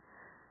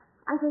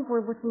 I think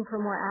we're looking for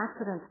more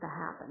accidents to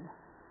happen.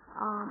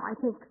 I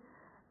think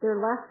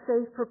they're less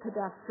safe for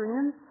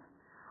pedestrians.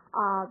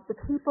 The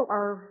people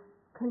are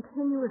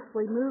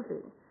continuously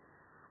moving.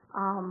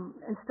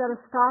 Instead of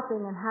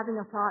stopping and having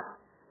a thought,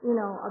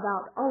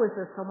 about, is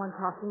there someone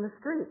crossing the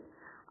street?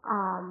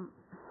 I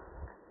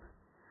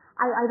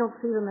don't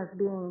see them as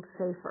being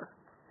safer.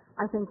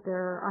 I think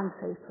they're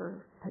unsafe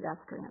for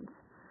pedestrians.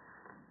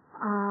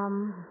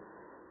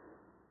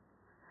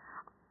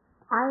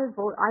 I've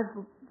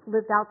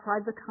lived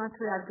outside the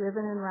country. I've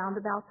driven in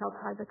roundabouts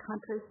outside the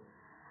country.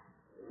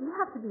 You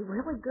have to be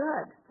really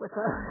good with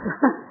those.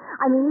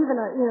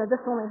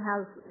 This only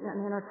has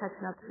an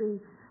intersection of 3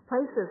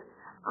 places.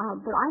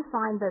 But I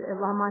find that at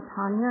La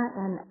Montagne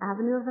and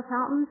Avenue of the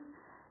Fountains,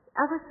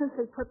 ever since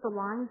they put the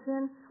lines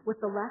in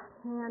with the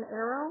left-hand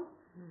arrow,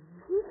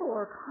 people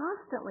are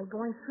constantly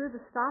going through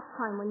the stop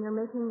sign when you're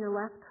making your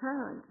left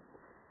turn.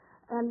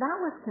 And that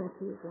was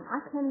confusing. I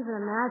can't even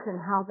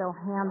imagine how they'll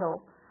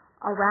handle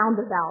a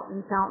roundabout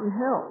in Fountain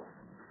Hills.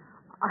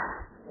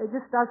 It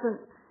just doesn't,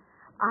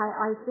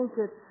 I think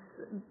it's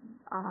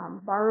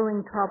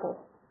borrowing trouble.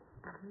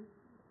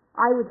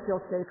 I would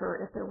feel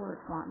safer if there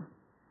weren't one.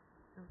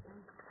 Okay.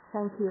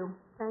 Thank you.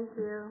 Thank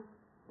you.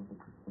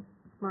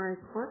 Maury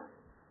Corp.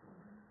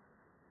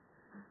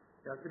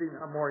 Yeah, good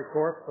evening. I'm Maury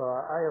Corp.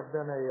 I have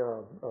been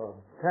a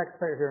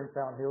taxpayer here in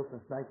Fountain Hills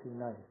since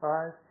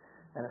 1995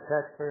 and a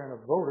taxpayer and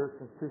a voter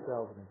since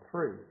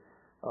 2003.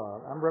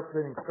 I'm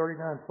representing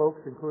 39 folks,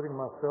 including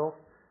myself,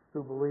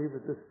 who believe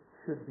that this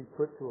should be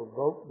put to a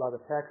vote by the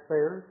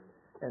taxpayers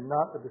and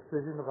not the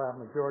decision of our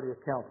majority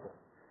of council.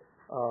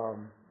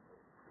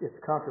 It's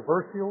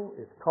controversial.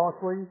 It's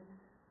costly.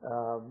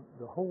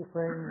 The whole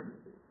thing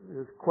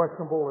is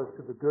questionable as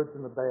to the goods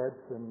and the bads,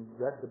 and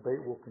that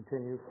debate will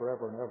continue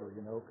forever and ever,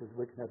 because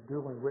we can have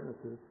dueling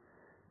witnesses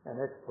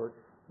and experts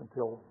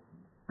until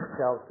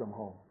cows come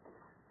home.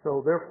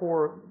 So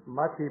therefore,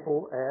 my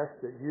people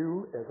ask that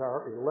you, as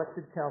our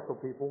elected council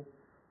people,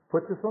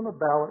 put this on the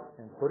ballot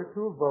and put it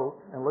to a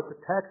vote and let the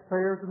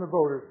taxpayers and the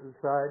voters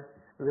decide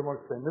if they want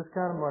to spend this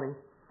kind of money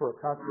for a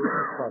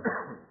conservation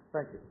project.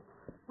 Thank you.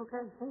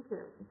 Okay, thank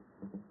you.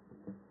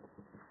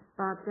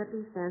 Bob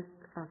Deppie,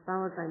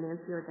 followed by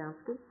Nancy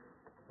Ordowski.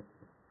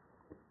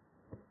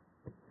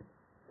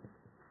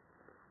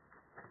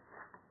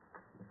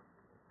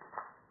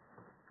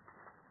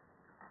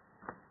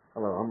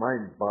 Hello, my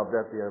name's Bob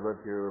Deppie. I've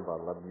lived here about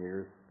 11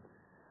 years.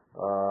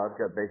 I've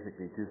got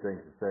basically two things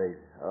to say.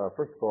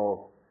 First of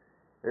all,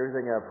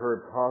 everything I've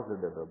heard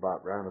positive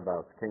about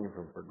roundabouts came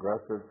from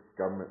progressive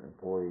government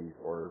employees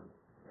or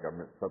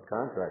government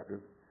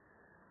subcontractors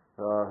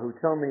who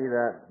tell me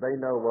that they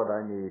know what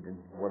I need and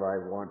what I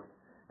want,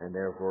 and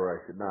therefore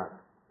I should not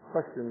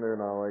question their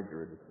knowledge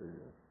or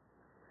decisions.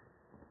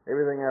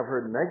 Everything I've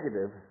heard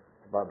negative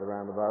about the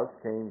roundabouts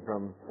came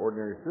from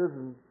ordinary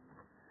citizens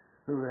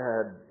who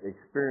had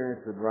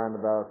experience with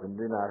roundabouts and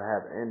do not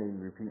have any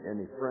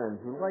friends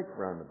who like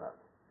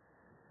roundabouts.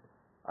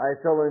 I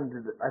fall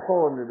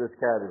into this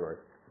category.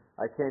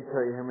 I can't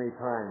tell you how many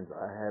times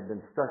I have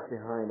been stuck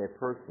behind a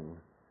person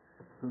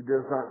who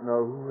does not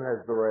know who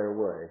has the right of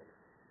way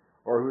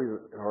or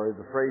is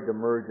afraid to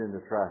merge into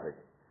traffic.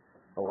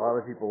 A lot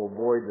of people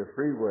avoid the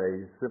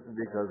freeways simply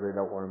because they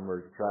don't want to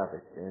merge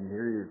traffic. And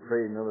here you're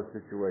creating another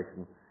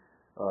situation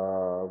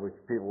which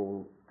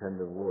people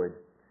tend to avoid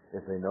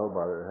if they know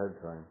about it ahead of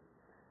time.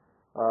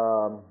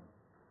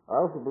 I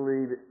also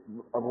believe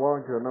I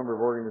belong to a number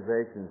of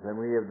organizations, and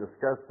we have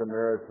discussed the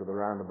merits of the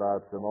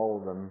roundabouts and all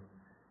of them,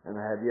 and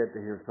I have yet to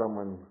hear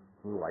someone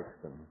who likes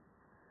them.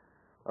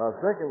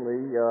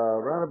 Secondly,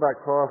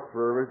 roundabout costs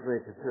were originally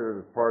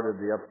considered as part of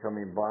the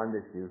upcoming bond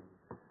issue,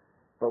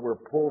 but were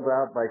pulled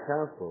out by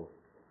council,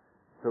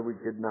 so we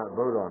could not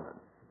vote on it.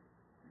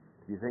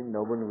 Do you think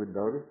no one would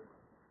notice?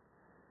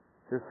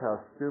 Just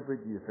how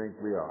stupid you think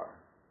we are.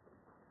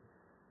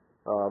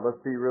 Let's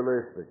be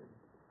realistic.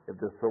 If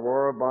the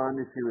Saguaro bond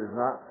issue is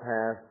not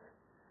passed,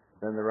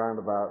 then the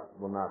roundabout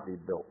will not be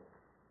built.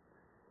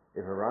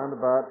 If a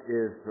roundabout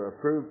is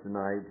approved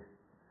tonight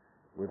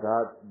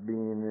without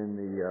being in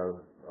the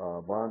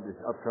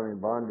upcoming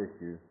bond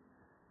issue,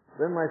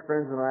 then my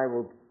friends and I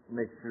will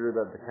make sure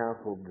that the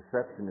council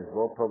deception is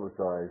well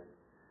publicized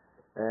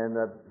and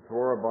that the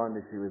Saguaro bond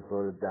issue is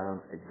voted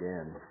down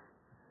again.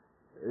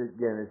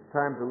 Again, it's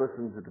time to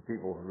listen to the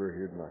people who are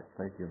here tonight.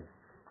 Thank you.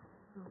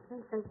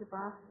 Okay, thank you,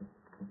 Bob.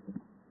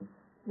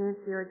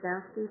 Nancy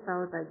Ordowski,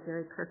 followed by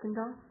Jerry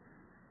Kirkendall.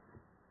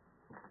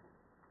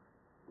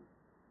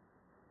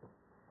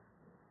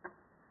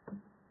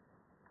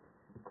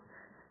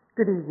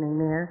 Good evening,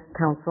 Mayor,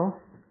 Council.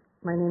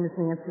 My name is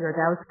Nancy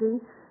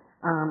Ordowski.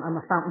 I'm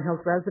a Fountain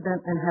Hills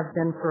resident and have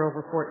been for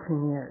over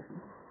 14 years.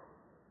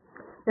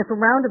 If a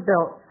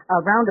roundabout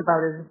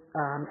is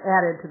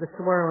added to the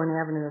Saguaro and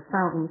Avenue of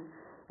Fountain,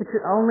 it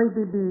should only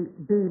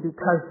be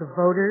because the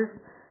voters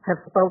have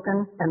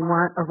spoken and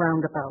want a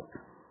roundabout.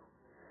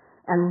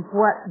 And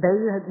they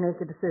make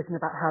a decision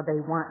about how they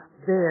want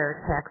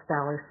their tax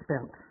dollars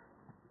spent.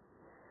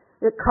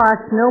 It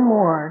costs no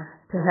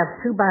more to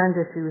have two bond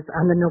issues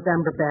on the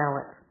November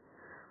ballot.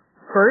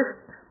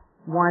 First,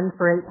 one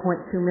for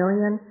 $8.2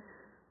 million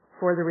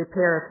for the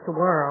repair of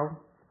Saguaro,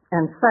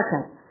 and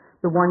second,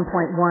 the $1.1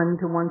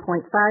 to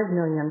 $1.5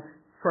 million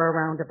for a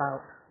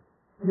roundabout.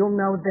 You'll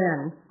know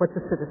then what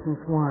the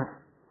citizens want.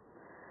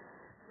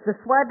 The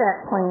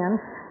SWIBAC plan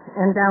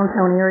and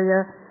downtown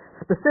area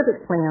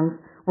specific plans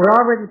were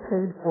already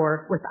paid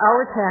for with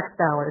our tax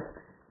dollars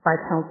by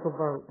council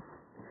vote.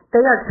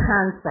 They are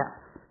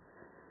concepts.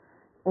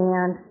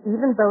 And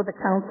even though the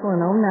council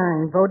in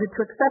 2009 voted to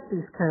accept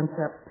these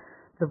concepts,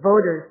 the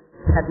voters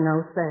had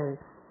no say.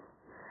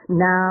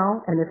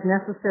 Now, and if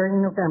necessary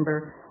in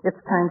November,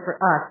 it's time for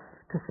us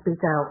to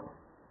speak out.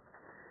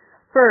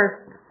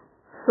 First,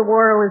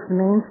 Saguaro is the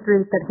main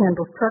street that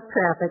handles truck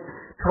traffic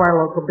to our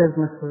local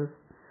businesses.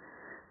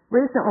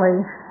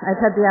 Recently,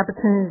 I've had the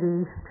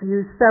opportunity to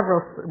use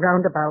several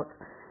roundabouts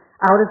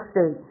out of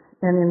state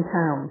and in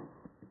town,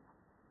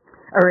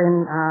 or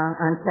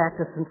on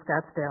Cactus and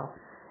Scottsdale.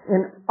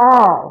 In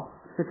all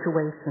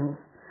situations,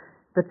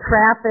 The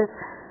truck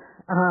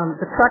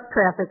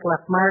traffic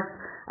left marks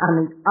on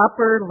the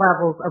upper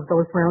levels of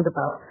those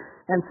roundabouts.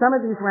 And some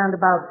of these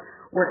roundabouts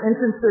were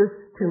entrances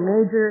to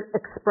major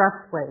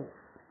expressways.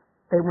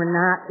 They were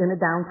not in a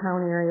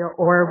downtown area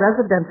or a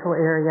residential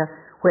area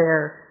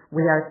where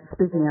we are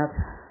speaking of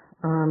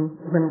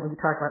when we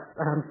talk about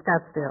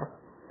Scottsdale.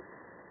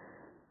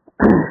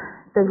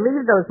 They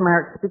leave those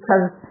marks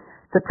because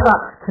the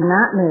trucks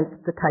cannot make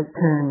the tight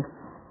turns.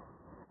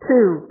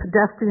 2,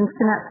 pedestrians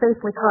cannot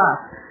safely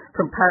cross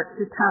from park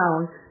to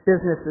town,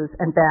 businesses,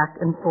 and back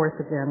and forth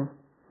again.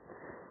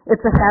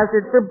 It's a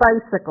hazard for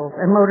bicycles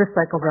and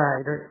motorcycle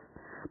riders,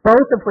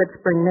 both of which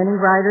bring many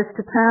riders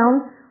to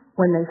town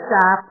when they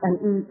shop and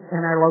eat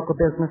in our local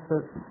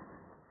businesses.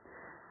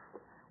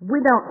 We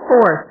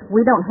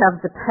don't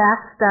have the tax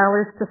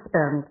dollars to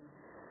spend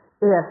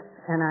if,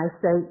 and I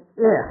say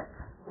if,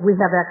 we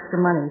have extra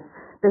money.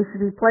 They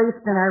should be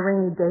placed in our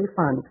rainy day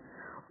fund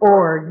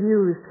or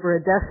used for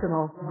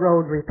additional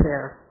road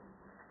repair.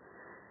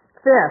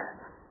 5th,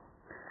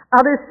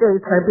 other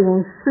states are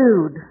being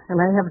sued, and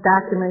I have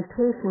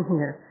documentation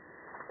here,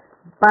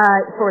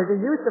 for the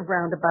use of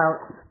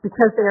roundabouts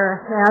because they are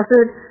a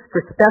hazard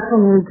for special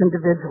needs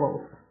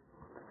individuals.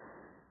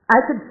 I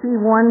could see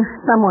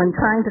someone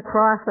trying to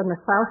cross on the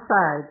south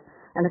side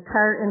and a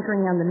car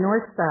entering on the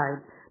north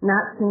side,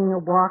 not seeing a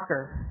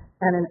walker,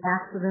 and an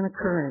accident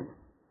occurring.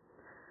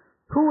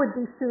 Who would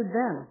be sued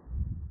then?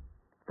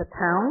 The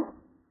town?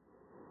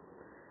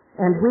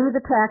 And we,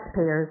 the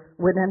taxpayers,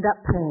 would end up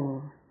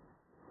paying,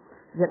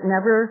 yet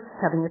never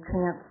having a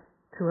chance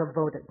to have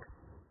voted.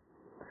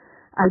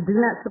 I do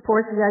not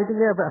support the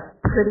idea of a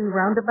pretty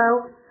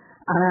roundabout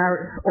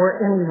or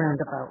any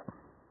roundabout.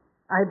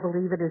 I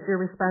believe it is your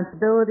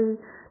responsibility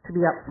to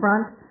be up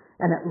front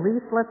and at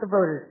least let the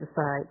voters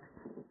decide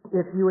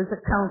if you as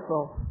a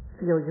council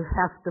feel you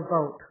have to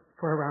vote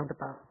for a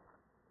roundabout.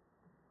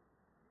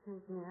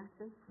 Susan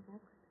Ashton,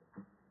 next.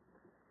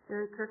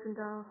 Jerry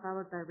Kirkendall,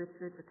 followed by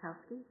Richard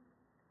Bukowski.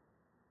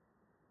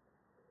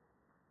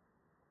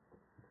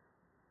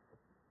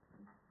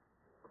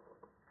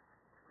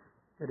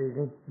 Good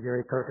evening,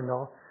 Jerry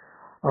Kirkendall.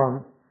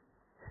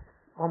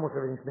 Almost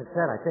everything's been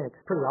said, I think.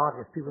 It's pretty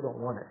obvious people don't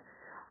want it.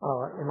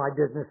 In my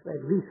business,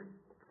 at least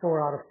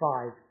 4 out of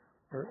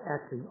 5, or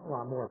actually a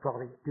lot more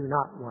probably, do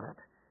not want it.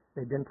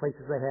 They've been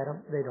places they had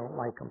them, they don't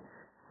like them.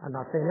 I'm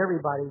not saying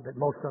everybody, but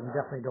most of them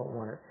definitely don't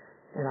want it.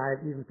 And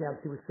I've even had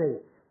people say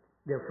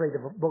they're afraid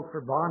to vote for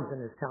bonds in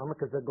this town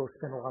because they'll go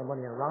spend a lot of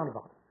money on a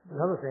roundabout.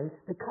 Another thing,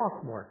 it costs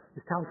more.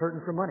 This town's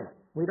hurting for money.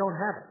 We don't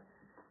have it.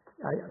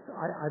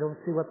 I don't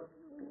see what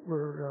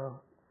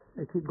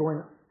they keep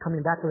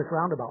coming back to this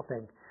roundabout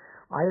thing.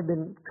 I have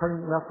been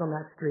turning left on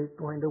that street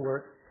going to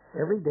work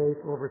every day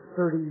for over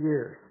 30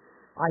 years.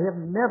 I have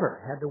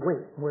never had to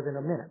wait more than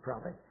a minute,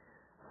 probably.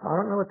 I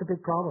don't know what the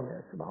big problem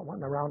is about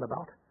wanting a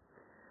roundabout.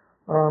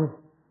 And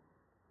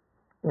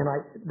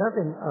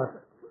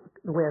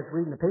the way I was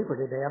reading the paper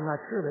today, I'm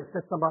not sure, but it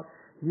said something about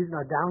using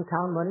our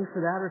downtown money for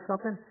that or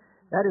something.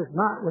 That is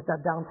not what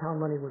that downtown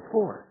money was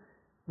for.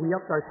 We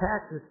upped our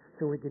taxes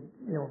so we could,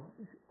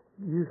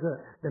 use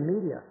the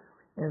media.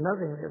 And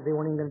another thing that they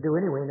weren't even going to do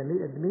anyway, and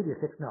the media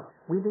fixing up.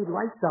 We need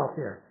lights out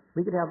there.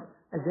 We could have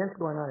events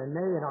going on in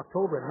May and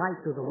October at night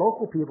so the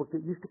local people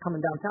get used to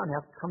coming downtown and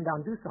have to come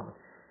down and do something.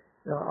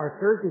 Our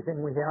Thursday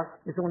thing we have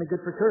is only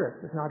good for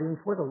tourists. It's not even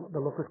for the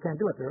locals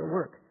can't do it. They're at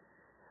work.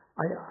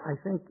 I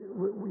think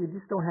we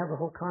just don't have the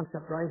whole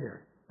concept right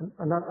here.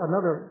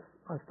 Another,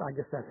 I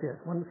guess that's it.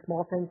 One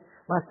small thing.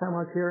 Last time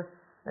I was here,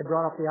 I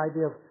brought up the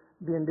idea of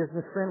being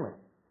business friendly.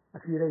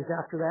 A few days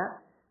after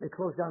that, they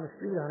closed down the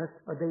street on us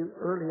a day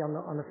early on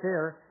the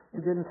fair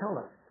and didn't tell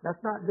us.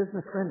 That's not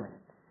business friendly.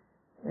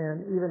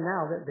 And even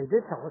now that they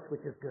did tell us,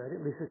 which is good,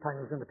 at least this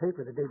time it was in the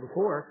paper the day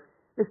before,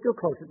 they still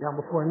closed it down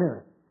before noon.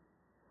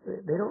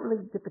 They don't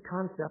really get the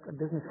concept of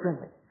business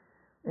friendly.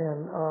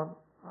 And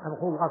I have a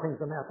whole lot of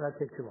things on that, but that'd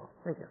take too long.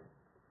 Thank you.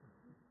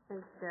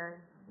 Thanks, Jerry.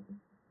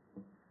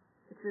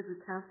 Richard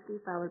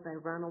Bukowski, followed by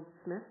Ronald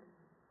Smith.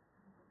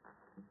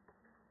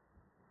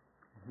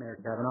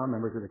 Mayor Kavanaugh,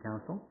 members of the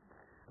council.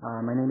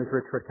 My name is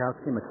Rich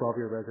Rutkowski. I'm a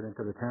 12-year resident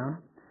of the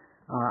town.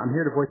 I'm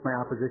here to voice my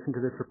opposition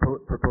to this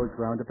proposed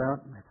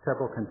roundabout. I have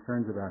several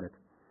concerns about it.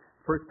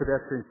 First,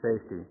 pedestrian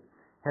safety.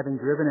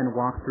 Having driven and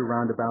walked through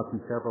roundabouts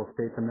in several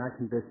states, I'm not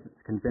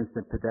convinced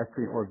that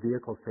pedestrian or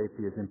vehicle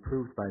safety is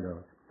improved by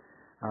those.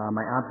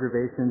 My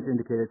observations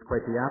indicate it's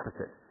quite the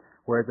opposite.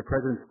 Whereas the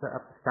present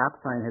stop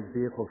sign has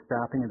vehicles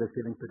stopping and thus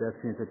giving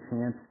pedestrians a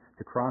chance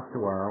to cross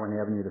Saguaro and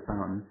Avenue to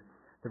Fountains,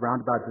 the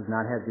roundabout does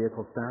not have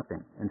vehicles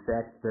stopping. In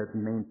fact, the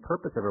main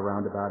purpose of a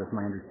roundabout, as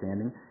my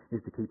understanding,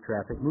 is to keep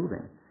traffic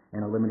moving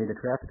and eliminate a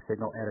traffic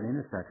signal at an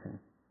intersection.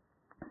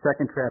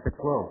 Second, traffic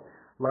flow.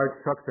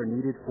 Large trucks are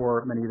needed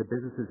for many of the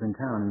businesses in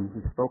town, and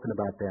we've spoken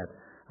about that.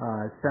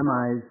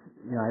 Semis,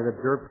 I've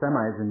observed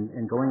semis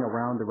and going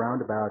around the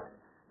roundabout,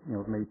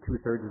 maybe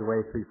 2/3 of the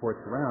way,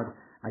 3/4 around,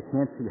 I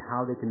can't see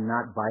how they can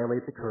not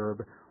violate the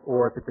curb,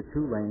 or if it's a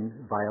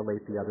 2-lane,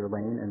 violate the other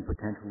lane and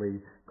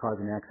potentially cause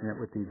an accident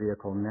with the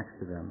vehicle next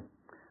to them.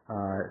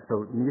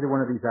 So neither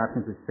one of these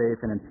options is safe,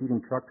 and impeding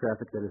truck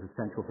traffic that is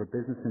essential for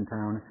business in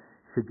town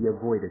should be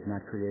avoided,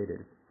 not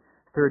created.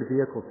 Third,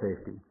 vehicle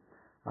safety.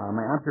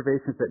 My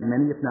observation is that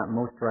many, if not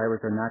most,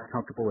 drivers are not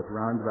comfortable with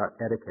roundabout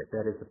etiquette.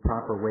 That is the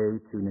proper way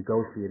to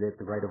negotiate it,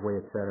 the right of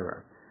way,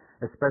 etc.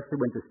 Especially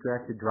when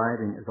distracted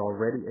driving is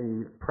already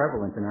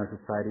prevalent in our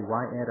society.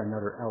 Why add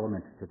another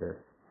element to this?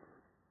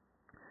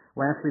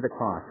 Lastly, the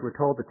cost. We're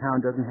told the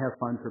town doesn't have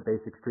funds for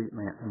basic street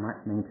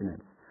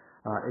maintenance.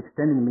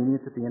 Extending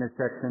medians at the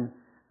intersection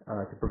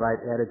to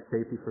provide added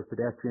safety for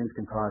pedestrians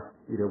can cost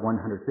either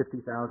 $150,000,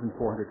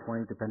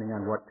 $420,000, depending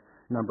on what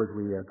numbers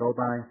we go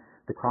by.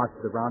 The cost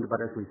of the roundabout,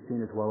 as we've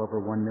seen, is well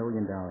over $1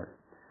 million.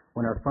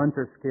 When our funds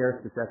are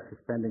scarce, this extra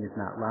spending is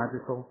not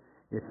logical.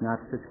 It's not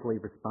fiscally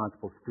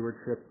responsible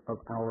stewardship of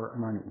our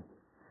money.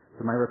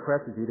 So my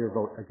request is either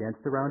vote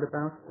against the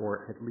roundabout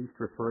or at least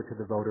refer to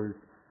the voters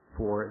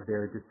for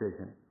their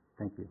decision.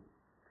 Thank you.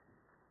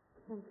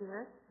 Thank you,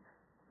 Rick.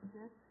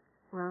 Yes.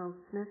 Ronald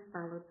Smith,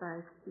 followed by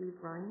Steve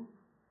Ryan.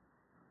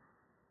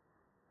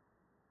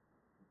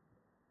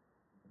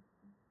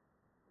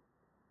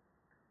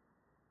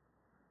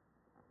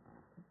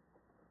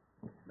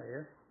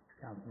 Mayor,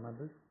 council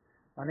members.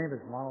 My name is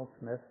Ronald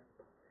Smith.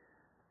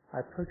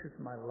 I purchased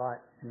my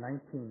lot in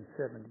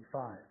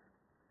 1975.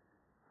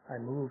 I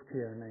moved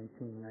here in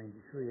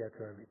 1993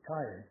 after I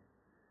retired.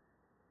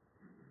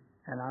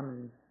 And I'm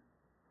in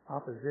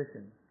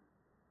opposition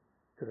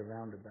to the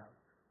roundabout.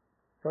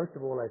 First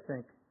of all, I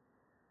think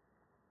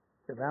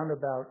the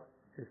roundabout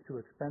is too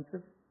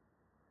expensive.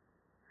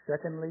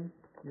 Secondly,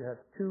 you have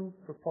two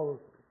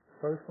proposals. The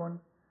first one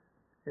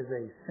is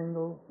a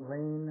single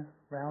lane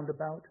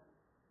roundabout.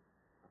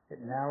 It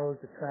narrows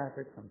the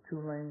traffic from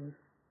 2 lanes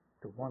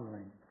to 1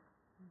 lane.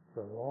 It's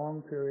a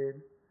long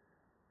period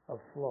of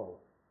flow.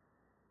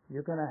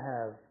 You're going to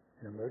have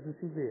an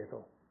emergency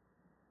vehicle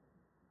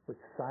with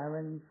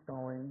sirens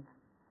going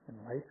and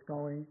lights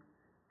going,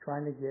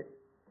 trying to get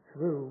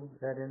through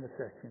that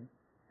intersection,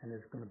 and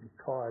there's going to be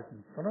cars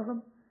in front of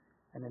them,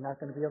 and they're not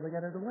going to be able to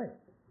get out of the way.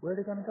 Where are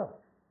they going to go?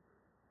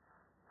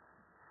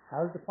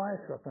 How's the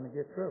fire truck going to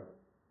get through?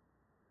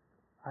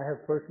 I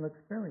have personal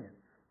experience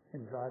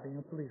in driving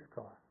a police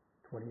car,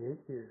 28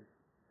 years.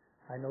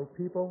 I know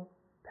people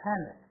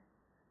panic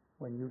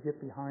when you get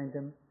behind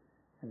them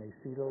and they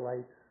see the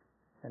lights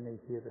and they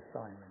hear the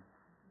siren.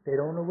 They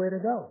don't know where to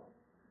go.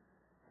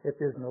 If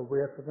there's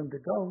nowhere for them to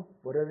go,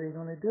 what are they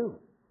going to do?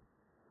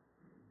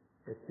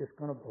 It's just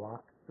going to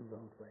block the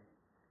roadway.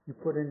 You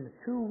put in the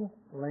 2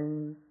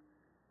 lanes,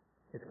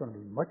 it's going to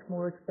be much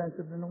more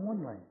expensive than the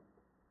 1 lane.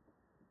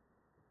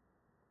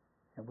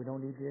 And we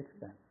don't need the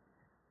expense.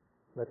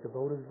 Let the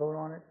voters vote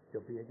on it.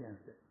 They'll be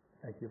against it.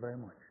 Thank you very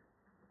much.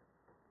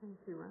 Thank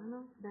you,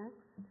 Ronald.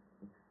 Next.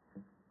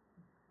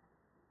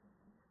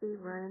 Steve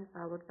Ryan,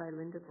 followed by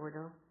Linda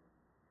Bordeaux.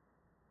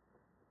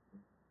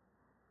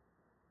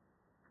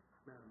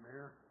 Madam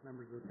Mayor,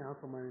 members of the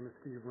council, my name is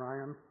Steve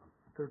Ryan,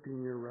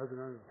 13-year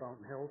resident of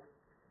Fountain Hills.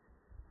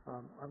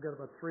 I've got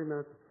about 3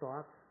 minutes of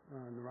thoughts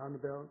on the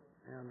roundabout,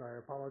 and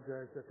I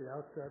apologize at the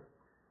outset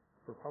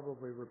for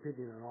probably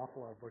repeating an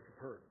awful lot of what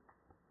you've heard.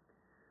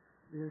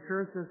 The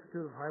Insurance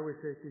Institute of Highway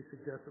Safety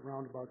suggests that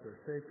roundabouts are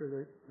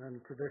safer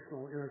than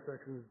traditional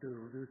intersections due to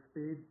reduced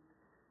speed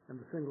and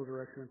the single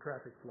direction of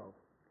traffic flow.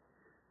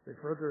 They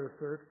further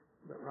assert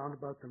that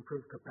roundabouts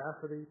improve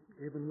capacity,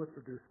 even with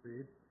reduced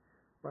speed,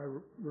 by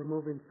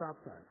removing stop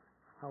signs.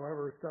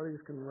 However, studies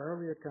can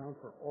rarely account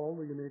for all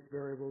the unique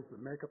variables that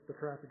make up the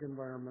traffic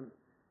environment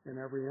in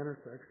every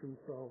intersection,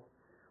 so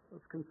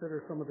let's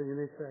consider some of the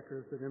unique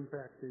factors that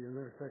impact the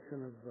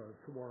intersection of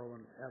Saguaro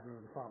and Avenue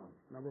of the Fountains.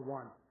 Number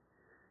 1,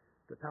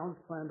 the town's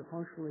plan to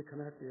functionally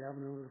connect the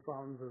Avenue of the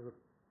Fountains as a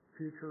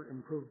future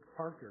improved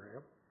park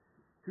area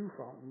to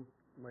Fountain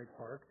Lake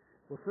Park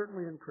will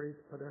certainly increase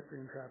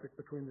pedestrian traffic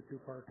between the 2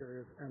 park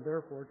areas and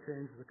therefore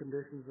change the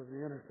conditions of the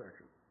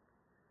intersection.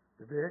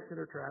 The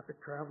vehicular traffic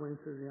traveling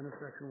through the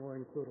intersection will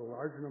include a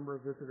large number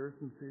of visitors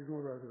and seasonal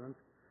residents,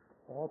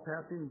 all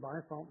passing by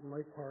Fountain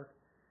Lake Park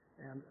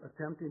and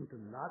attempting to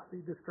not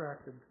be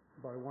distracted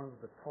by one of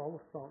the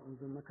tallest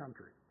fountains in the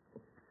country.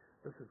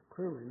 This is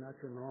clearly not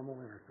your normal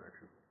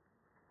intersection.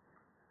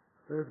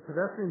 There's a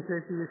pedestrian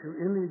safety issue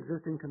in the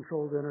existing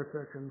controlled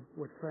intersection,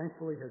 which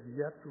thankfully has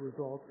yet to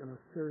result in a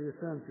serious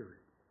injury.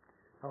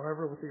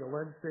 However, with the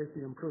alleged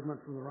safety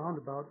improvement from the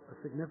roundabout, a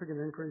significant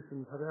increase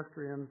in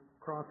pedestrian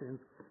crossings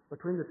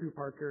between the 2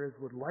 park areas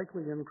would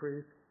likely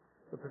increase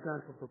the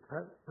potential for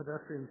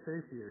pedestrian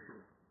safety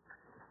issues.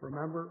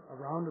 Remember, a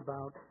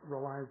roundabout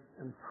relies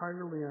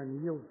entirely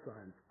on yield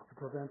signs to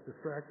prevent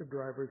distracted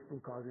drivers from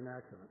causing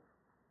accidents.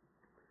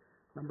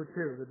 Number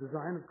 2, the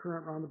design of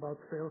current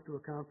roundabouts fails to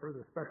account for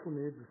the special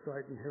needs of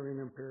sight and hearing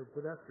impaired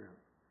pedestrians.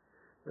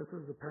 This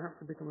has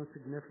apparently become a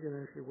significant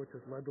issue which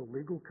has led to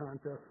legal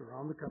contests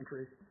around the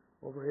country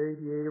over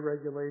ADA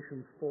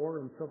regulations for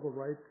and civil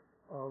rights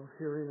of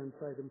hearing and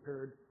sight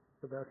impaired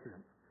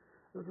pedestrians.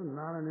 This is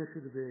not an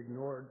issue to be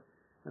ignored,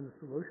 and the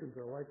solutions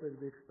are likely to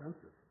be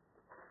expensive.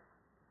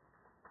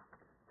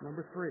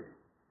 Number 3,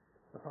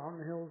 the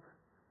Fountain Hills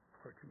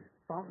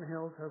Fountain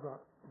Hills has a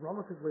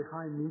relatively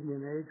high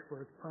median age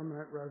for its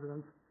permanent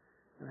residents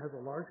and has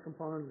a large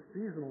component of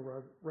seasonal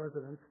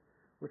residents,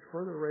 which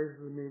further raises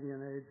the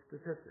median age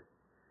statistic.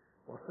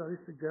 While studies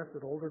suggest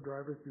that older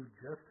drivers do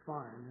just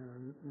fine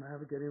in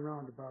navigating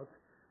roundabouts,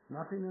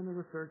 nothing in the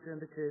research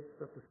indicates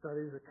that the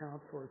studies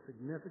account for a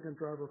significant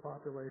driver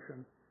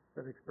population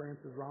that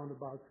experiences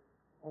roundabouts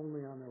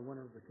only on their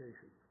winter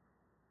vacations.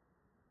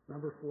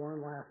 Number 4,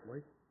 and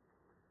lastly,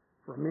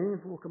 for a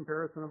meaningful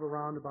comparison of a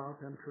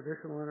roundabout and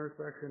traditional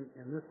intersection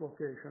in this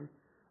location,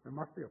 there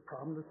must be a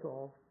problem to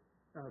solve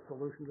and a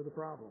solution to the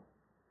problem.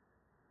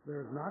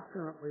 There is not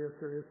currently a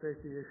serious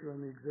safety issue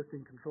in the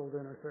existing controlled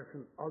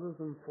intersection other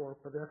than for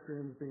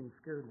pedestrians being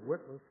scared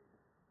witless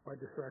by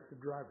distracted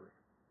drivers.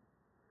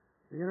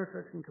 The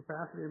intersection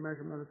capacity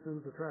measurement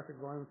assumes the traffic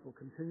volumes will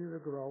continue to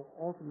grow,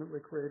 ultimately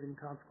creating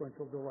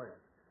consequential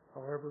delays.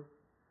 However,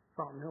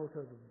 Fountain Hills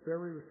has a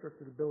very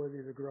restricted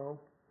ability to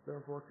grow,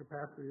 therefore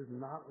capacity is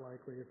not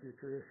likely a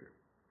future issue.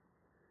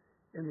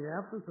 In the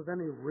absence of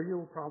any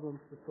real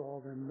problems to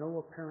solve and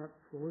no apparent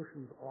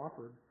solutions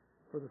offered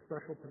for the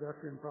special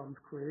pedestrian problems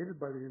created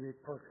by the unique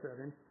park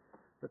setting,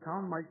 the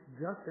town might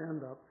just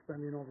end up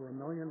spending over $1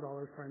 million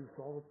trying to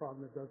solve a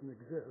problem that doesn't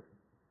exist,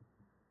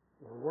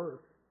 or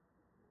worse,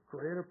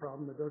 create a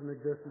problem that doesn't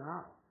exist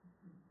now.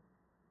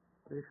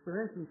 The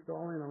experience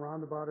installing a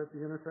roundabout at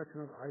the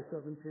intersection of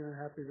I-17 and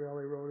Happy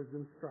Valley Road is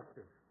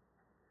instructive.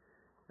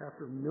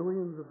 After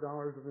millions of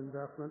dollars of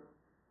investment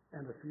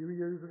and a few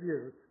years of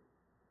use,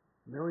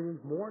 millions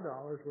more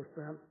dollars were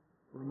spent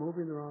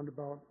removing the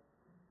roundabout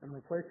and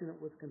replacing it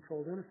with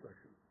controlled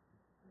intersections.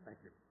 Thank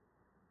you.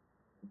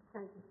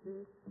 Thank you,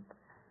 Steve.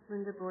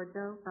 Linda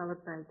Bordeaux,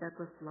 followed by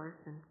Douglas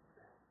Larson.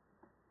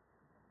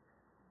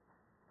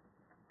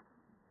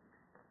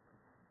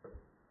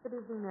 Good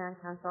evening, Mayor and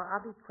Council.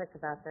 I'll be quick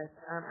about this.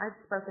 I've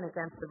spoken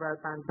against the road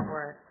bond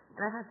before,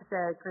 and I have to say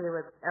I agree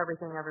with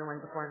everything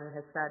everyone before me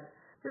has said.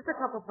 Just a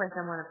couple points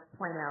I want to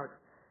point out.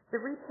 The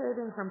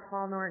repaving from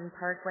Paul Norton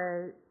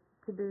Parkway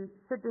should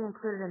be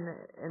included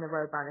in the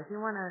road bond. If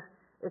you want to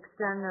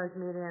extend those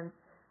medians,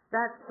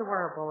 that's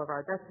Saguaro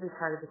Boulevard. That should be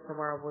part of the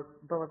Saguaro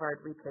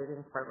Boulevard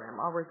repaving program.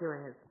 All we're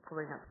doing is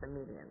pulling up the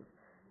medians.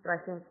 So I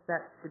think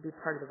that should be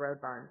part of the road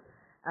bond.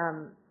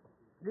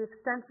 The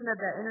extension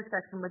of that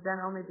intersection would then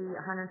only be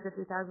 $150,000,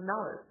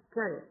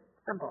 period.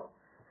 Simple.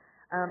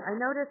 I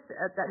noticed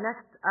that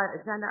next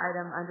agenda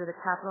item under the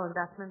capital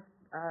investments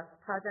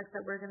projects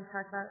that we're going to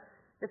talk about,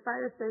 the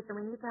fire station,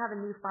 we need to have a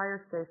new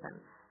fire station.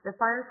 The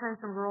fire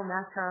times from rural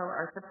metro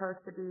are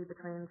supposed to be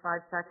between 5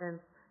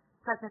 seconds,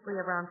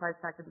 technically around 5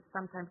 seconds,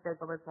 sometimes they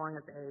go as long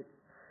as 8.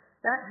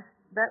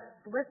 That's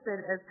listed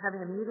as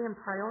having a medium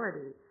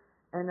priority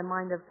in the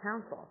mind of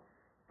council.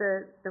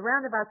 The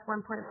roundabout's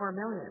 $1.4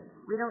 million.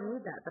 We don't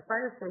need that. The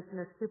fire station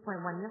is $2.1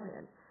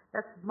 million.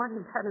 That's money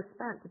better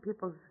spent to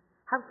people's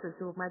houses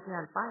who might be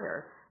on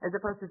fire, as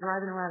opposed to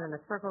driving around in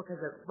a circle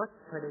because it looks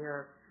pretty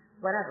or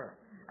whatever.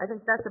 I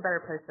think that's a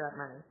better place for that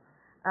money.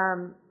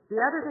 The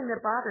other thing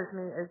that bothers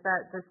me is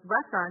that the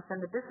restaurants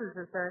and the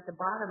businesses that are at the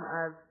bottom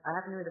of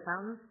Avenue of the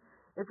Fountains,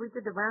 if we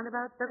did the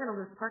roundabout, they're going to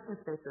lose parking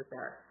spaces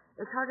there.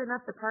 It's hard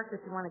enough to park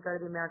if you want to go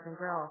to the American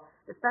Grill,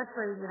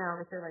 especially,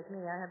 if you're like me,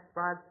 I have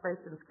broad sprays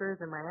and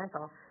screws in my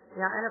ankle.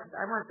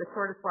 I want the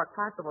shortest walk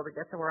possible to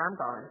get to where I'm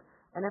going.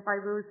 And if I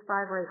lose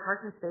 5 or 8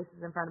 parking spaces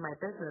in front of my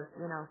business,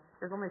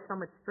 there's only so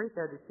much street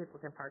there these people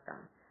can park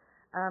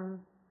on.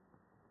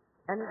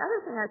 And the other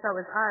thing I thought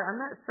was odd, I'm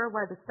not sure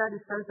why the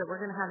study shows that we're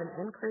going to have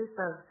an increase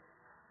of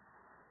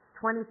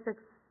 26,000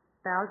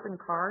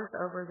 cars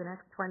over the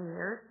next 20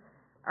 years.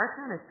 Our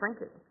town is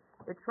shrinking.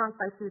 It shrunk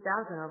by 2,000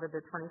 over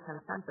the 2010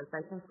 census. I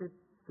think we'd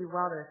do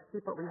well to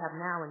keep what we have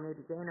now and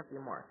maybe gain a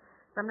few more.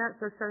 So I'm not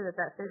so sure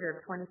that figure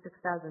of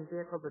 26,000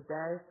 vehicles a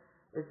day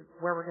is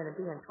where we're going to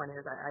be in 20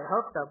 years. I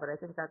hope so, but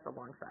I think that's a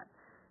long shot.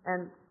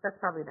 And that's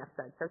probably enough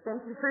said. So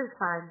thank you for your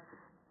time.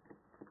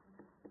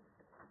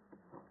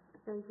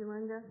 Thank you,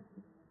 Linda.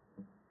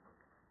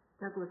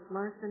 Douglas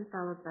Larson,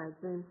 followed by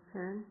James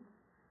Perrin.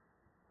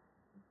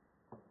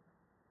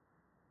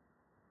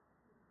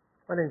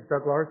 My name's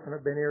Doug Larson.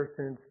 I've been here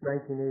since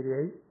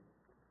 1988.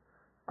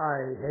 I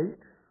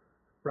hate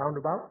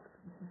roundabouts.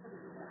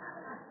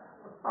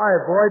 I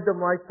avoid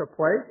them like the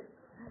plague.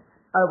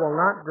 I will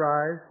not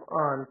drive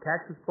on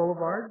Cactus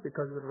Boulevard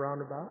because of the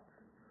roundabouts.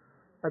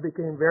 I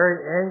became very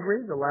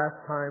angry the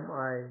last time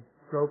I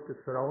drove to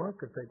Sedona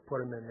because they put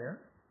them in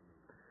there.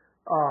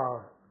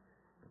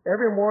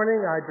 Every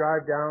morning I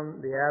drive down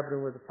the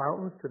Avenue of the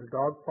Fountains to the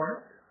dog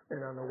park,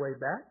 and on the way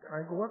back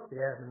I go up the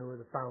Avenue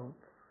of the Fountains.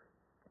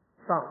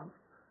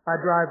 I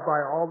drive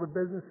by all the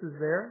businesses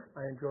there.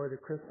 I enjoy the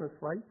Christmas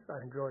lights. I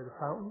enjoy the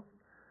fountains.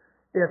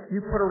 If you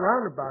put a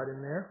roundabout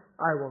in there,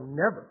 I will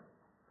never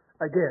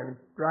again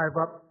drive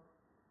up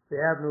the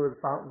Avenue of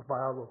the Fountains by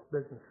all those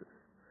businesses.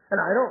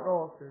 And I don't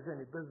know if there's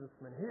any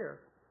businessmen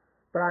here,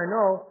 but I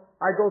know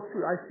I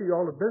see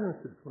all the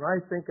businesses. When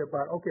I think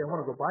about, okay, I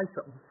want to go buy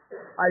something,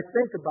 I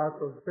think about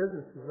those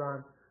businesses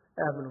on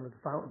Avenue of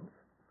the Fountains.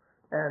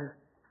 And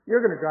you're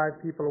going to drive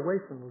people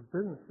away from those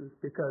businesses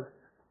because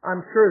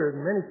I'm sure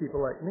there's many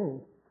people like me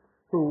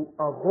who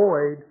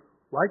avoid,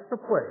 like the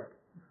plague,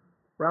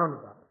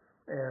 roundabouts.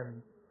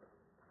 And,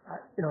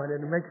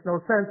 and it makes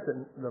no sense.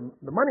 And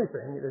the money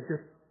thing, it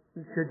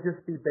should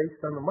just be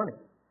based on the money.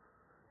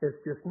 It's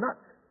just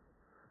nuts.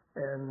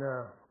 And,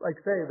 like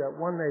I say, that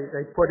one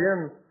they put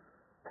in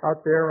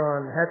out there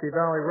on Happy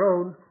Valley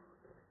Road,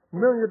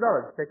 millions of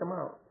dollars, take them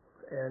out.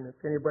 And if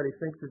anybody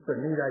thinks it's a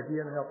neat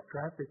idea to help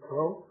traffic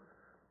flow,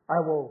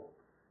 I will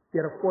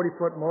get a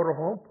 40-foot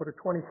motorhome, put a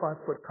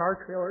 25-foot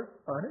car trailer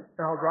on it,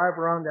 and I'll drive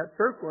around that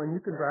circle, and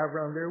you can drive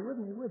around there with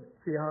me,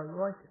 see how you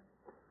like it.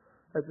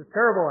 That's a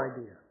terrible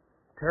idea.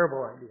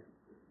 Terrible idea.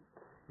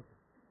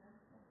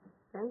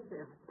 Thank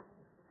you.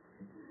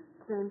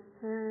 James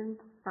Perrin,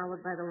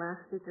 followed by the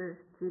last speaker,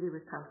 Judy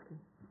Rutkowski.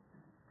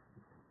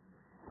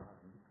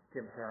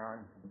 Jim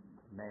Perron,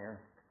 Mayor,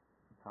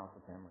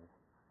 Council members.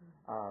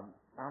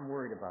 I'm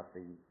worried about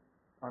the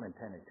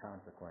unintended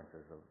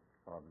consequences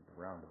of the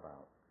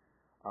roundabout.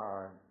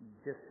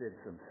 Just did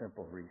some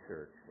simple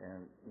research,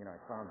 and I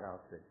found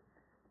out that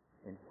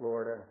in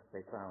Florida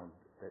they found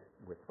that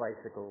with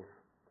bicycles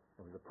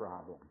it was a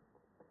problem.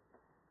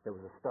 There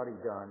was a study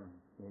done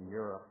in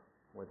Europe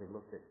where they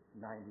looked at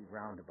 90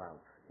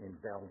 roundabouts in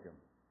Belgium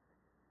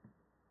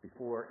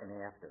before and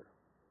after,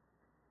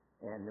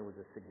 and there was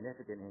a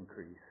significant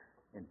increase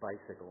in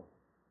bicycle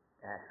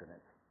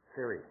accidents,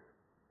 serious.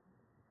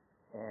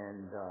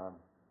 And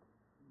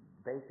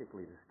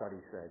basically the study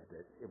said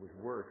that it was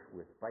worse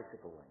with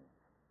bicycle lanes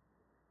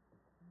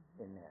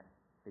in there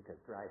because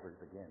drivers,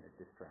 again, are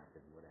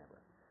distracted,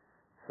 whatever.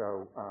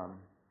 So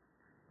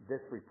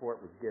this report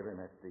was given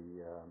at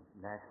the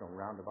National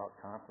Roundabout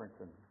Conference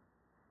in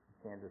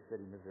Kansas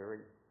City,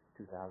 Missouri,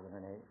 2008.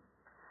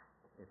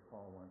 If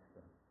Paul wants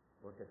to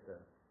look at the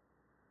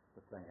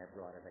thing I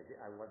brought in.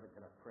 I wasn't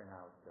going to print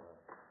out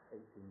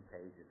 18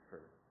 pages for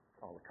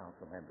all the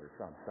council members,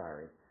 so I'm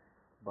sorry.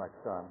 But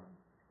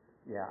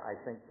yeah, I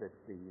think that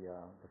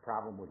the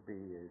problem would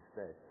be is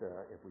that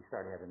if we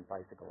start having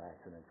bicycle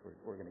accidents,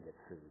 we're going to get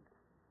sued.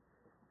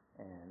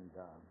 And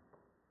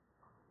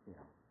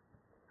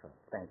so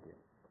thank you.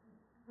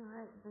 All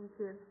right, thank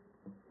you.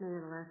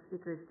 Mayor, the last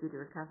speaker is Judy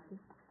Rutkowski.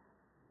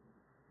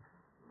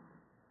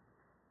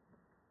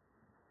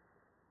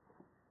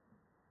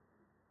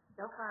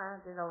 So far,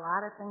 there's a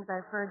lot of things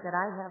I've heard that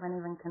I haven't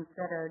even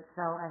considered,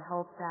 so I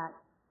hope that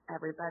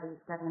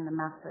everybody's getting the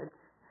message.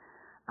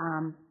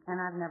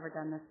 And I've never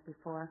done this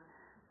before,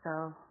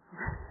 so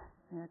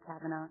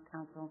Kavanaugh,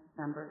 council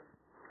members.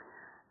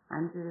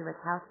 I'm Judy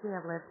Rutkowski.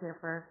 I've lived here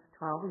for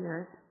 12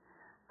 years,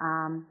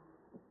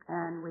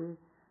 and we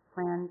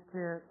plan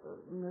to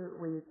move.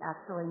 We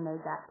actually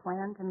made that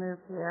plan to move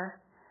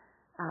here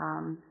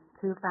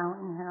to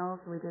Fountain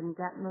Hills. We didn't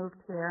get moved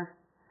here,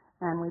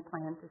 and we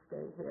plan to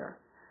stay here.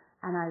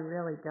 And I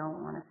really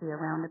don't want to see a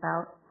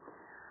roundabout.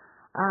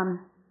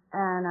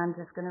 And I'm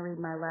just going to read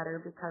my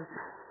letter because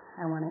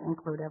I want to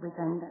include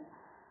everything.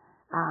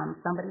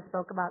 Somebody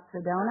spoke about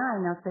Sedona. I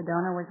know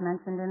Sedona was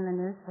mentioned in the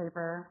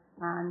newspaper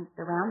on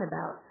the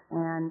roundabout.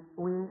 And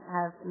we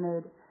have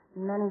made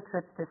many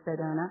trips to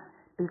Sedona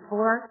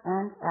before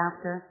and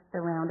after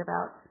the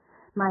roundabout.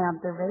 My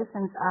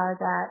observations are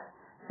that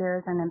there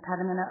is an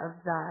impediment of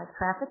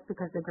traffic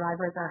because the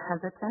drivers are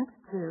hesitant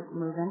to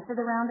move into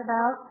the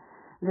roundabout.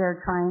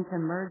 They're trying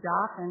to merge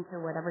off into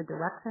whatever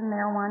direction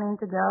they're wanting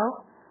to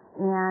go.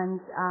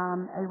 And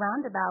a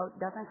roundabout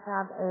doesn't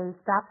have a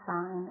stop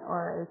sign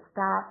or a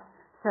stop,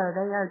 so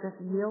they are just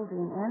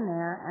yielding in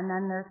there. And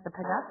then there's the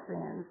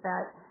pedestrians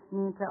that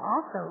need to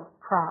also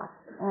cross.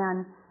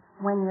 And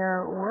when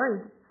you're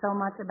worried so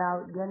much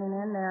about getting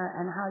in there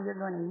and how you're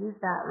going to use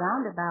that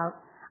roundabout,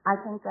 I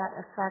think that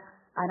affects,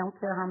 I don't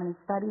care how many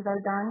studies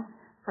are done,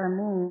 for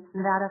me,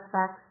 that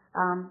affects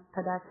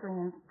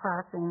pedestrians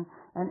crossing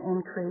and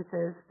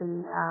increases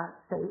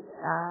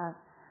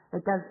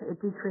it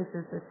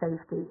decreases the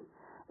safety.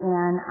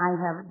 And I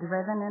have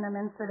driven in them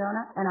in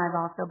Sedona, and I've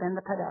also been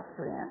the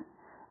pedestrian.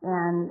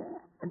 And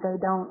they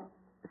don't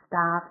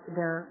stop,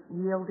 they're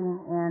yielding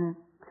in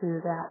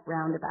to that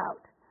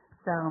roundabout.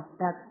 So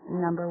that's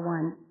number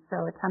one. So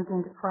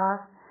attempting to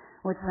cross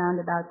with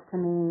roundabouts, to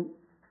me,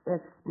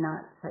 it's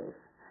not safe.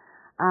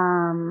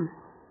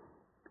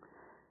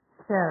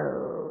 So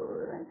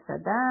I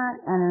said that,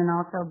 and then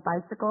also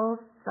bicycles.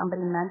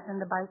 Somebody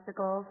mentioned the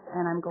bicycles,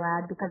 and I'm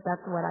glad because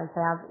that's what I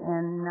have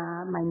in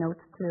my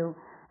notes too.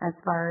 As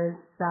far as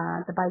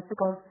the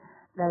bicycles,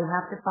 they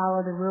have to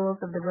follow the rules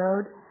of the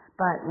road,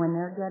 but when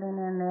they're getting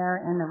in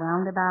there in the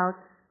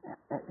roundabouts,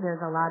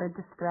 there's a lot of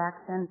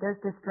distraction. There's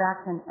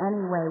distraction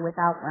anyway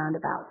without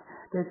roundabouts.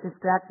 There's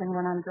distraction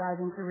when I'm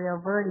driving to Rio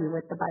Verde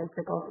with the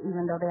bicycles,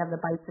 even though they have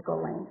the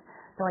bicycle lane.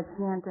 So I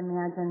can't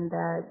imagine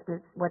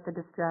what the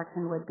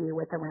distraction would be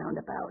with a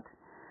roundabout.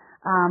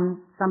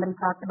 Somebody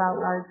talked about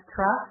large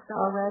trucks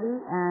already,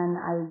 and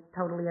I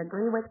totally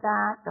agree with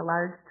that. The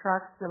large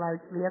trucks, the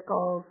large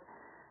vehicles,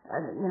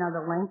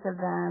 the length of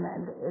them,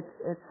 and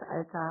it's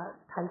a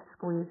tight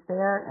squeeze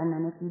there. And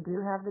then if you do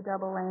have the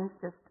double lanes,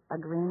 just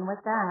agreeing with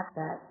that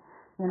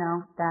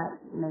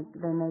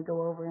they may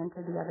go over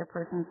into the other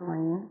person's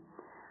lane.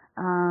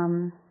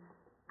 And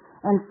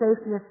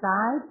safety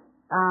aside,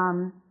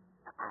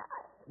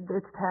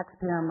 it's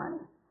taxpayer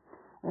money.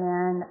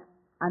 And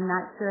I'm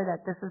not sure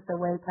that this is the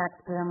way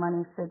taxpayer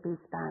money should be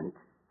spent.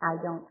 I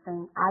don't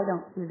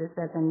see this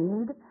as a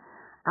need.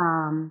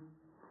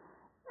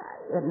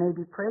 It may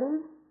be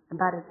pretty,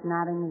 but it's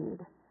not a need.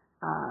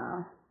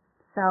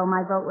 So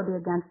my vote would be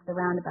against the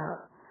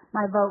roundabout.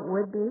 My vote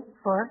would be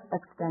for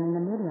extending the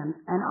mediums.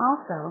 And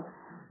also,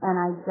 and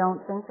I don't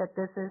think that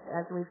this is,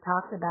 as we've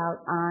talked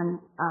about,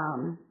 on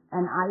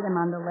an item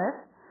on the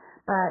list,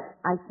 but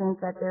I think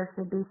that there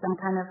should be some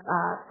kind of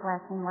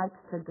flashing lights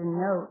to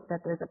denote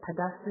that there's a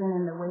pedestrian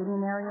in the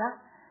waiting area,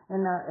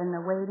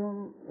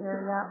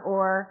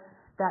 or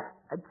that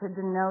to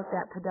denote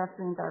that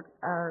pedestrians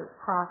are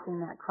crossing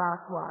that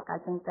crosswalk. I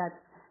think that's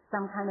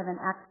some kind of an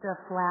extra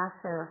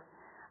flasher.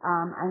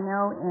 I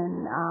know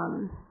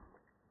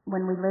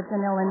when we lived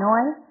in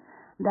Illinois,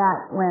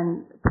 that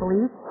when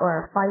police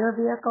or fire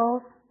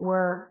vehicles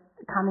were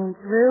coming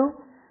through,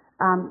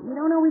 you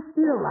don't always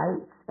see the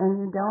lights and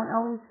you don't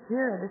always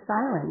hear the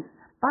sirens.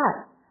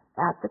 But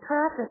at the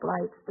traffic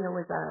lights, there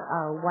was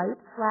a white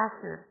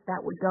flasher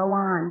that would go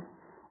on,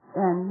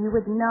 and you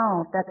would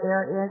know that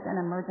there is an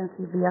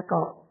emergency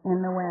vehicle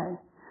in the way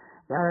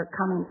or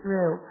coming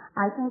through.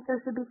 I think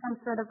there should be some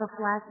sort of a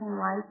flashing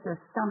lights or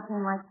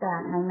something like that.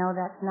 And I know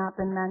that's not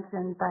been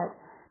mentioned, but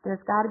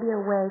there's got to be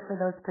a way for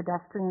those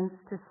pedestrians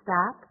to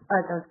stop,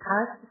 or those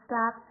cars to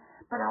stop,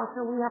 but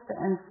also we have to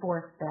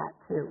enforce that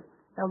too.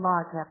 The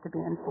laws have to be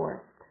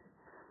enforced.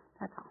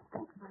 That's all.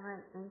 Thanks. All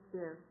right, thank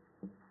you.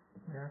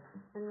 Mayor?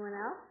 Anyone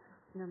else?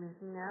 No, ma'am.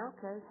 No?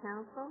 Okay,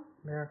 council?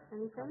 Mayor?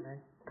 Anything? May?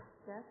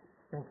 Yes?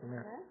 Thank you,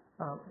 Mayor.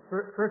 Okay.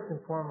 First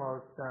and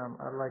foremost,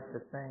 I'd like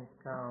to thank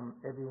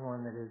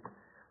everyone that has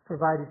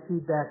provided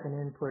feedback and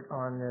input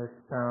on this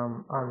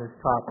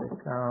topic.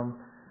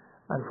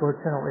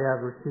 Unfortunately,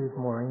 I've received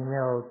more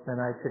emails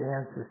than I could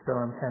answer, so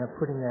I'm kind of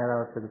putting that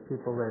out to the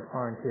people that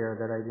aren't here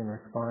that I didn't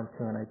respond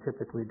to, and I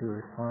typically do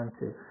respond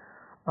to.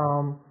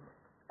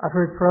 I've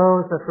heard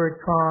pros, I've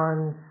heard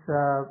cons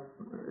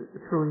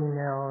through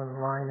email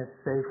and line at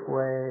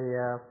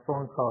Safeway,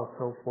 phone calls,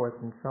 so forth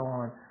and so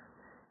on.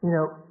 You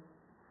know,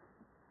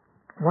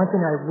 one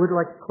thing I would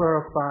like to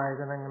clarify,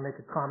 then I'm going to make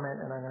a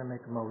comment and I'm going to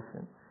make a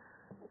motion.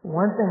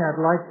 One thing I'd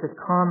like to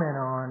comment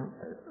on,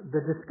 the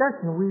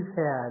discussion we've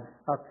had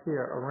up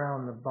here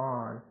around the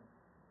bond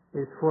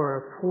is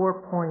for a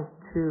 $4.2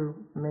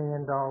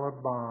 million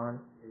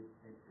bond.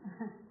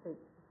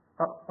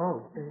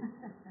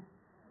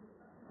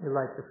 You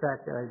like the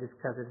fact that I just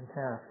cut it in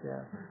half,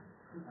 yeah.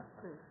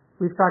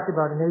 We've talked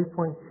about an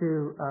 $8.2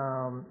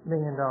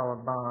 million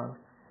bond,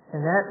 and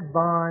that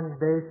bond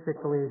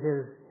basically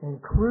is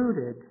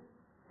included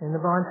in the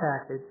bond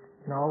package,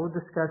 and all the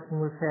discussion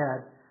we've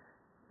had,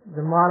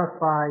 the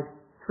modified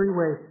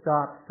three-way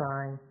stop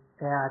sign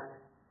at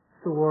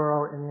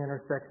Saguaro in the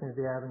intersection of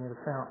the Avenue of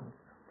the Fountains.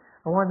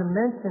 I wanted to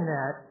mention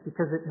that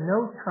because at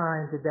no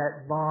time did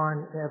that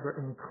bond ever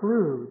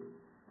include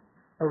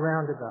a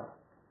roundabout.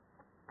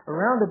 A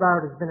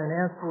roundabout has been an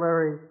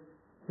ancillary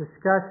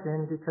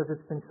discussion because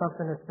it's been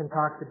something that's been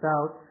talked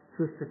about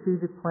through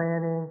strategic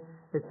planning,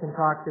 it's been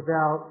talked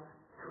about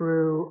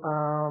through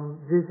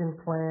vision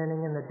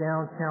planning and the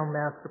downtown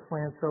master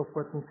plan, so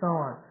forth and so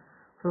on.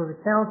 So as a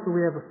council,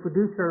 we have a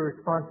fiduciary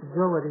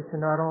responsibility to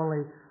not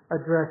only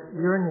address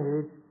your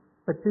needs,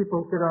 but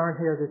people that aren't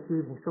here this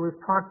evening. So we've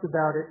talked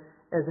about it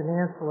as an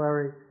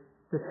ancillary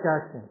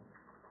discussion.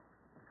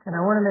 And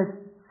I want to make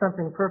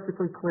something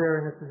perfectly clear,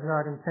 and this is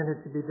not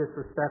intended to be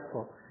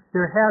disrespectful.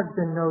 There has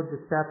been no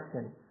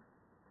deception,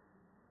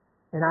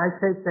 and I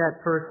take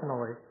that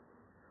personally.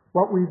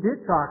 What we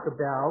did talk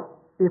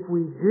about, if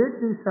we did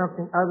do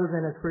something other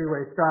than a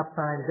three-way stop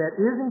sign that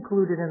is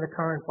included in the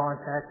current bond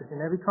package,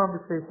 and every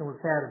conversation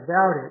we've had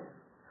about it,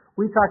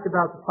 we talked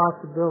about the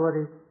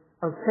possibility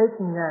of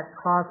taking that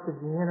cost of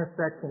the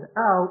intersection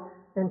out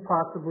and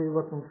possibly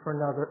looking for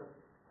another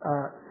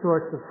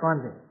source of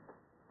funding.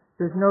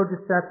 There's no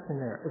deception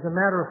there. As a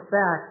matter of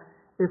fact,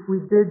 if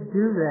we did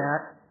do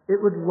that, it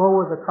would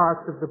lower the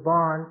cost of the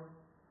bond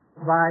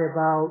by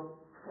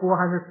about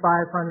 $400,000,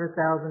 $500,000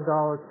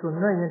 to $1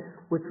 million,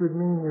 which would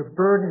mean your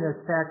burden as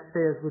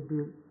taxpayers would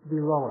be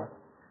lower.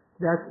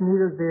 That's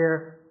neither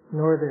there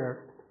nor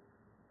there.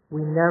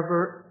 We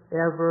never,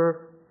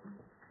 ever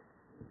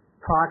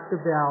talked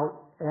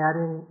about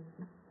adding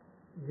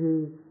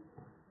the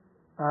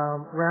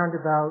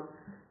roundabout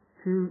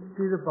to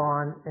the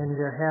bond, and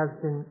there has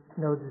been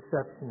no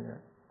deception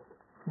there.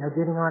 Now,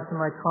 getting on to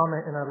my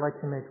comment, and I'd like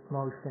to make a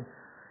motion.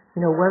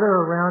 You know,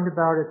 whether a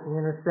roundabout at the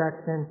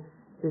intersection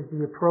is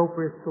the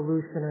appropriate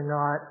solution or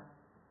not,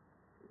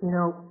 you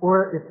know,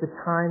 or if the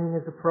timing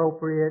is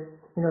appropriate,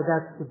 you know,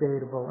 that's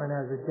debatable. And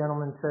as the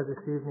gentleman said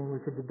this evening,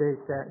 we could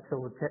debate that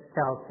until the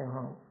cows come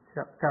home.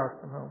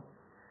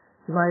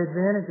 To my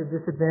advantage or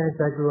disadvantage,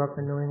 I grew up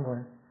in New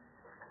England,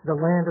 the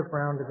land of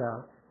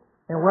roundabouts.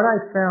 And what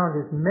I found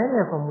is many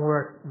of them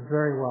worked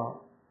very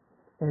well,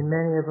 and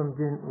many of them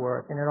didn't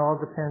work, and it all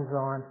depends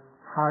on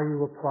how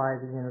you apply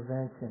the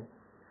intervention.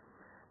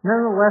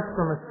 Nonetheless,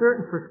 from a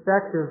certain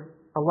perspective,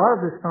 a lot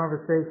of this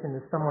conversation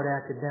is somewhat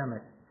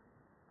academic.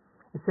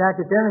 It's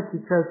academic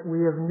because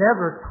we have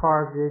never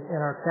targeted in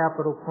our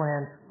capital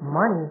plan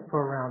money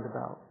for a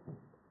roundabout.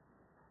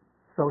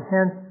 So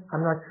hence,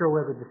 I'm not sure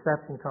where the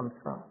deception comes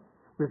from.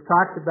 We've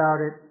talked about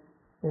it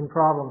in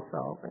problem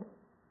solving.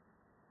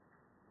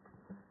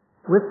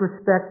 With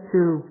respect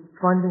to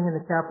funding in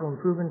the capital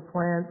improvement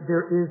plan,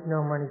 there is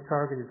no money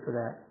targeted for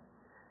that.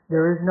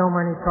 There is no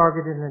money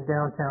targeted in the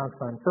downtown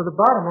fund. So the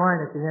bottom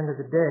line at the end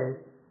of the day,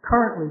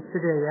 currently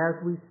today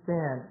as we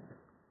stand,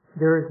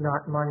 there is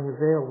not money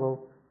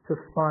available to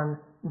fund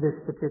this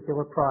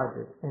particular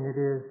project. And it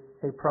is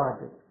a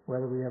project.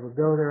 Whether we ever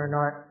go there or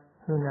not,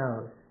 who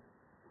knows?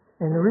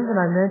 And the reason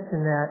I mention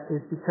that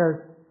is because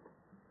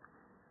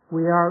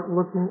we are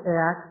looking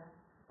at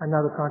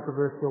another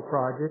controversial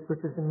project,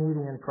 which is the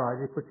median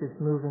project, which is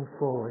moving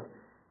forward.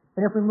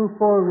 And if we move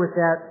forward with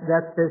that,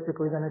 that's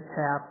basically going to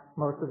tap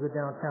most of the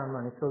downtown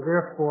money. So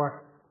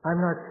therefore,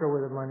 I'm not sure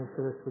where the money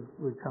for this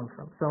would come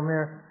from. So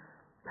Mayor,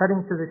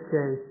 cutting to the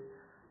chase,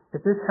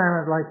 at this time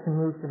I'd like to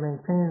move to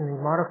maintain the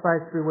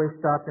modified three-way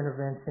stop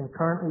intervention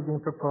currently being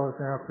proposed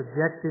in our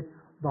projected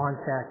bond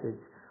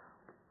package.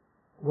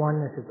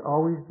 One that has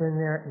always been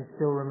there and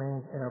still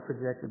remains in our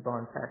projected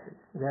bond package.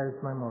 That is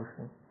my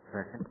motion.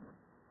 Second.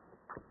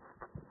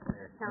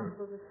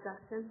 Council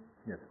discussion?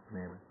 Yes,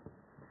 Mayor.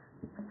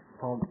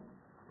 Paul?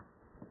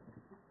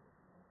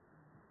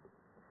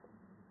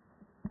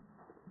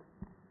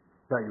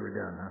 Thought you were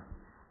done, huh?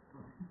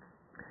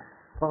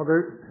 Paul,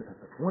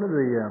 one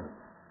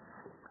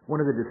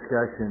of the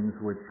discussions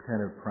which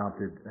kind of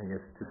prompted, I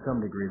guess, to some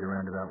degree the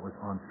roundabout was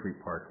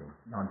on-street parking.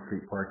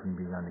 On-street parking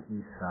being on the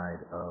east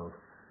side of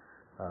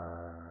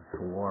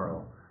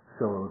Saguaro,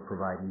 so it would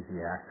provide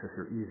easier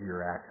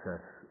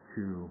access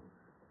to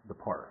the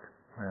park.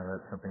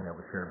 That's something that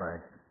was shared by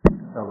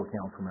fellow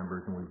council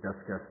members, and we've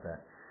discussed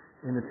that.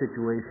 In a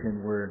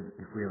situation where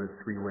if we have a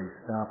three-way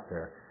stop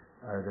there,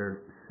 are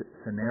there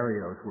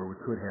scenarios where we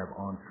could have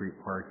on-street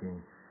parking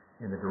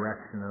in the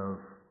direction of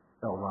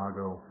El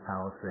Lago,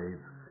 Palisades,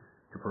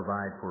 to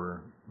provide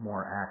for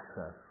more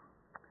access?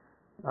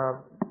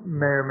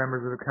 Mayor,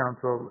 members of the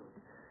council,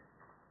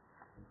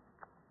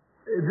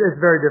 it's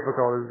very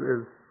difficult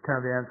is kind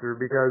of the answer,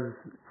 because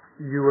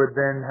you would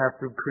then have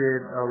to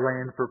create a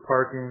lane for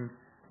parking,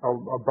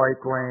 a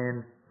bike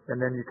lane, and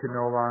then you could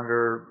no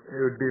longer,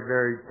 it would be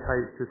very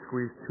tight to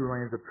squeeze 2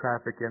 lanes of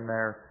traffic in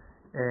there.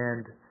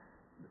 And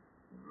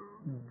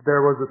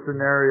there was a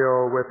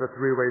scenario with a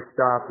three-way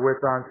stop with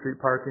on-street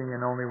parking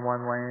and only 1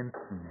 lane,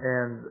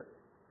 and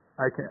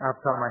I can, off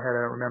the top of my head,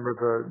 I don't remember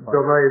the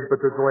delays, but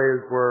the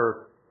delays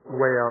were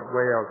way out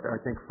there. I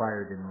think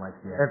fire didn't like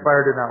the And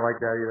fire did not like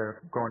that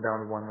either, going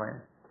down to 1 lane.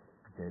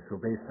 Okay, so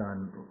based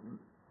on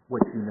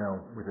what you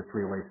know, with a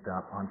three-way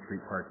stop,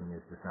 on-street parking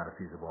is just not a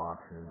feasible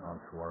option on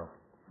Saguaro.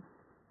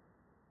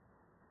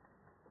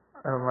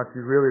 Unless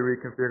you really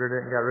reconfigured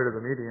it and got rid of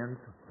the medians.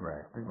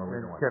 Right. And, Well, we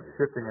and don't want kept to do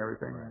shifting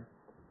everything. Right.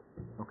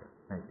 Okay,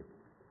 thank you.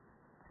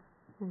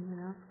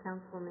 Anyone else?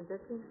 Councilwoman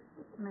Dickey?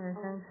 Mayor,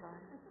 thanks.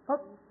 Oh,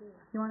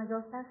 you want to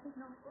go, Cassie?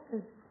 No.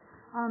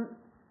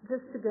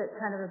 Just to get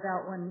kind of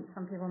about when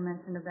some people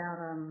mentioned about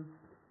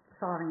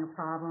solving a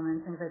problem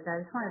and things like that,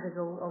 I just wanted to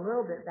go a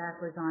little bit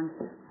backwards on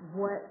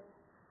what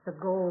the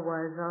goal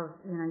was of,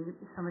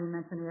 somebody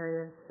mentioned the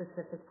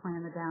area-specific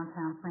plan, the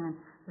downtown plan,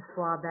 the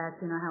swab back,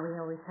 how we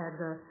always had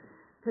the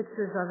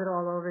pictures of it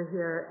all over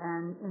here,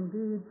 and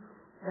indeed,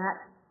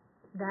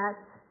 that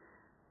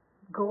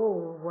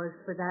goal was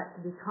for that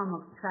to become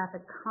a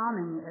traffic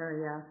calming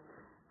area,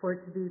 for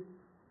it to be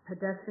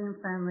pedestrian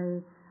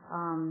friendly.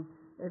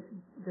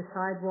 The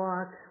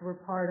sidewalks were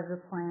part of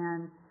the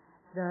plan.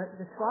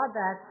 The swab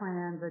back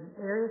plan, the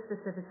area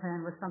specific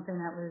plan, was something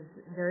that was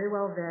very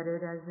well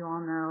vetted, as you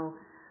all know,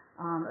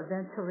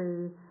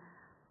 eventually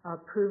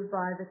approved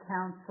by the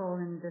council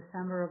in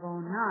December of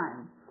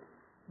 2009.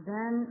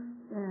 Then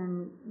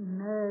in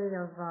May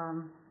of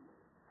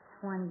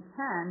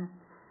 2010,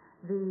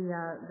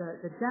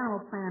 the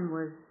general plan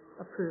was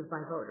approved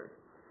by voters.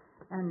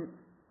 And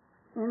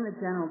in the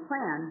general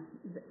plan,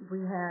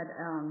 we had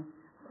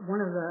one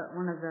of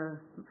the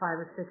 5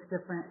 or 6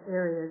 different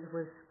areas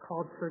was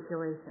called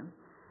circulation.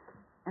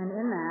 And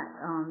in that,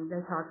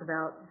 they talked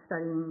about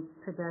studying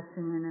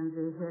pedestrian and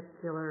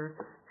vehicular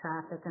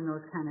traffic and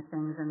those kind of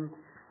things. And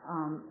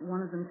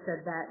one of them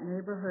said that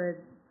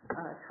neighborhood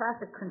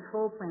traffic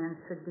control plans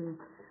should be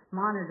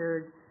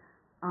monitored,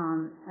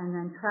 and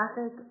then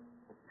traffic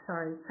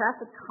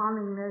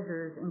calming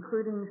measures,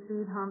 including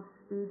speed humps,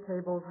 speed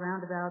tables,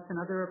 roundabouts, and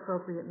other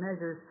appropriate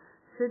measures,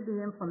 should be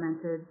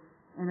implemented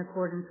in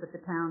accordance with the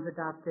town's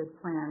adopted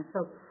plan.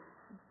 So,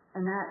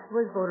 and that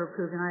was voter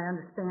approved, and I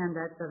understand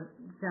that the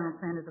general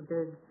plan is a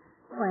big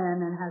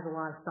plan and has a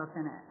lot of stuff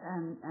in it.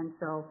 And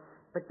so,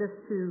 but just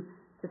to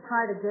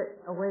try to get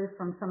away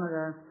from some of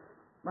the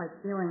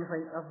feelings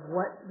of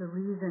what the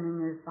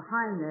reasoning is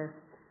behind this,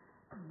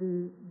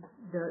 the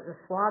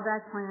swab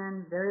back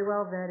plan, very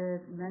well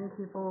vetted, many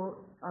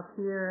people up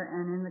here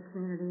and in the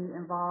community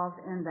involved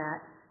in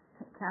that.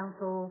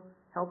 Council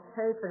helped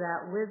pay for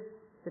that with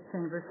the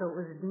chamber, so it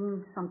was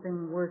deemed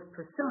something worth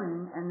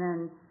pursuing, and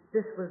then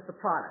this was the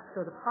product.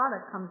 So the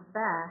product comes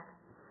back,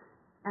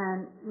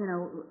 and,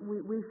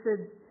 we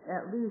should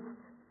at least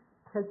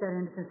take that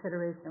into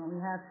consideration. When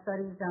we have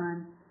studies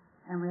done,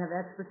 and we have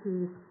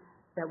expertise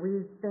that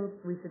we think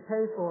we should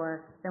pay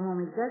for, then when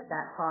we get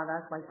that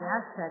product, like the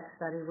Aztec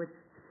study,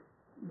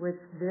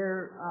 which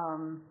their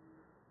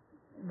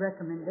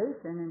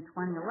recommendation in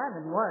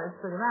 2011 was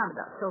for the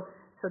roundabout.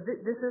 So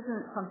this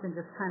isn't something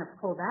just kind of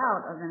pulled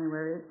out of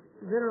anywhere. It's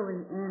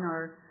literally in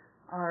our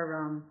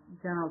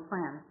general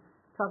plan.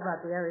 Talk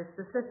about the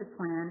area-specific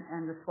plan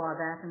and the SWAB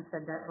Act, and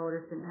said that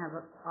voters didn't have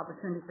an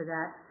opportunity for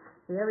that.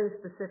 The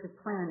area-specific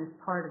plan is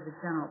part of the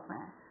general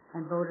plan,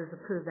 and voters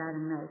approved that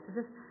in May.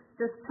 So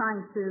just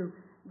trying to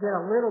get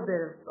a little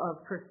bit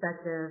of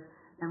perspective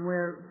and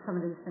where some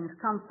of these things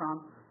come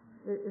from.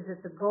 Is it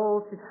the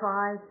goal to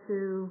try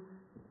to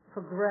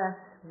progress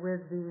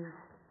with these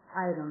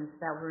items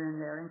that were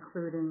in there,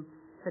 including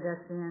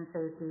pedestrian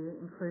safety,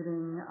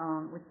 including,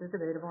 which is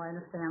debatable, I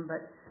understand,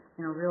 but,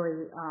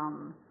 really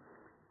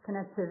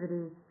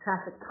connectivity,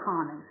 traffic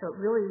calming. So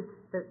really,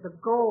 the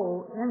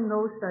goal in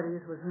those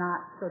studies was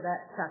not so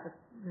that traffic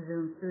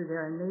zooms through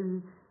there, and maybe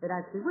it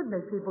actually would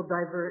make people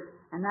divert,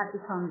 and that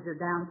becomes your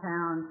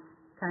downtown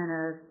kind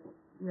of,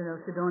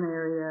 Sedona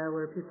area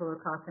where people are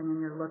crossing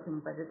and you're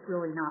looking, but it's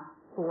really not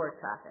for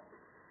traffic.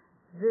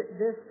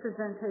 This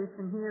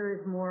presentation here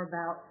is more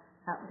about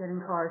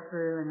getting cars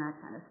through and that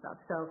kind of stuff.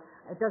 So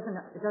it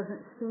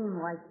doesn't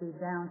seem like the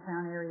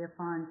downtown area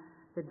fund,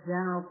 the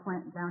general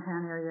plan,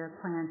 downtown area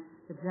plan,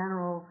 the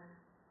general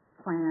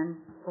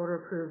plan,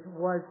 voter approved,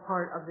 was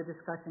part of the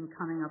discussion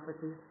coming up with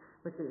these,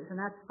 and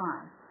that's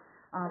fine.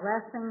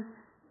 Last thing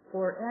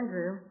for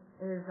Andrew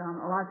is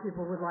a lot of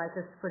people would like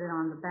us to put it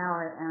on the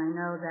ballot, and I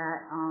know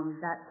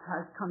that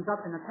comes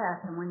up in the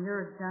past. And when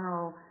you're a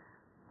general,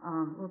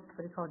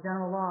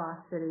 general law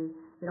city,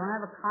 you don't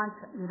have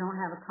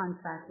a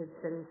contracted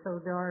city, so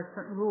there are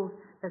certain rules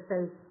that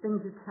say things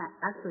you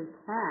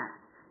can't.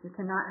 You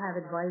cannot have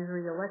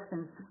advisory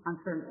elections on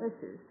certain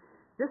issues.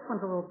 This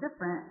one's a little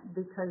different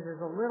because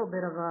there's a little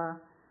bit of a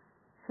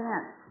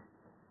chance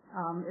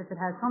if it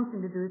has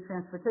something to do with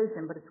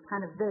transportation, but it's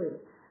kind of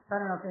vague. So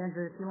I don't know if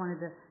Andrew, if you wanted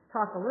to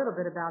talk a little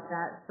bit about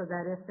that, so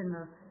that if in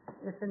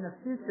the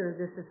future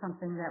this is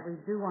something that we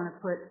do want to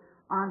put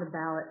on the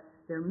ballot,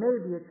 there may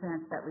be a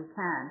chance that we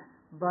can,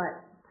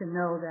 but to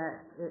know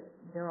that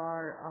there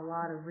are a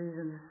lot of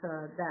reasons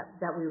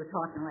that we were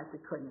talking like we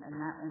couldn't, and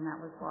that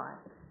was why.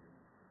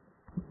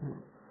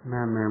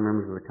 Madam Mayor,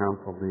 members of the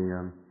council,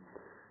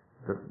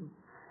 the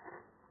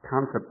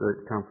concept that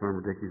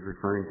Councilmember Dickey is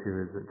referring to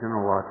is that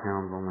general law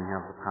towns only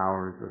have the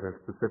powers that are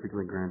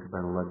specifically granted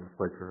by the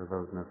legislature, or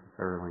those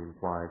necessarily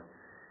implied.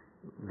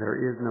 There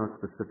is no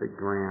specific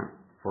grant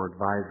for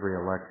advisory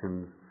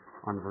elections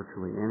on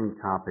virtually any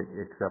topic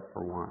except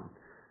for one.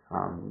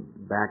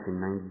 Back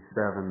in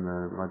 '97,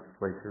 the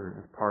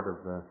legislature, as part of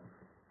the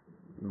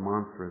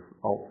monstrous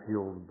alt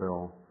fuels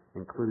bill,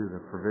 included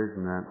a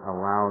provision that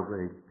allows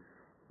a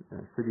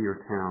city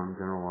or town,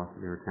 general law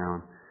city or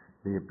town,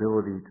 the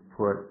ability to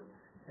put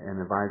an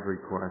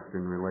advisory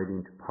question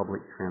relating to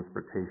public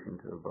transportation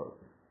to a vote.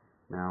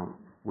 Now,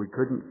 we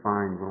couldn't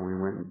find, when we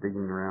went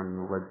digging around in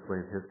the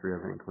legislative history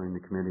of it, including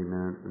the committee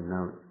minutes and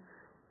notes,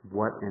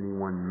 what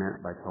anyone meant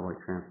by public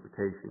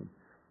transportation.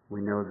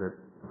 We know that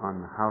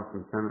on the House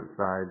and Senate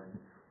side,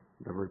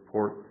 the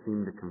reports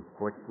seem to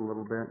conflict a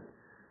little bit,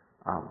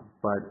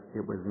 but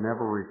it was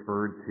never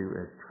referred to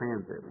as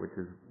transit, which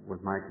was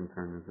my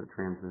concern, is that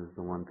transit is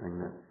the one thing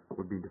that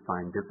would be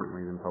defined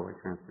differently than public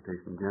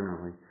transportation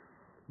generally.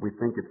 We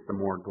think it's the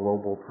more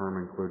global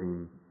term,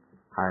 including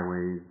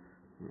highways,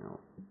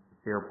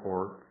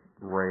 airports,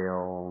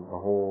 rail, the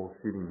whole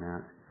shooting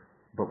match,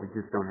 but we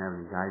just don't have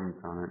any guidance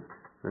on it.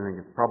 So I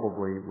think it's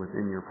probably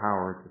within your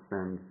power to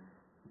send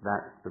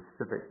that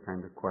specific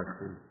kind of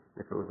question,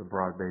 if it was a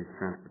broad-based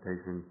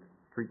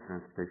street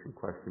transportation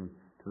question,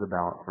 to the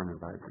ballot for an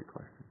advisory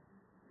question.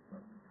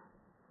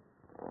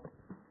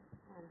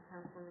 And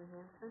Councilman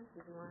Hanson,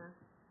 did you want to?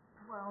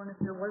 Well, and if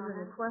there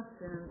wasn't a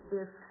question,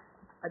 if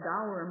a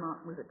dollar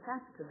amount was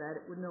attached to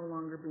that, it would no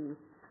longer be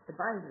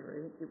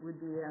advisory. It would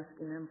be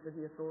asking them for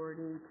the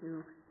authority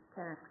to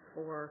tax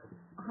for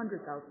 $100,000,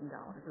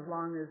 as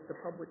long as the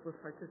public was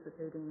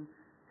participating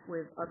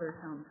with other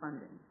town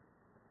funding.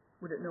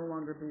 Would it no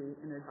longer be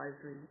an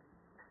advisory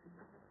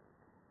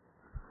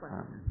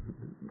question?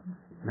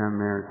 Madam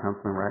Mayor,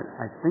 Councilmember,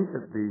 I think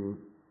that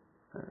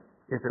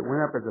if it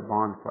went up as a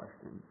bond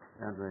question,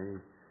 as a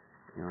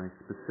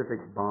specific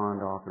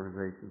bond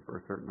authorization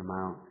for a certain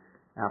amount,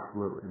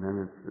 absolutely. And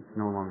then it's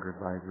no longer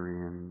advisory,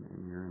 and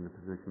you're in the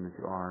position that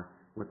you are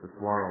with the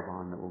Saguaro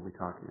bond that we'll be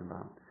talking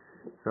about.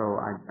 So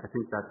I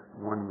think that's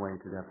one way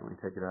to definitely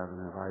take it out of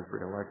an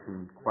advisory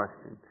election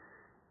question.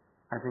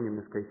 I think in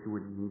this case you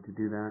wouldn't need to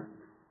do that.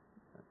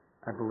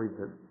 I believe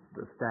that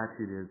the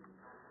statute is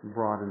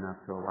broad enough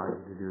to allow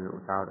you to do it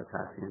without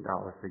attaching a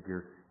dollar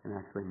figure and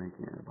actually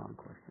making it a bond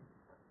question.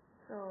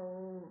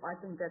 So I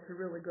think that's a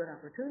really good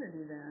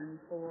opportunity then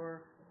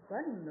for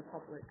letting the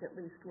public at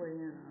least weigh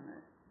in on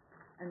it.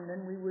 And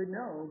then we would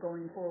know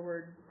going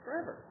forward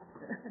forever,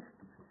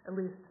 at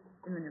least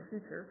in the near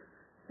future,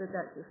 that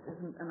that just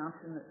isn't an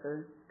option that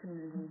the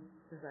community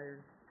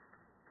desires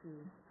to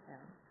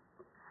have.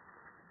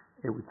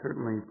 It would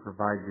certainly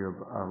provide you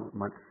a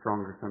much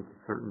stronger sense of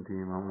certainty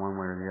on one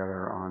way or the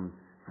other on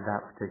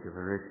that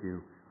particular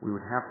issue. We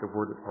would have to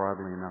word it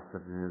broadly enough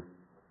that it is,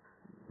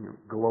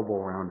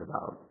 global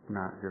roundabout,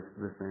 not just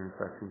this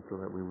intersection,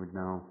 so that we would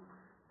know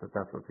that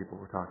that's what people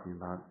were talking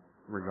about,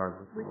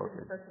 regardless We of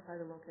could location. specify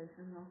the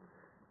location, though.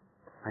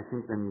 I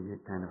think then you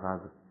get kind of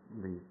out of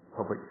the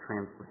public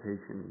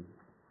transportation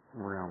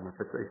realm. If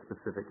it's a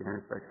specific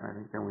intersection, I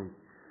think then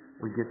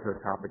we get to a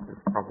topic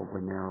that's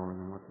probably narrower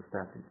than what the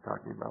statute's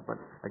talking about. But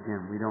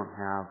again, we don't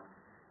have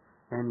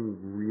any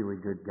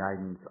really good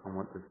guidance on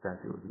what the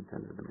statute was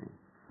intended to mean.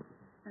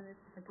 And if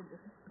I could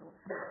just go.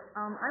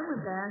 I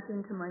went back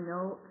into my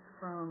notes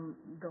from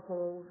the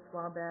whole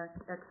SWABAC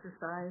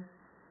exercise,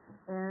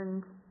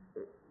 and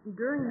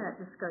during that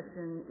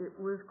discussion, it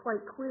was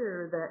quite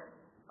clear that,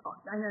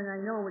 and I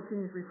know what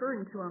Jeannie's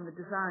referring to on the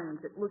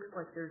designs, it looks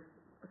like there's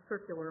a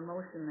circular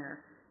motion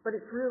there, but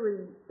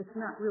it's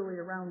not really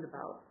a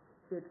roundabout.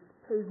 It's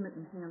pavement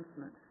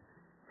enhancements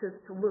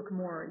to look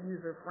more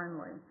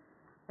user-friendly.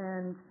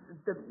 And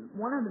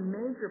one of the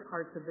major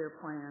parts of their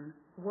plan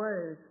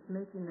was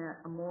making that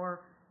a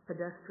more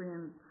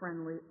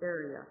pedestrian-friendly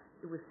area.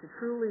 It was to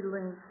truly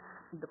link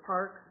the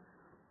park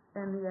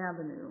and the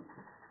avenue.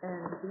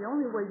 And the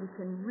only way you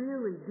can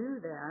really do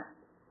that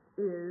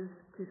is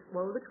to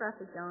slow the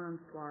traffic down on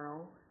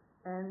Saguaro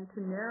and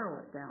to narrow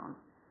it down.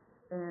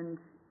 And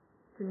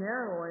to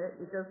narrow it,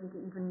 it doesn't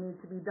even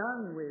need to be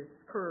done with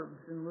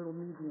curbs and little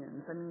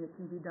medians. I mean, it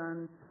can be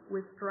done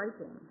with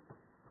striping.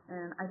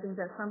 And I think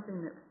that's something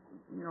that,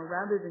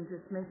 rather than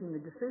just making the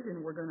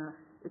decision, we're going to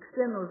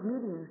extend those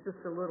medians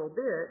just a little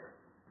bit,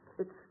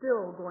 it's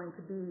still going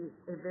to be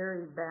a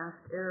very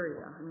vast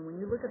area. I mean, when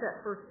you look at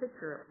that first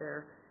picture up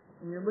there,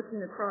 and you're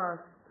looking across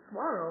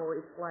Saguaro,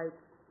 it's like,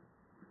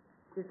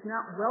 it's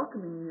not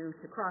welcoming you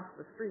to cross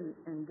the street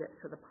and get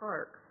to the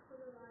park.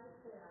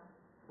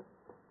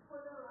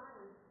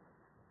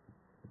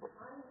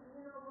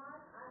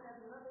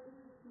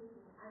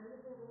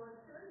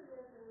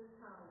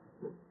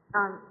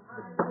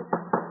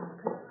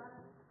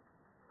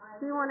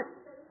 Do you want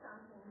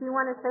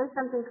to say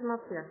something? Come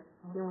up here.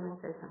 Do you want to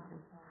say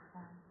something?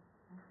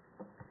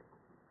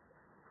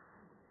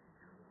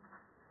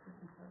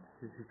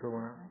 Did you fill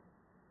one out?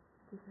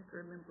 I have to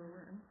remember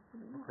where.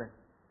 Okay.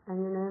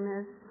 And your name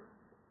is?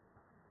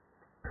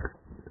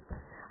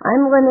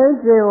 I'm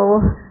Renee Jewell.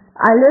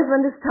 I live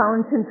in this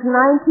town since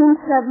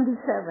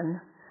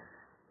 1977.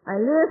 I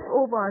live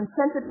over on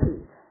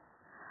Centerpiece.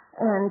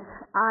 And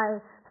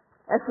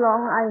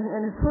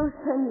in the first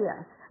 10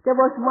 years, there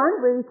was one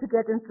way to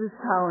get into this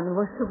town. It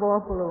was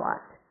Saguaro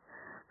Boulevard.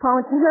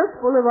 Fountain Hills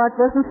Boulevard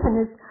wasn't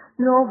finished,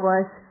 nor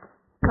was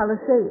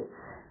Palisades.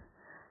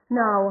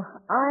 Now,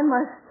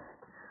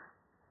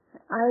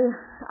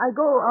 I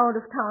go out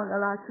of town a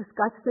lot to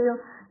Scottsdale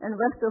and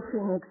west of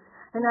Phoenix,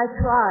 and I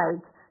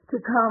tried to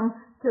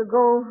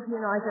go,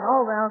 I said,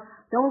 oh, well,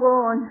 don't go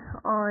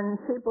on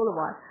State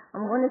Boulevard.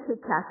 I'm going to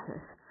take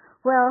Cactus.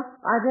 Well,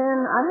 I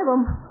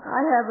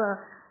have a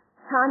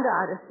Honda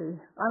Odyssey.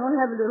 I don't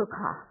have a little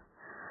car.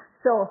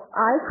 So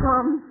I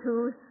come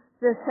to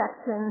this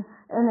section,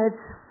 and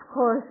it's, of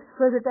course,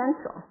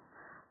 residential.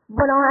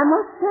 But I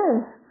must say,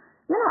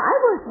 I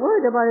was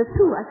worried about it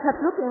too. I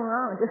kept looking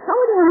around. If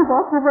somebody would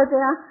walk over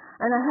there,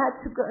 and I had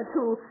to go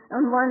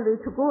on one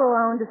way to go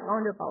around this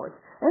roundabout.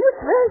 And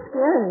it's very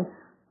scary.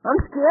 I'm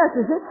scared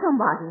to hit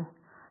somebody.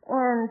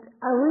 And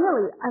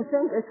I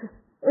think it's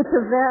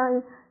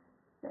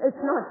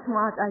not a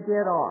smart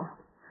idea at all.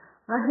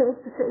 I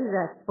hate to say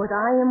that, but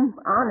I am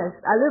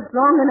honest. I lived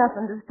long enough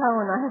in this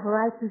town. I have a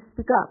right to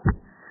speak up.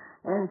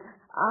 And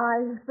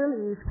I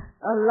believe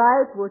a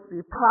light would be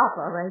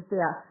proper right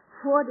there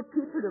for the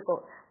people to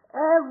go.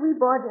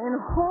 Everybody in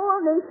the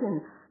whole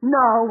nation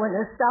know when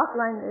a stop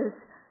line is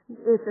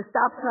a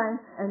stop sign,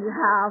 and you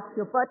have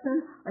your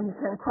button, and you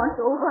can cross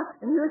over,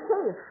 and you're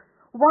safe.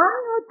 Why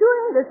not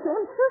doing the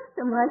same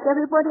system like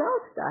everybody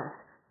else does?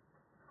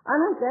 I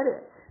don't get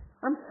it.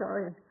 I'm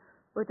sorry,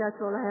 but that's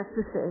all I have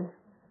to say.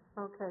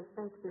 Okay,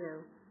 thank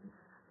you.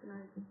 Can I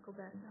go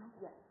back now?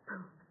 Yes.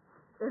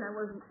 And I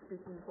wasn't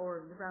speaking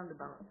for the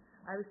roundabout.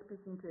 I was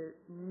speaking to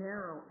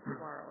narrow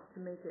Saguaro to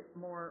make it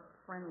more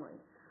friendly.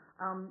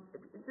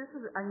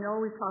 I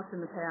know we've talked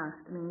in the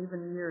past,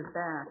 even years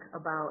back,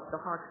 about the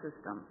Hawk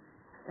system.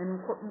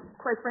 And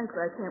quite frankly,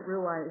 I can't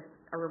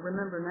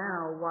remember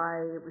now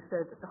why it was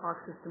said that the Hawk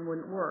system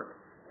wouldn't work.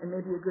 And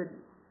maybe a good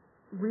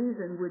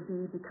reason would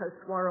be because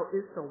Saguaro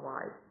is so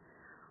wide.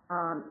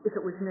 If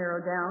it was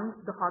narrowed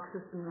down, the Hawk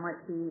system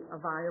might be a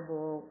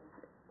viable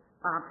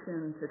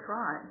option to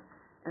try.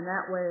 And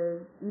that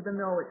way,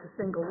 even though it's a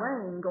single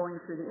lane going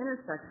through the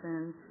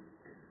intersection,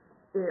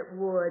 it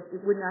would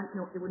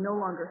no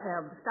longer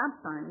have the stop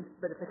signs,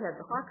 but if it had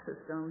the Hawk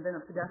system, then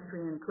a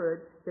pedestrian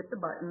could hit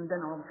the button, then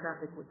all the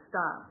traffic would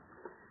stop.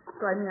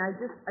 So I mean,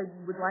 I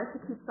would like to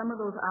keep some of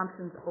those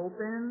options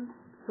open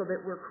so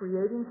that we're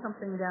creating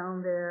something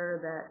down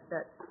there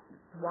that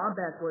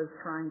Waback was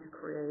trying to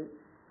create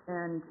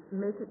and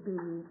make it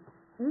be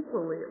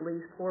equally, at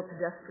least, for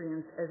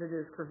pedestrians as it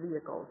is for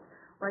vehicles.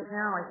 Right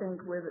now, I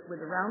think with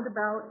the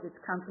roundabout, it's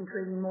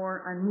concentrating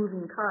more on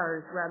moving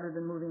cars rather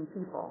than moving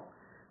people.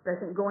 But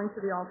I think going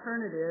to the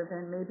alternative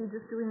and maybe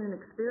just doing an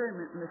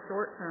experiment in the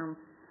short term,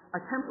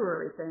 a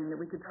temporary thing that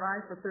we could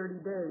try for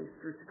 30 days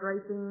through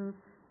striping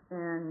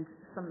and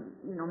some,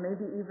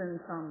 maybe even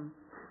some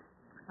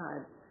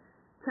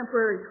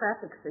temporary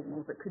traffic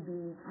signals that could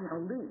be,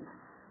 leased,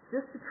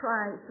 just to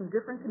try some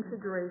different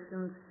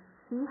configurations,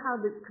 see how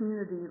the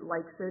community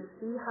likes it,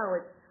 see how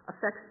it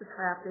affects the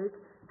traffic.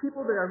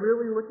 People that are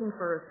really looking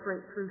for a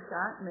straight-through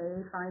shot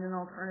may find an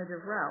alternative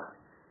route,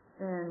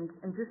 and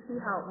just see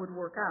how it would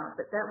work out.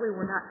 But that way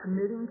we're not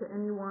committing to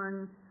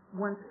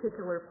one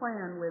particular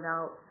plan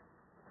without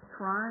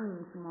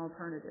trying some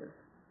alternatives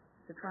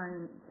to try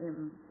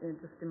and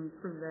just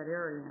improve that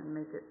area and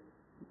make it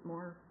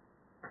more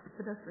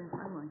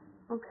pedestrian-friendly.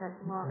 Okay,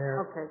 well,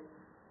 Mayor. okay.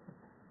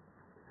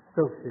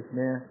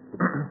 Mayor,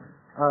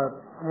 I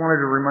wanted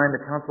to remind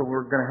the council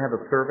we're going to have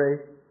a survey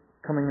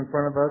coming in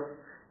front of us.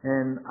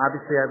 And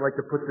obviously, I'd like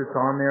to put this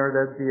on there.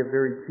 That'd be a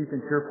very cheap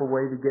and cheerful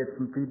way to get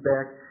some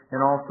feedback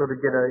and also to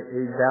get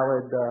a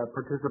valid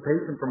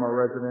participation from our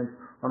residents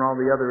on all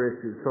the other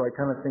issues. So I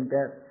kind of think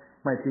that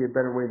might be a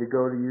better way to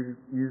go to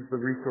use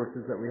the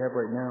resources that we have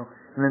right now.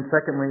 And then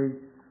secondly,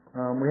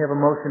 we have a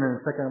motion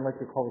and a second. I'd like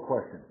to call the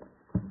question.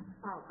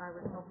 Oh, I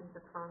was hoping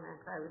to comment.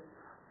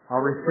 I'll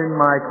rescind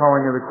my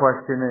calling of the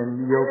question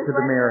and yield to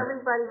the mayor.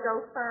 Everybody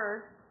go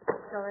first.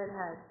 Go right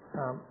ahead.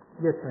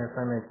 Yes, Mayor, if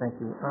I may, thank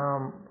you.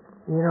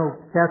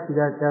 Cassie,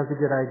 that was a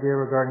good idea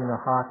regarding the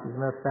hawk. As a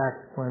matter of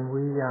fact, when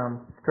we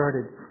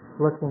started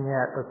looking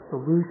at a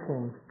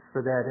solution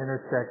for that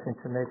intersection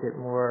to make it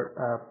more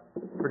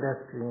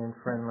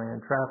pedestrian-friendly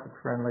and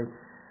traffic-friendly,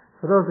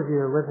 for those of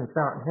you who live in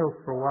Fountain Hills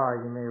for a while,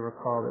 you may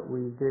recall that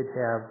we did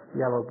have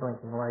yellow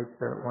blinking lights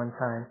there at one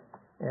time,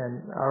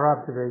 and our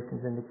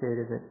observations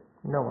indicated that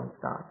no one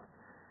stopped.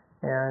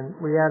 And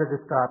we added the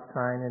stop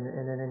sign, and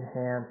it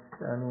enhanced.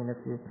 I mean, if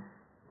you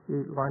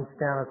eat lunch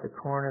down at the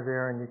corner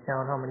there and you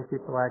count how many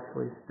people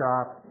actually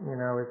stop,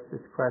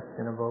 it's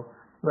questionable.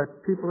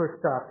 But people are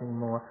stopping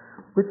more.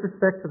 With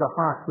respect to the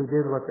hawk, we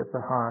did look at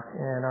the hawk,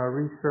 and our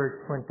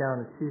research went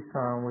down to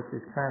Tucson, which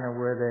is kind of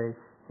where they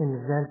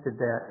invented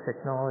that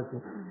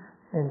technology.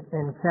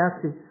 And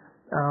Cassie,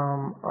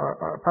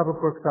 our public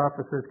works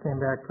officers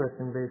came back to us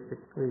and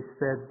basically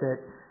said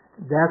that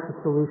that's a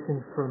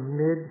solution for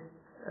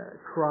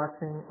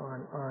mid-crossing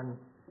on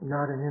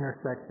not an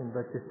intersection,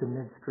 but just a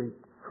mid-street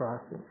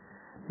crossing.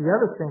 The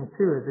other thing,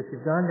 too, is if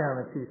you've gone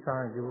down to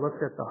Tucson and you looked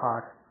at the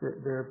hawks, they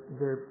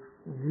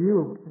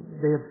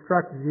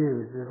obstruct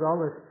views. There's all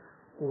this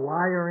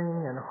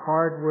wiring and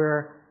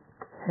hardware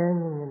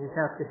hanging, and you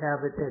have to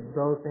have it at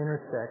both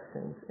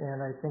intersections.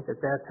 And I think at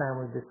that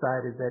time we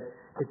decided that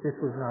it just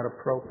was not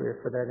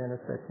appropriate for that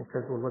intersection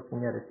because we're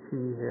looking at a T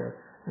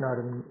here, not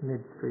a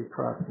mid-street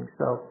crossing.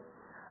 So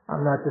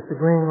I'm not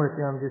disagreeing with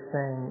you. I'm just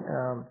saying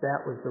that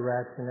was the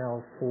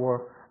rationale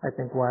for, I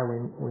think, why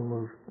we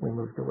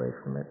moved away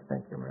from it.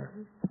 Thank you, Mayor.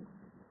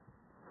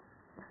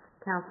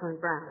 Councilman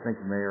Brown. Thank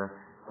you, Mayor.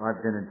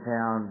 I've been in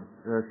town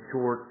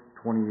short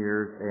 20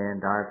 years,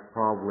 and I've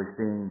probably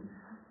seen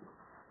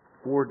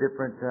 4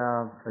 different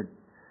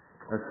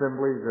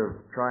assemblies of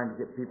trying to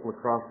get people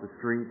across the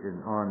street and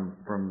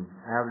from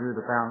Avenue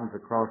to Fountains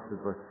across to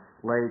the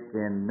lake,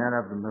 and none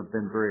of them have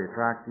been very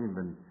attractive,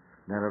 and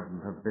none of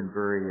them have been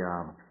very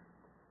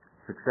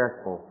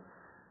successful.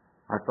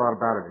 I thought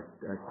about it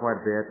quite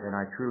a bit, and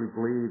I truly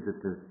believe that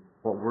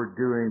what we're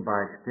doing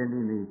by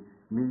extending the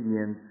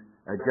medians,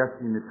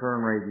 adjusting the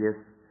turn radius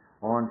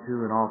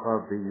onto and off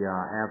of the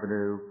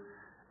avenue,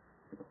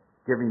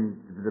 giving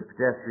the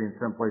pedestrian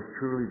someplace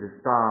truly to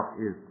stop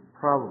is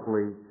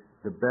probably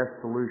the best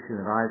solution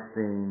that I've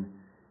seen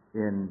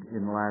in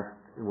the last,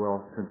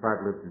 since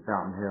I've lived in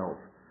Fountain Hills.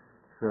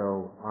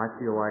 So I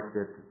feel like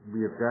that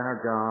we have done our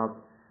job,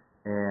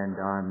 and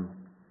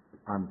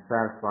I'm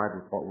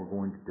satisfied with what we're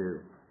going to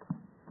do.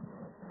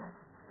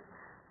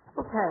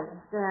 Okay,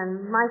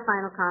 then my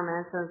final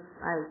comments is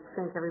I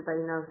think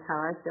everybody knows how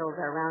I feel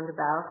about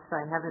roundabouts.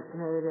 I haven't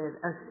made it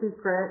a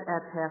secret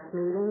at past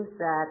meetings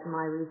that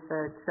my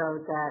research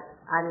showed that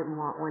I didn't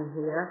want one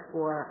here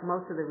for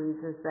most of the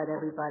reasons that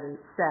everybody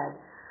said.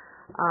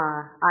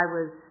 I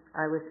was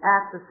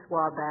at the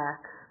SWABAC,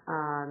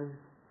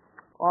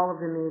 all of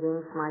the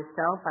meetings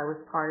myself. I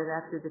was part of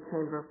that through the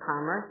Chamber of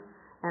Commerce.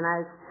 And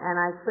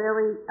I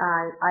clearly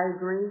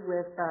agree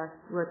with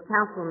what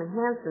Councilman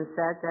Hanson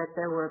said, that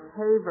there were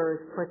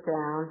pavers put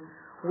down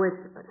which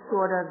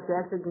sort of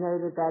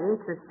designated that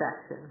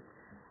intersection.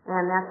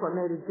 And that's what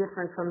made it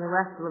different from the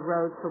rest of the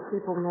road, so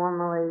people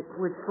normally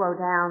would slow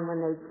down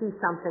when they see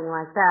something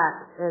like that.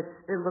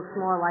 It looks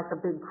more like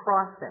a big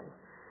crossing.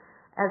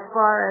 As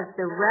far as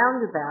the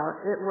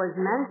roundabout, it was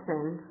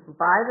mentioned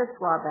by the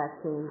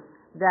SWABAC team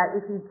that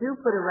if you do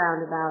put a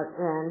roundabout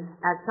in,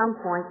 at some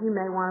point you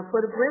may want to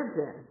put a bridge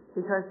in,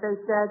 because they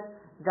said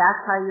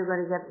that's how you're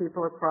going to get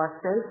people across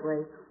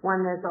safely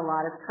when there's a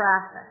lot of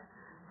traffic.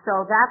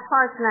 So that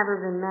part's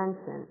never been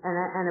mentioned,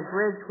 and a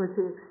bridge would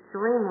be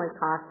extremely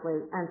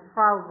costly and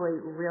probably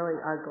really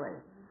ugly.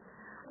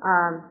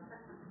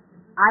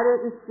 I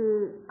didn't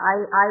see.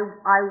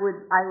 I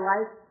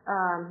like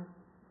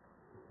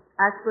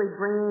actually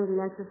bringing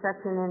the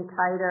intersection in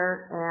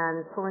tighter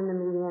and pulling the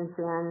medians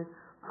in.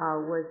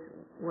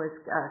 Was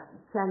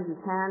Ken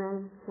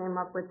Buchanan came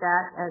up with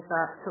that as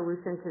a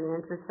solution to the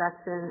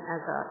intersection,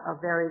 as a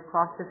very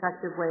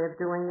cost-effective way of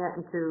doing it,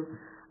 and to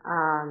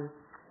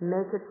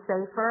make it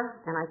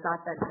safer. And I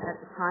thought that at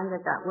the time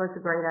that was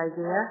a great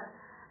idea.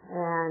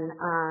 And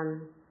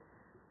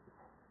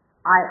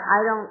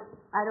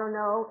I don't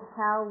know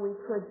how we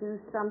could do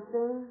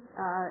something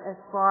as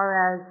far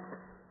as,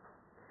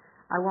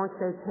 I won't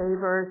say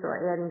pavers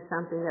or adding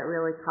something that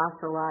really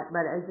costs a lot,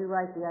 but I do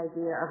like the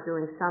idea of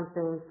doing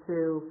something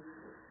to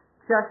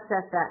just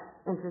set that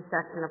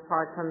intersection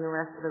apart from the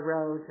rest of the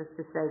road, just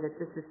to say that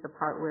this is the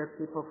part where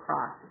people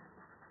cross.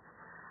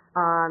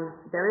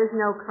 There is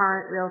no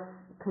current real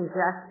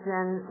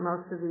congestion.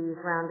 Most of these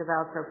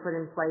roundabouts are put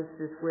in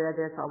places where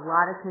there's a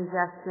lot of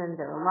congestion,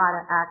 there are a lot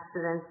of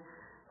accidents.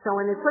 So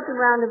when they put the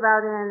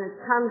roundabout in, it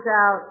comes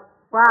out,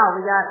 wow,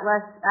 we got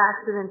less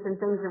accidents and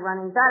things are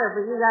running better,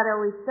 but you got to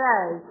always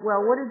say,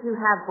 well, what did you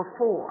have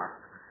before?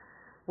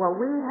 What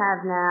we have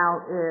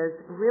now is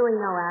really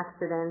no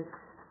accidents.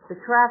 The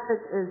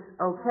traffic is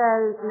okay,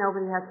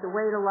 nobody has to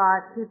wait a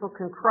lot, people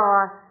can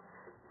cross.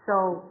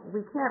 So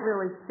we can't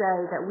really say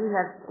that we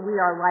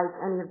are like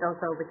any of those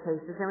other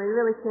cases, and we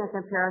really can't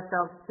compare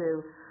ourselves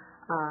to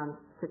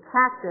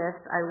Cactus.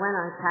 I went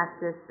on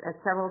Cactus at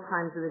several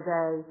times of the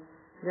day.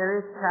 There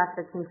is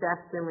traffic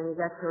congestion when you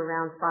get to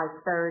around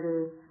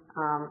 5:30,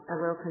 a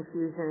little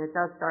confusion. It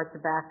does start to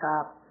back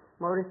up.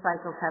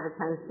 Motorcycles have a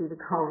tendency to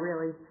go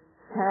really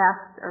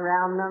fast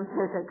around them.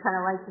 They kind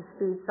of like to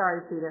speed.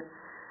 Sorry, Peter,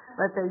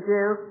 but they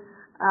do.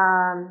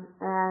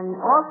 And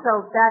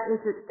also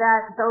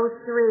those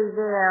three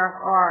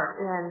there are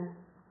in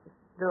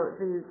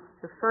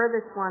the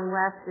furthest one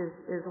west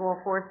is all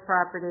horse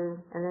property,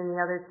 and then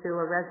the other two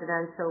are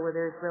residential where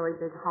there's really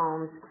big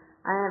homes.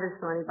 I never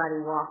saw anybody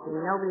walking.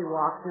 Nobody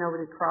walks,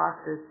 nobody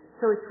crosses.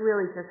 So it's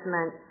really just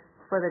meant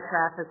for the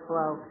traffic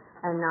flow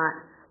and not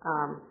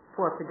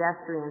for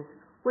pedestrians,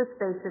 which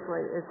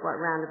basically is what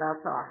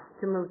roundabouts are,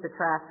 to move the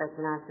traffic,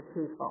 not the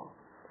people.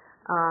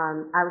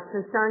 I was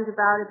concerned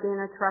about it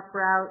being a truck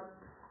route.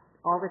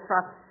 All the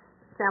trucks,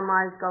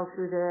 semis go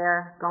through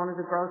there, going to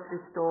the grocery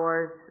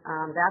stores.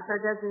 That's our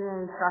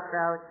designated truck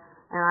route,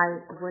 and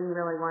I wouldn't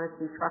really want to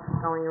see trucks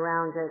going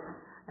around it.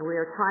 And we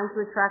are trying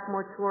to attract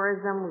more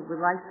tourism. We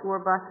would like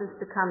tour buses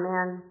to come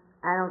in.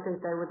 I don't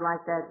think they would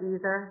like that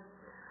either.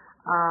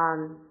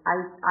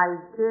 I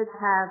did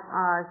have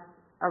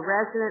a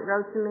resident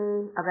wrote to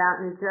me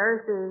about New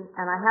Jersey,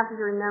 and I happen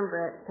to remember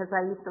it because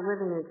I used to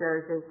live in New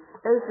Jersey.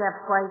 They used to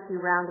have quite a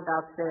few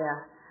roundabouts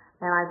there.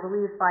 And I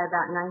believe by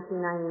about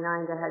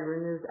 1999 they had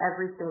removed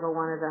every single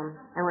one of them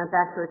and went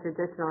back to a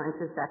traditional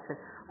intersection.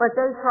 But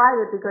they tried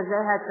it because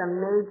they had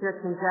some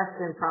major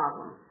congestion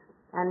problems,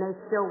 and they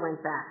still went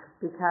back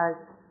because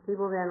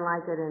people didn't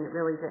like it and it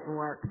really didn't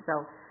work.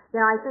 So,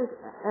 I think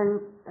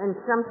in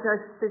some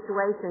such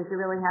situations you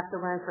really have to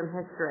learn from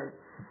history,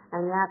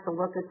 and you have to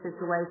look at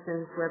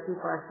situations where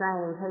people are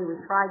saying, hey, we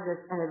tried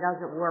this and it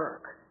doesn't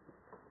work.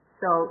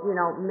 So,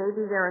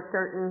 maybe there are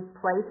certain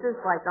places,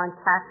 like on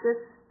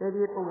Cactus,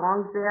 maybe it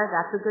belongs there.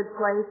 That's a good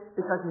place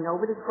because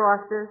nobody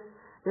crosses.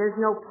 There's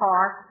no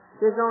park.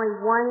 There's only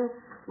one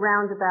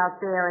roundabout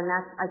there, and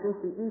that's, I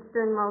think, the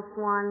easternmost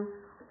one,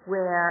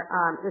 where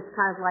it's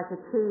kind of like a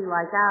T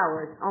like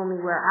ours,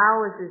 only where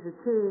ours is a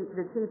T,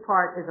 the T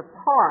part is a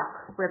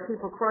park where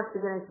people cross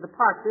to get into the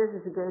park. Theirs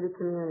is a gated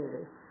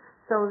community.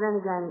 So then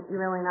again,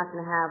 you're really not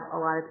going to have a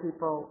lot of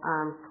people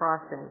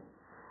crossing.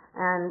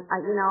 And,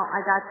 I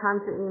got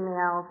tons of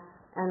emails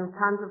and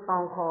tons of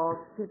phone calls.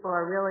 People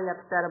are really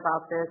upset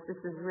about this. This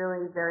is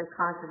really very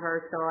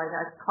controversial. I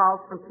got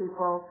calls from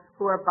people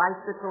who are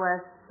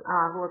bicyclists,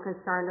 who are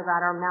concerned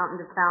about our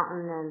Mountain to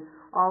Fountain and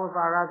all of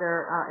our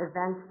other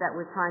events that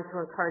we're trying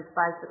to encourage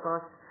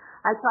bicyclists.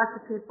 I talked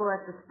to people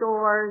at the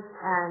stores,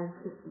 and,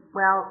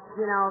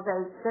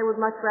 they would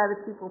much rather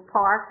people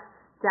park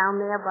down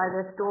there by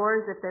their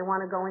stores if they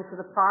want to go into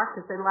the park,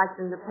 because they like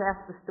them to pass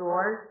the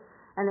stores.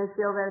 And they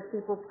feel that if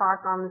people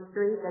park on the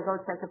street, they go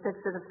take a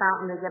picture of the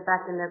fountain, they get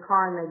back in their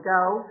car and they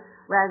go,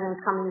 rather than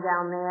coming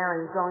down there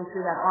and going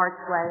through that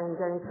archway and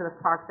getting to the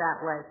park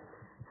that way.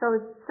 So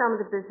some of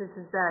the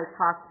businesses that I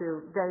talked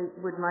to, they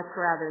would much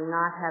rather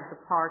not have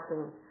the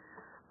parking.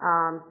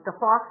 The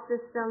Hawk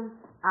system,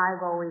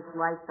 I've always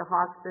liked the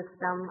Hawk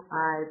system.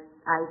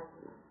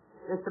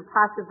 It's a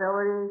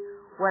possibility.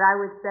 What I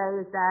would say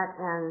is that,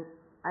 and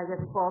I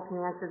guess Paul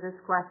can answer this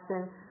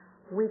question,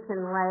 we can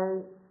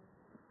lay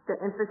the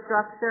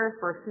infrastructure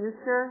for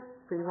future,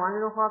 if we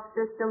wanted a Hawk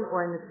system,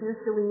 or in the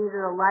future we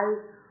needed a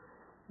light,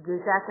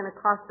 is that gonna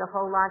cost a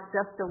whole lot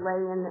just to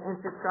lay in the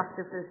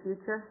infrastructure for the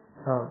future?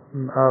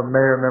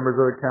 Mayor, members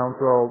of the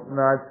council,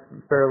 no,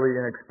 it's fairly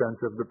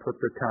inexpensive to put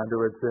the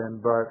conduits in,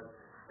 but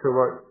to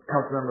what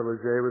Councilmember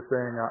Leger was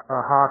saying,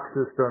 a hawk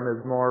system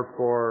is more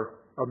for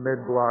a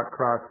mid-block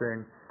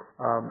crossing.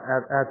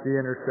 At the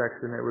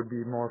intersection, it would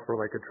be more for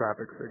like a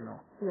traffic signal.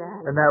 Yeah.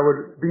 And that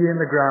would be in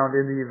the ground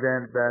in the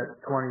event that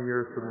 20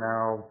 years from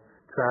now,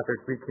 traffic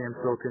became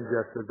so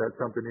congested that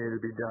something needed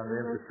to be done. The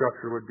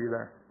infrastructure would be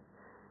there.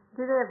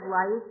 Do they have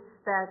lights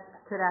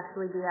that could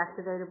actually be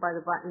activated by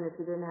the button if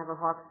you didn't have a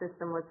hawk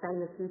system? Let's say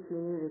in the future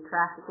you need a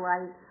traffic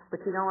light,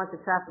 but you don't want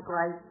the traffic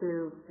light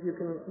to, you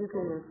can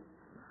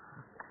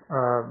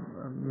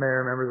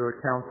Mayor, members of the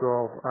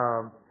council,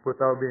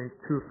 without being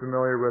too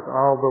familiar with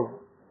all the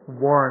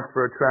warrants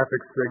for a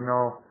traffic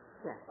signal,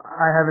 yeah.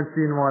 I haven't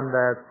seen one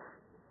that's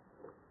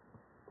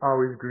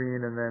always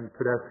green and then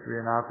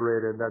pedestrian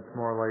operated. That's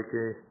more like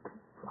a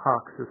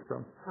hawk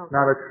system,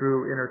 not a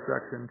true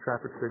intersection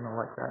traffic signal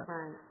like that.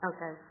 Right,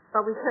 okay.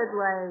 But we could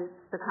lay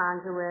the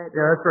conduit.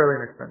 Yeah, that's fairly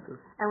inexpensive.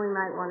 And we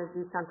might want to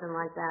do something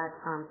like that,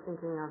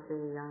 thinking of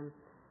the,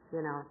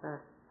 the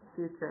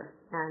future.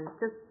 And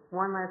just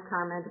one last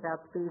comment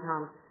about speed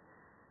humps.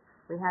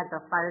 We had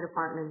the fire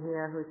department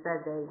here who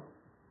said they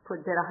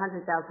did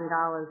 $100,000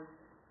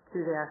 to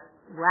their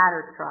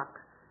ladder truck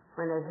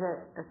when they hit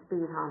a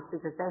speed hump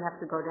because they have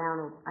to go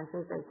down, I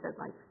think they said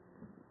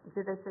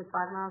did they say 5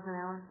 miles an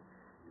hour?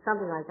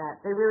 Something like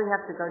that. They really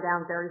have to go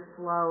down very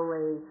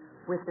slowly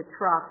with the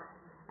trucks,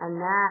 and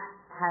that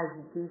has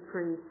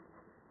decreased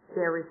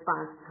their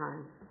response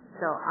time.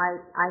 So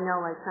I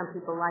know some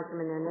people like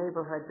them in their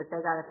neighborhood, but they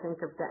got to think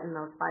of getting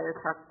those fire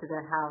trucks to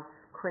their house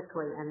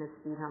quickly, and the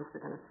speed humps are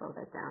going to slow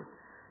that down.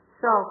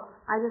 So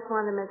I just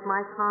wanted to make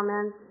my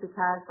comments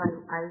because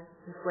I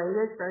just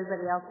waited for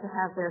everybody else to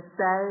have their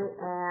say,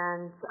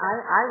 and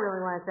I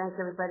really want to thank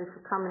everybody for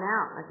coming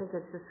out. I think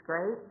it's just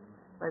great.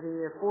 Whether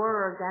you're for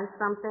or against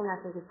something, I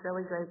think it's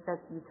really great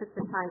that you took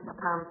the time to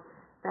come.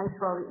 Thanks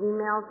for all the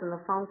emails and the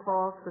phone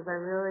calls, because I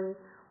really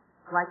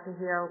like to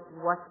hear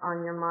what's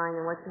on your mind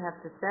and what you have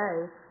to say.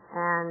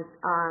 And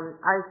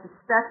I was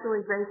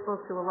especially grateful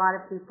to a lot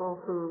of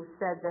people who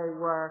said they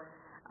were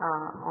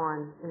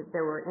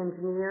there were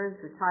engineers,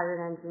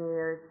 retired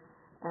engineers,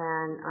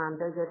 and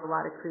they gave a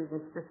lot of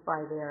credence just by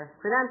their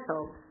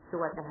credentials to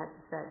what they had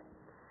to say.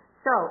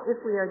 So if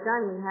we are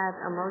done, we have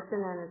a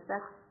motion and a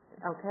second.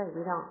 Okay,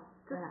 we don't.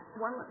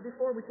 One,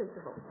 before we take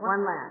the vote.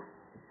 One last.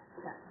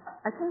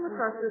 I came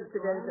across this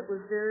today that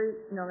was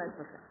no, that's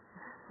okay.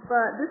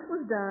 But this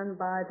was done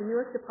by the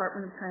U.S.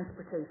 Department of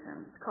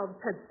Transportation. It's called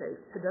PedSafe,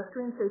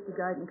 Pedestrian Safety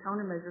Guide and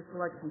Countermeasure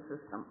Selection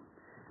System.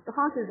 The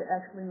hawk is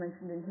actually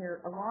mentioned in here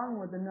along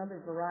with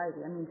another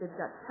variety. I mean, they've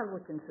got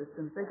pelican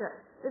systems. They've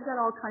got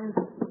all kinds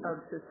of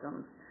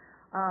systems.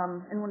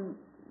 And when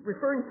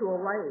referring to a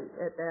light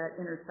at that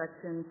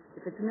intersection,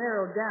 if it's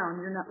narrowed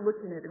down, you're not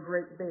looking at a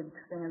great big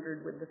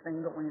standard with the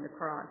thing going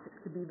across. It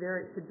could be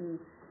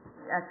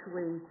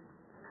actually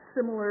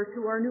similar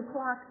to our new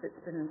clock that's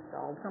been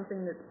installed,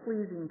 something that's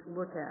pleasing to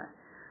look at.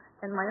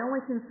 And my only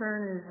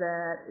concern is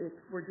that if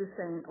we're just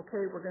saying,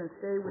 okay, we're going to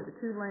stay with the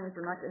 2 lanes,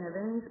 we're not going to have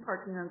any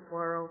parking on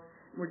Saguaro,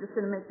 we're just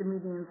going to make the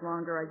medians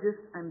longer,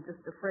 I'm just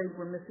afraid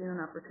we're missing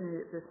an opportunity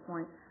at this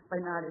point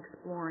by not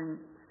exploring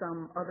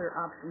some other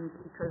options,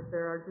 because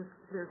there's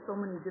so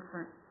many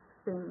different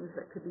things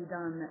that could be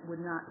done that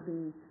would not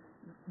be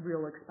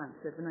real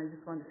expensive. And I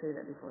just wanted to say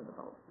that before the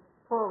vote.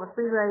 Paul, if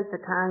we raise the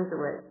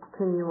conduit,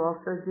 can you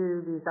also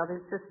do these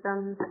other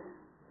systems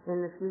in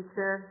the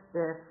future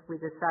if we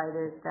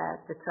decided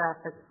that the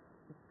traffic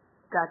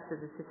got to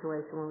the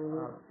situation where we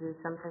needed to do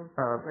something?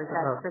 Or is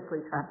that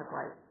strictly traffic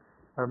lights?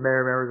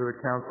 Mayor, members of the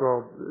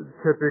council,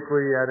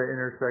 typically at an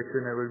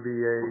intersection it would be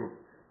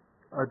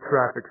a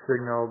traffic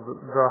signal.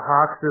 The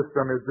hawk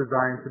system is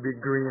designed to be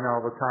green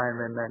all the time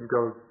and then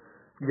goes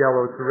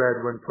yellow to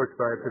red when pushed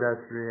by a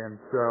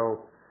pedestrian.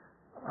 So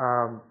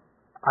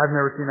I've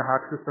never seen a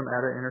hawk system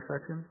at an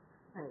intersection.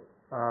 Right.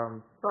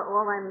 But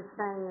all I'm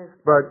saying is...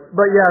 But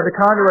yeah, the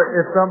conduit,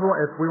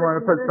 if we want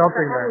to put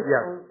something there,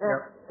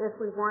 yeah. If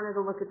we wanted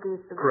to look at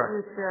these for the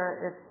future,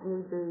 if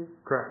need be,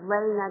 correct.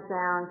 Laying that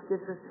down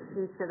gives us the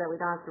future that we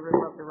don't have to rip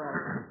up the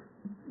road.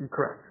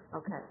 Correct.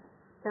 Okay.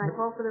 Can I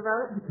call for the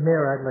vote?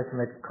 Mayor, I'd like to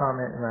make a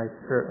comment, and I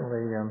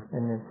certainly am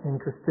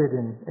interested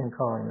in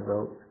calling the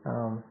vote.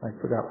 I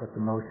forgot what the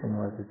motion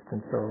was. It's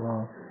been so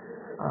long.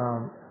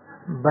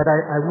 But I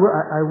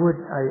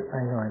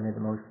know I made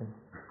the motion.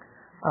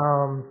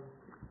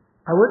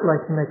 I would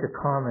like to make a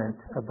comment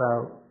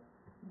about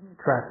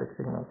traffic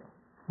signals.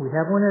 We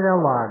have one at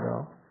El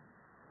Lago.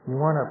 You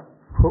want to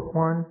put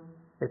one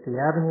at the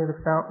Avenue of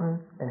the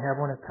Fountain and have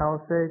one at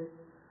Palisades?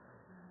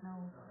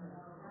 No.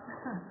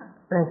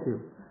 Thank you.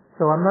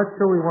 So I'm not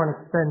sure we want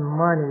to spend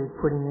money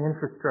putting the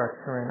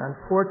infrastructure in.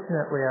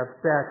 Unfortunately, I've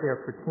sat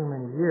here for too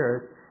many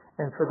years,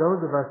 and for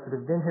those of us that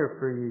have been here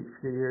for a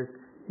few years,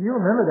 you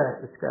remember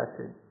that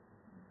discussion.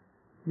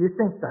 You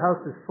think the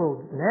house is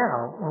full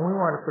now. When we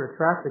want to put a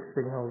traffic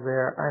signal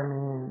there, I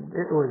mean,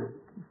 it was.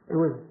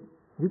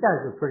 You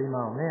guys were pretty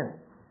well managed.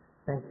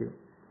 Thank you.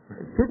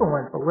 People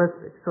went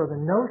ballistic. So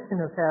the notion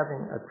of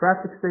having a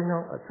traffic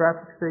signal,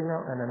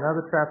 and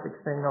another traffic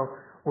signal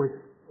was,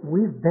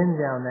 we've been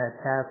down that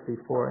path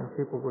before, and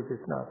people were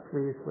just not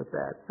pleased with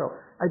that. So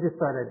I just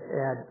thought I'd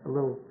add a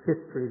little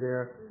history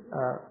there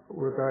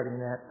regarding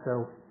that.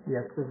 So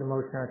yes, there's a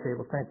motion on the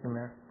table. Thank you,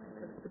 Mayor.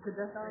 It's a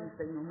pedestrian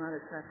signal, not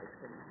a traffic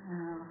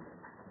signal.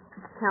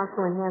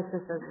 Councilman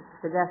Hanson says it's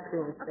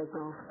pedestrian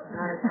signal,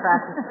 not a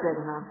traffic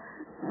signal.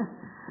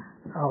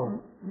 Oh,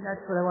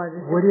 That's what I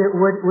wanted to say.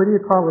 what do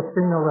you call a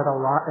signal at a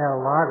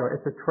lager?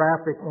 It's a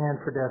traffic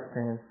and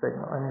pedestrian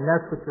signal. I mean,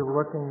 that's what you're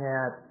looking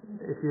at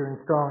if you're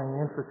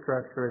installing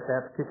infrastructure at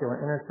that particular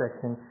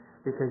intersection,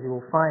 because you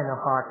will find a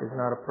hawk is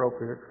not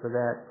appropriate for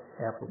that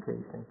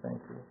application. Thank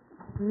you.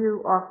 Do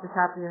you, off the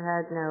top of your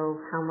head, know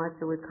how much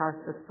it would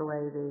cost us to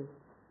lay the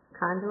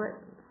conduit?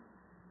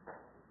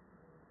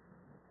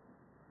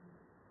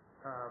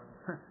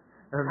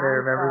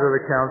 Mayor, members of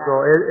the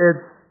council,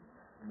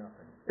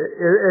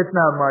 it's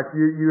not much.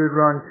 You would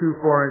run 2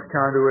 4-inch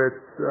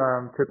conduits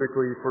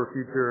typically for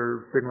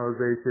future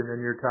signalization, and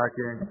you're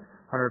talking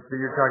 100 feet.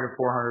 You're talking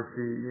 400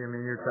 feet. I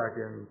mean, you're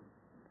talking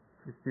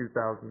a few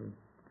 $2,000.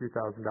 It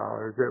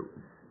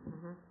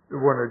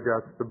wouldn't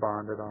adjust the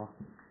bond at all.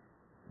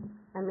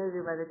 And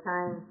maybe by the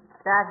time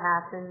that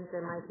happens,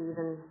 there might be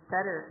even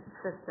better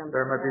systems.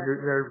 There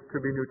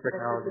could be new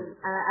technology.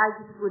 And I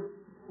just would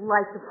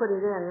like to put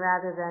it in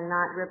rather than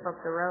not rip up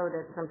the road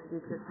at some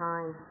future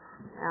time,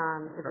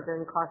 if it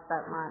doesn't cost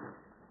that much.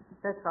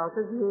 That's all.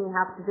 Doesn't mean you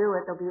have to do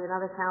it. There'll be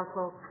another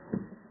council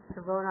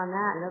to vote on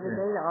that, another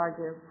day to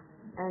argue.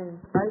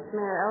 And Vice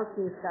Mayor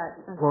Elke's got.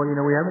 Well,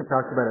 we haven't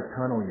talked about a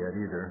tunnel yet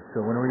either.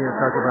 So when are we going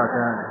to talk about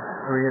that?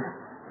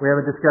 We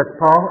haven't discussed.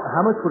 Paul,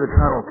 how much would a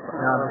tunnel?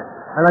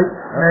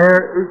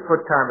 Mayor,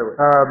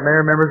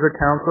 Mayor, members of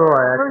council,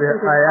 I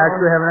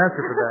actually have an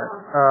answer for that.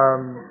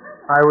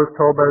 I was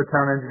told by the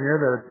town engineer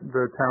that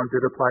the town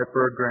did apply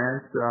for a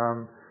grant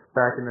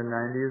back in the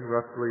 90s,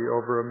 roughly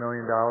over $1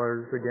 million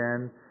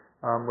again,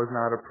 was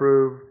not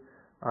approved.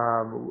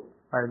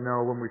 I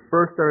know when we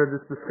first started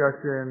this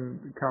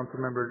discussion,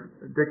 Councilmember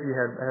Dickey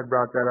had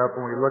brought that up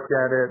when we looked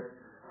at it.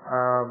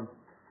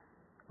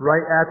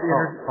 Right at the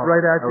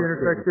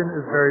intersection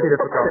is very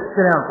difficult.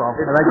 Sit down, Paul.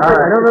 No,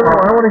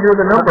 I want to hear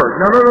the number.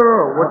 No.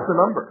 What's the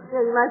number?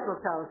 Yeah, you might as well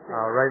tell us.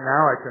 Right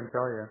now, I couldn't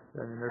tell you.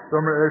 I mean, there's so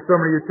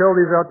many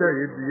utilities out there.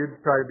 You'd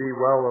probably be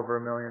well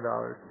over $1 million.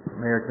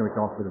 Mayor, can we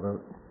call for the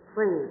vote?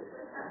 Please.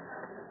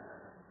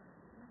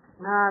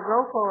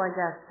 Roll call, I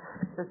guess,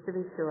 just to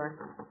be sure.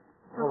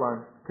 Hold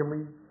on. Can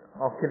we,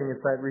 all kidding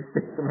aside,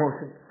 restate the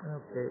motion?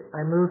 Okay.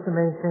 I move to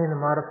maintain the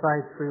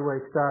modified freeway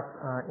stop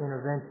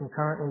intervention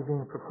currently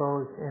being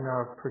proposed in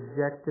our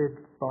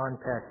projected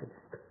bond package.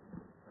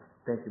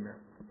 Thank you, Mayor.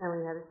 And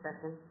we had a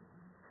second.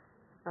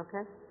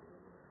 Okay.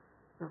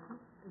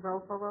 Roll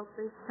call vote,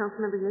 please.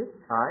 Councilmember Yates?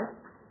 Aye.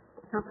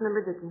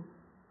 Councilmember Dickey?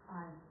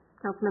 Aye.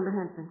 Councilmember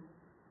Henson?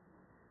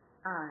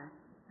 Aye.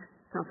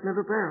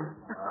 Councilmember Brown?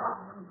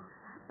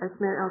 Vice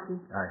Mayor Elke?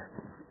 Aye.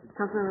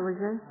 Councilmember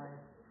Leger? Aye.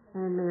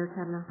 And Mayor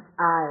Kavanaugh?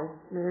 Aye.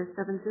 Mayor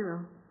 7-0.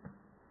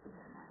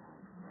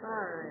 All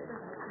right.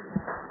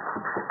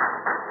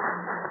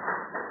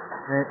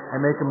 I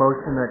make a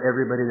motion that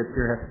everybody that's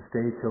here has to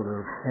stay till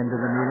the end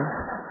of the meeting.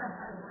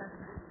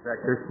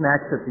 There's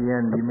snacks at the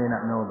end. You may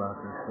not know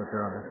about this, but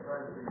they're on this.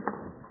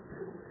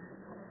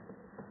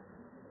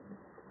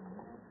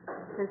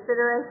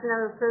 Consideration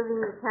of approving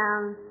the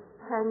town's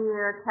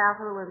 10-year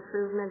capital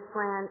improvement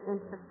plan,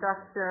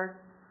 infrastructure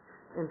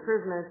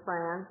improvement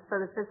plan for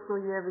the fiscal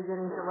year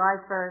beginning July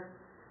 1st,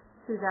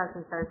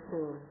 2013.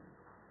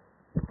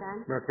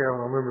 Ken? Mayor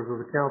Kavanaugh, members of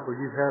the council,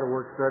 you've had a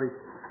work study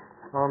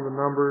on the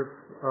numbers.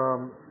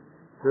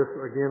 This,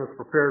 again, is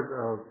prepared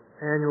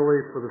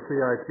annually for the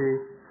CIP,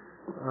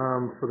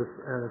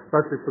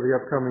 especially for the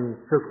upcoming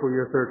fiscal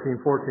year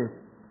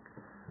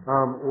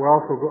 13-14. We're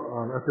also,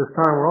 at this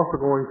time, we're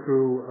also going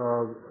through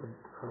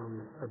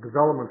a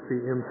development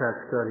fee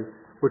impact study,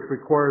 which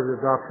requires the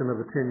adoption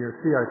of a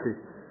 10-year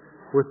CIP.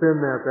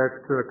 Within that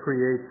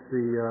creates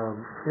the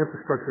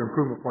infrastructure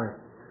improvement plan.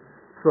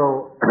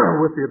 So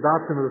with the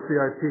adoption of the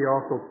CIP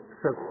also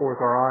sets forth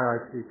our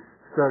IIP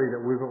study that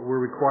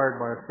we're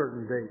required by a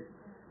certain date.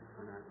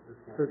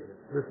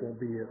 This will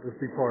be it. This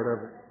will be part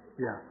of it.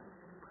 Yeah.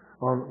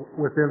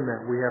 Within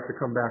that, we have to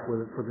come back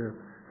with it for the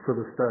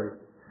study.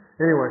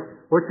 Anyway,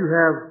 what you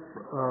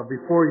have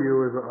before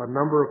you is a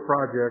number of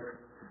projects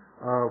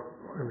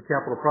in the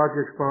capital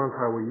projects funds,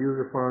 highway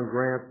user funds,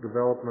 grants,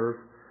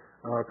 developers,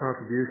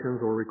 contributions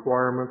or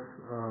requirements,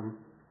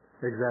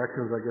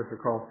 exactions, I guess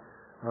they're called,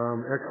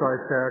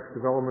 excise tax,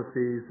 development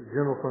fees,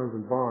 general funds,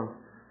 and bonds,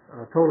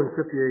 totaling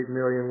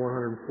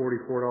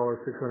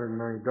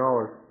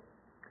 $58,144,690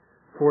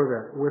 for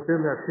that.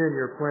 Within that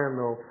 10-year plan,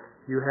 though,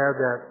 you have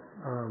that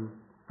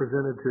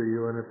presented to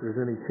you, and if there's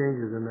any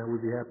changes in that,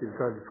 we'd be happy to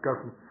try to discuss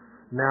them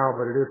now,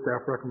 but it is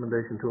staff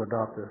recommendation to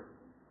adopt this.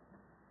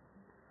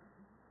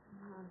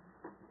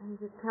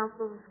 Any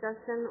council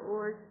discussion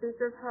or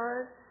speaker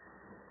cards?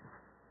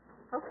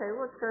 Okay,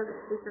 let's go to the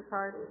speaker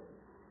card.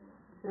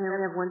 And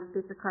we have one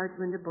speaker card,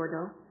 Linda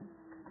Bordeaux.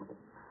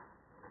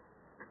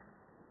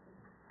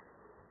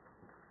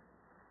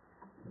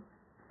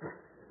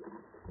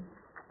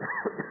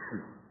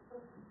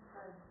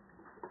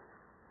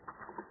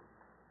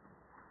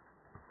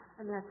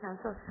 Mayor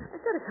Council, I've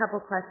got a couple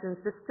questions.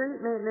 The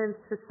street maintenance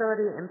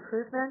facility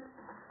improvement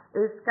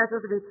is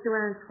scheduled to be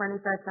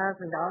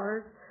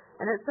 $225,000,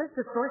 and it says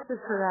the sources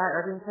for that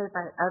are being paid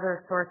by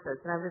other sources,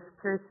 and I'm just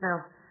curious to know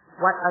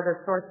what other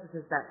sources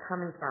is that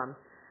coming from.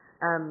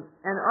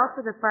 And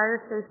also the fire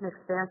station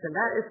expansion,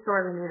 that is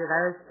sorely needed.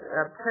 I was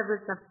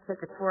privileged enough to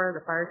take a tour of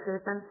the fire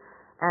station,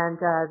 and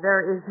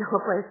there is no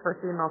place for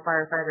female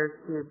firefighters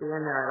to be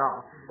in there at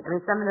all. I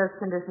mean, some of those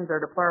conditions are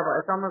deplorable.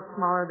 It's almost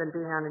smaller than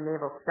being on a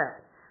naval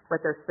ship,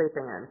 what they're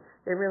sleeping in.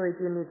 They really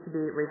do need to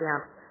be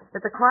revamped.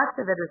 But the cost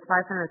of it is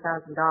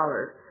 $500,000.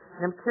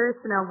 And I'm curious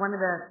to know, one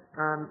of the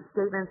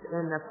statements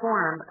in the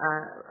form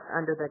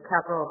under the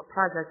capital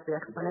projects, the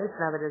explanation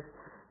of it is,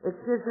 it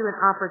gives you an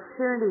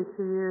opportunity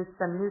to use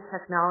some new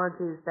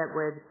technologies that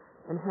would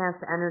enhance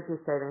energy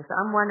savings. So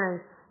I'm wondering,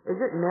 is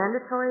it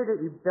mandatory that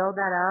you build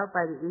that out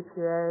by the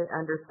EPA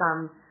under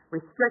some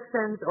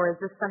restrictions, or is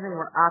this something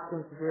we're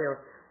opting to do?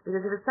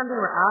 Because if it's something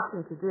we're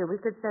opting to do,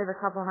 we could save a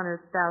couple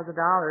 $100,000,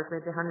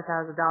 maybe $100,000,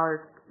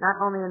 not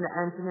only in the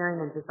engineering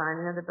and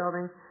designing of the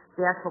building,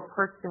 the actual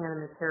purchasing of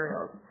the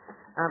materials.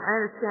 I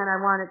understand I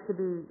want it to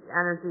be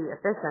energy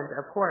efficient,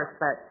 of course,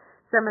 but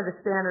some of the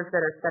standards that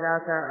are set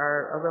out there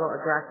are a little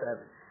aggressive.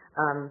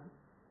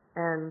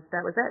 And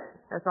that was it.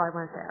 That's all I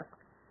wanted to ask.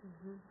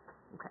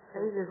 Okay. I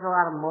think there's a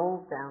lot of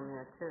mold down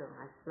there too.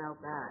 I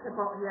smelled that.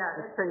 Well, yeah,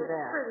 it's pretty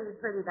bad.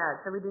 Pretty bad.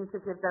 So we need to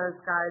give those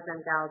guys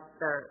and gals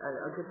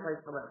a good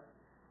place to live.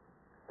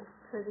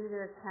 Could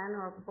either Ken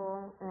or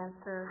Paul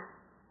answer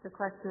the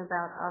question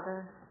about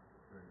other?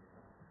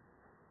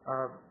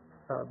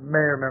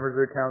 Mayor, members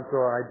of the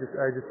council, I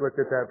just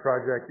looked at that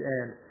project,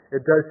 and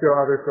it does show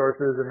other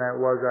sources, and that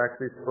was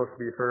actually supposed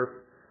to be first.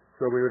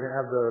 So we would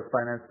have the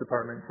finance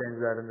department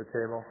change that in the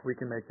table. We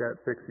can make that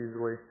fix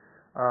easily.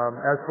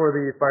 As for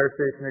the fire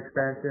station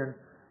expansion,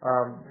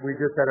 we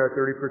just had our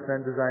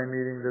 30% design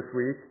meeting this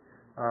week.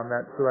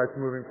 So that's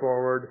moving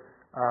forward.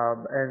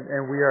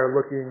 And we are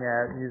looking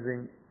at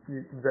using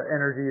the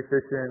energy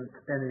efficient,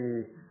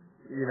 any,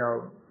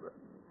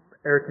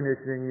 air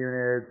conditioning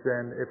units,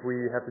 and if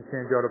we have to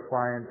change out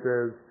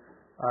appliances.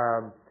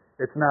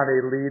 It's not a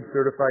LEED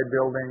certified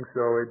building,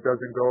 so it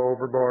doesn't go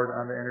overboard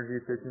on the energy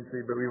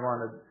efficiency, but we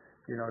want to,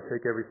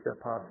 take every step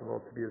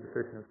possible to be as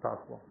efficient as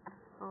possible.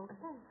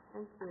 Okay,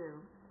 thank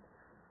you.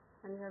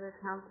 Any other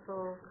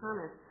council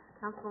comments?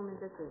 Councilwoman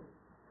Dickey.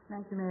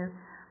 Thank you, Mayor.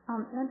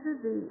 Andrew,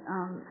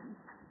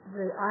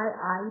 the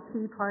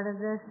IIP part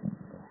of this,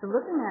 so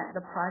looking at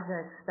the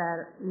projects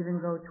that even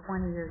go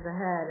 20 years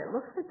ahead, it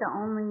looks like the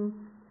only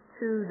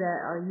two that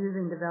are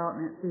using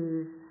development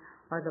fees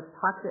are the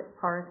Pocket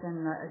Park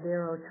and the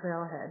Adero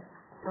Trailhead.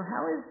 So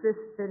how is this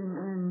fitting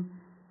in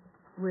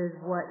with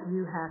what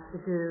you have to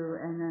do,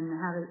 and then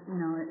how to,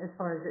 as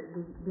far as it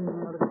being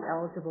able to be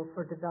eligible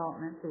for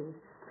development fees,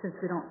 since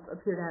we don't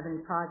appear to have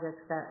any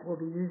projects that will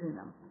be using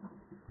them?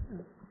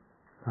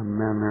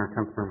 Madam Mayor,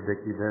 Councilmember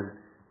Dickey,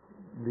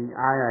 the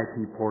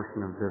IIP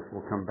portion of this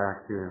will come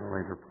back to at a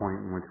later point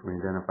in which we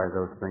identify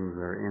those things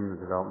that are in the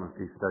development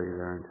fee study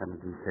that are intended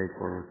to be paid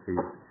for with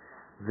fees.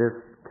 This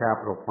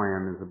capital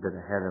plan is a bit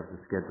ahead of the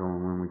schedule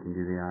on when we can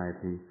do the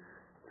IIP,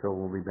 so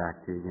we'll be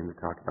back to you again to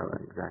talk about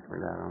exactly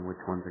that, on which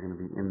ones are going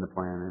to be in the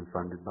plan and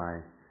funded by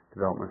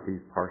development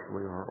fees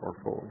partially or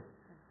fully.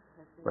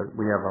 But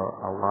we have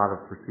a lot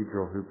of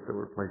procedural hoops that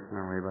were placed in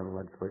our way by the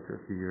legislature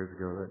a few years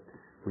ago that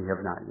we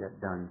have not yet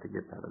done to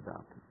get that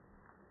adopted.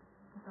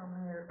 So,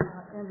 Mayor,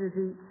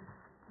 Andrew,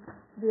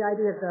 the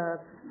idea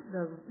of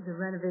the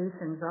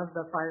renovations of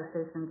the fire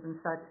stations and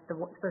such,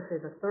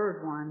 especially the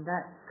third one,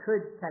 that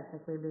could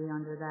technically be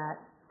under that,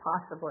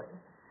 possibly.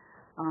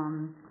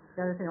 The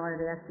other thing I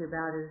wanted to ask you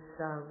about is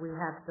we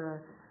have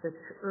the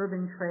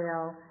urban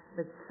trail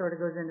that sort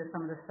of goes into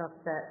some of the stuff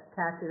that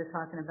Cassie was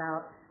talking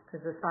about,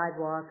 because the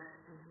sidewalks,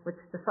 which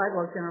the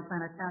sidewalk general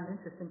plan, I found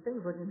interesting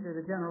things looking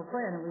through the general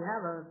plan, and we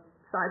have a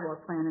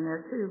sidewalk plan in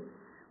there too.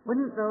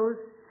 Wouldn't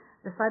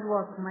the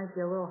sidewalks might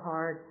be a little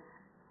hard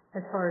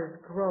as far as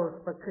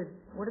growth, but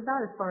what about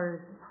as far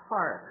as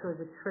parks or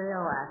the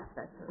trail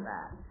aspect of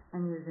that,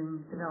 and using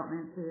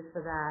development fees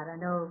for that? I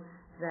know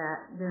that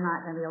they're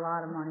not going to be a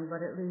lot of money, but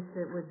at least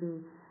it would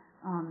be,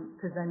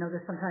 because I know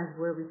there's sometimes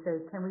where we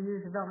say, can we use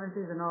development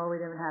fees? And we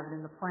didn't have it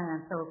in the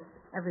plan. So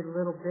every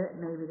little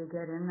bit maybe to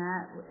get in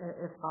that,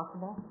 if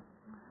possible.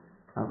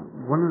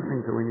 One of the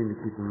things that we need to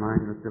keep in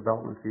mind with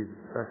development fees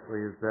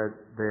especially is that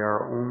they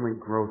are only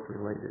growth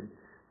related.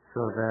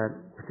 So that,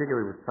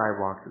 particularly with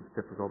sidewalks, it's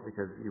difficult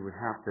because you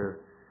have to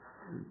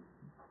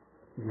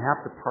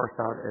parse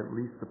out at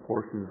least the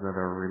portions that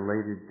are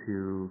related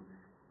to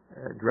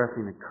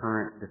addressing the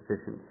current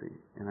deficiency.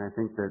 And I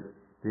think that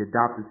the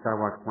adopted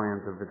sidewalk plans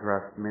have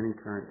addressed many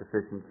current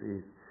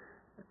deficiencies,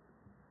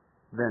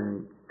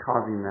 then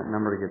causing that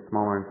number to get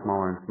smaller and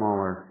smaller and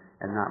smaller,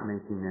 and not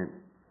making it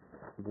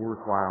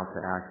worthwhile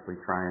to actually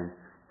try and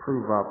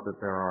prove up that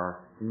there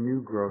are new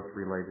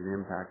growth-related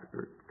impacts,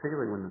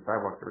 particularly when the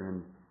sidewalks are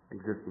in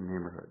existing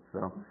neighborhoods.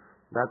 So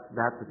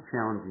that's a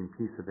challenging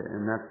piece of it,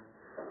 and that's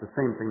the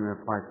same thing that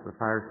applies to the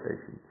fire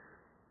station.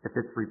 If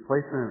it's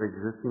replacement of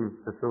existing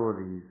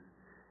facilities,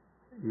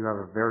 you have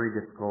a very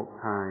difficult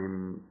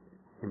time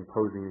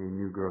imposing a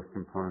new growth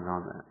component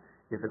on that.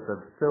 If it's a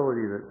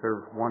facility that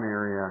serves one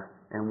area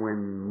and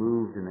when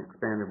moved and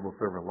expanded will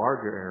serve a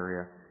larger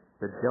area,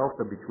 the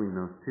delta between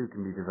those two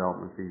can be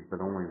development fees,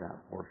 but only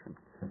that portion.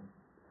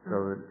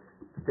 So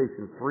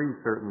Station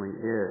 3 certainly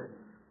is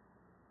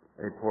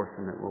a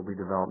portion that will be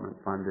development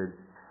funded.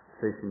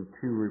 Station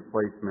 2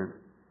 replacement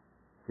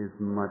is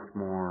much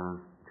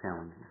more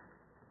challenging.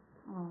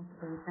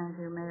 Okay, thank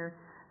you, Mayor.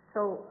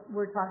 So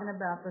we're talking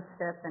about the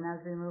STIP, and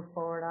as we move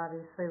forward,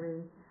 obviously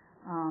we,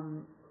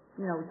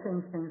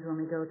 change things when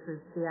we go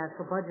through the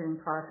actual budgeting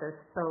process.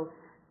 So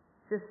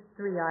just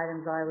 3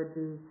 items I would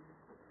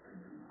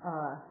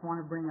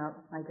want to bring up,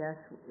 I guess,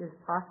 is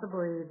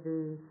possibly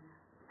the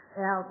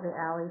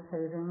alley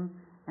paving,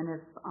 and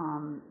if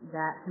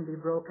that can be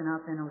broken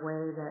up in a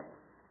way that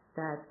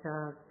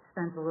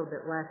spends a little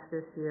bit less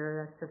this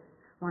year. That's just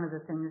one of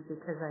the things,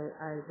 because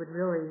I would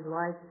really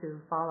like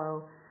to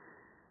follow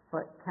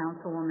what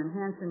Councilwoman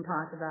Hanson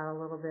talked about a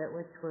little bit,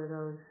 which were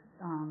those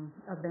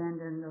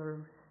abandoned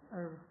or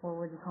what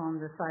would you call them,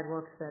 the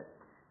sidewalks that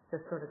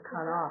just sort of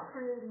cut off.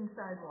 Creating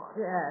sidewalks.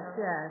 Yes.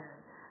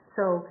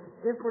 So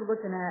if we're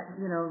looking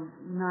at,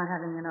 not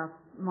having enough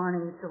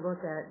money to look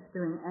at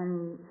doing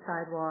any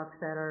sidewalks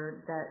that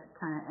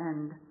kind of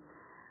end,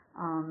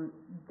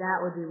 that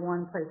would be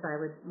one place I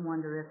would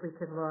wonder if we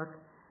could look.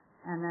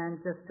 And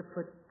then just to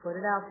put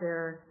it out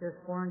there, there's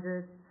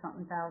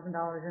 $400-something thousand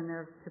in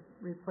there to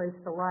replace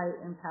the light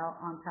on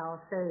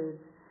Palisades,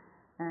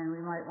 and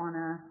we might want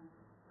to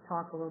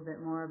talk a little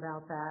bit more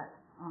about that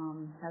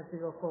as we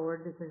go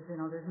forward, because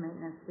there's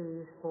maintenance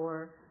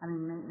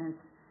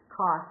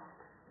costs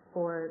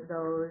for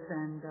those,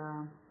 and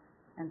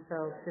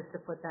so just to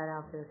put that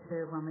out there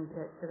too when we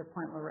get to the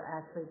point where we're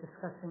actually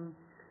discussing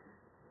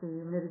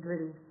the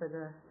nitty-gritty for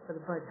the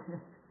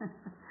budget.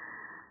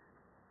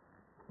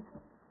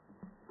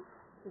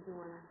 Did you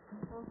want to?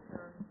 Oh,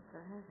 sure. Go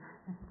ahead.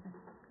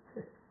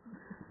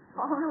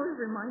 I was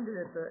reminded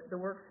at the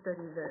work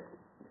study that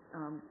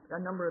a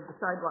number of the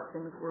sidewalk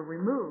things were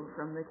removed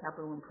from the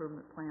capital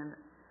improvement plan,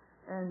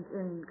 and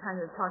in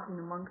kind of talking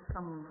amongst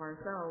some of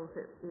ourselves,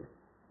 it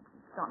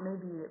thought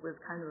maybe it was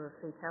kind of a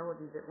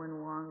fatality that went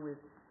along with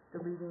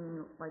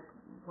deleting like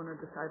one of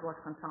the sidewalks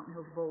on Fountain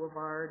Hills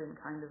Boulevard in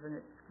kind of an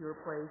obscure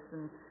place,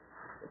 and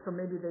so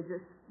maybe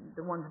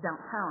the ones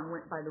downtown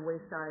went by the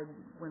wayside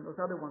when those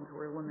other ones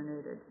were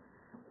eliminated.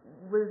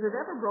 Was it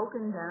ever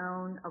broken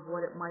down of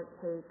what it might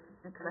take?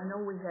 Because I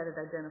know we had it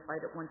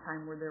identified at one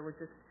time where there were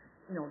just,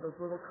 those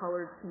little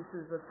colored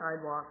pieces of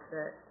sidewalk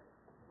that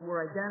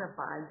were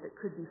identified that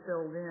could be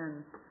filled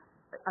in.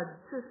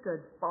 Just a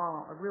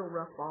real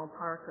rough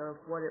ballpark of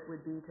what it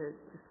would be to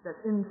just that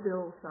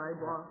infill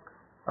sidewalk.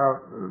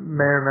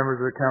 Mayor, members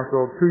of the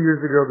council, 2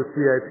 years ago the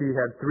CIP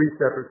had 3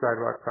 separate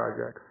sidewalk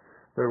projects.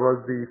 There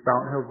was the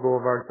Fountain Hills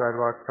Boulevard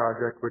sidewalk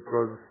project, which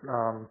was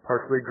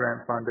partially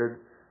grant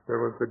funded. There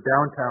was the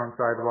downtown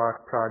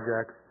sidewalk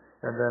project,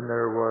 and then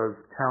there was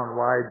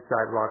town-wide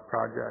sidewalk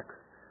projects.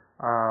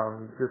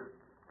 Just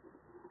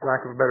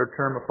lack of a better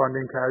term, a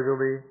funding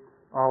casualty.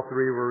 All 3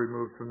 were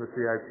removed from the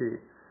CIP.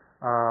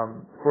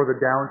 For the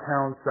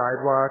downtown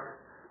sidewalks,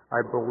 I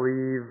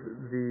believe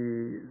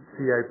the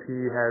CIP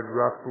had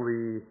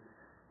roughly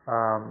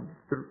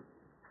 $35,000 to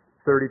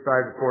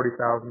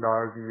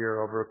 $40,000 a year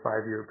over a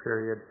 5-year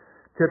period.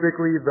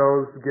 Typically,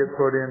 those get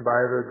put in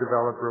by the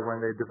developer when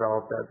they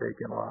develop that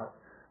vacant lot.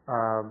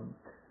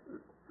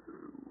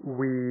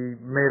 We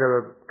made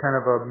a kind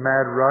of a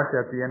mad rush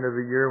at the end of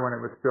the year when it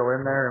was still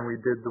in there, and we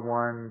did the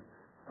one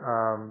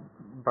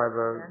by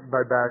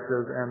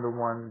Batches and the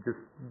one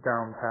just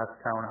down past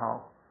Town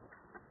Hall.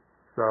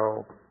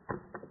 So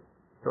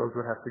those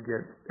would have to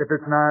get, if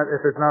it's not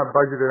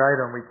budgeted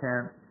item, we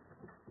can't.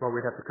 Well,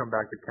 we'd have to come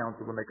back to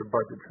council to make a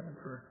budget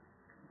transfer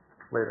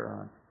later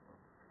on.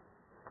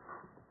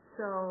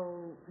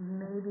 So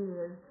maybe,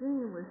 as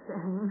Jeannie was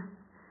saying,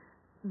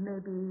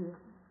 maybe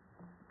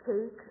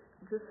take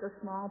just a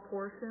small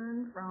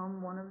portion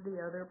from one of the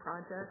other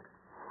projects,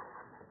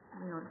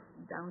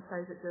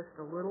 downsize it just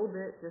a little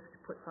bit, just to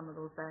put some of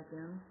those back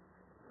in.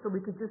 So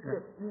we could just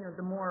get,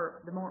 the more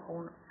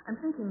owner. I'm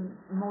thinking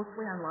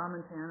mostly on La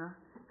Montana,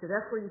 because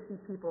that's where you see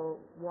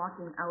people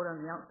walking out on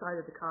the outside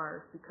of the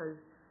cars because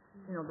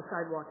the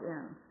sidewalk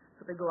ends.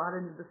 So they go out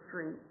into the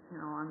street,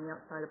 on the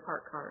outside of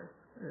parked cars.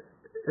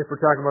 If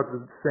we're talking about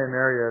the same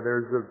area,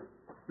 is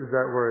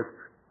that where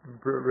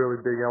it's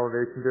really big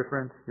elevation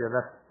difference? Yeah,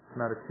 that's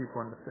not a cheap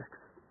one to fix.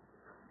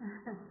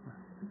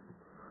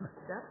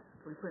 Steps?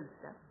 Can we put in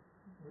steps?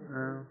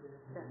 No.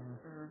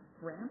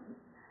 Ramp?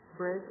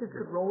 Bridge?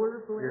 Could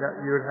rollers go in?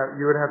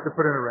 You would have to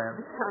put in a ramp.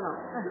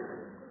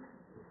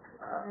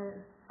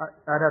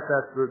 I'd have to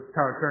ask the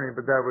town attorney,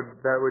 but that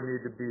would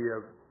need to be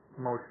a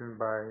motion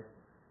by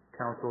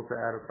council to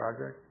add a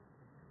project.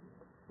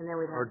 and then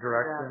we'd Or have to figure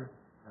out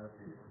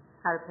direction.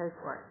 how to pay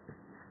for it.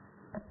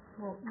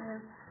 Well,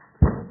 Mayor,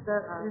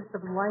 is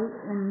the light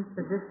in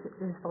position,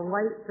 is the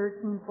light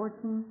 13,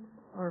 14,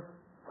 or,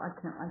 I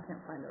can't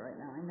find it right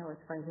now, I know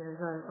it's right here,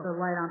 the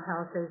light on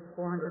Palisades,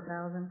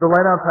 400,000? The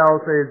light on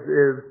Palisades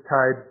is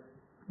tied,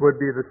 would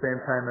be the same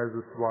time as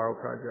the Saguaro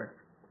project.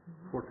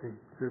 14,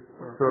 So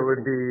it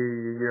would be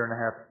a year and a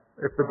half.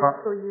 If the bond,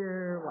 Fiscal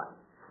year, what,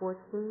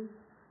 14,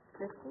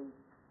 15?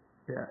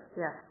 yeah.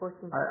 Yeah,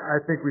 14. I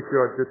think we should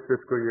go this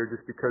fiscal year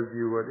just because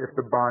you would, if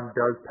the bond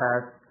does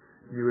pass,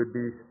 you would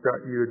be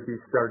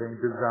starting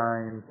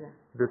design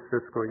this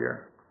fiscal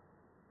year.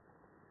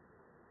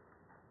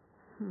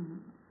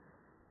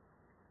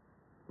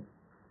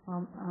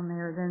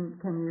 Mayor, then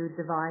can you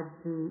divide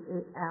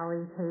the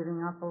alley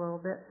paving up a little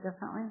bit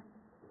differently?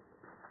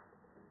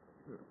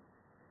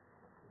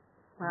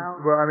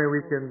 Well, I mean,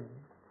 we can,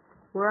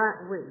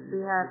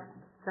 We have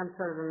some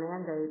sort of a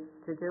mandate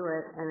to do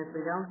it, and if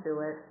we don't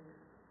do it,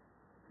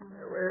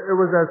 it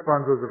was as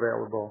funds was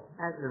available.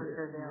 as funds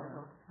are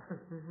available.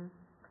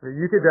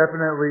 You could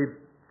definitely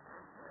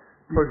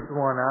push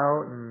one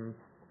out and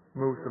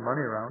move some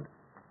money around.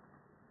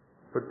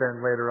 But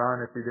then later on,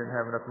 if you didn't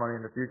have enough money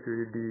in the future,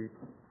 you'd be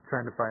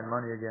trying to find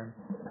money again.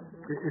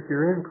 If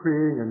you're in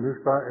creating a new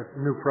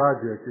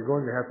project, you're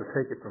going to have to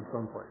take it from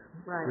someplace.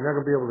 Right. You're not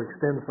going to be able to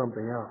extend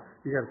something out.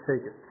 You got to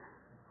take it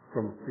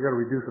from. You got to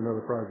reduce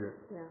another project.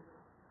 Yeah.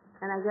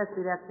 And I guess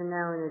we'd have to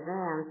know in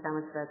advance how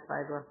much that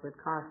sidewalk would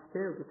cost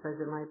too,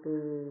 because it might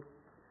be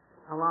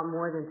a lot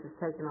more than just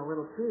taking a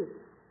little piece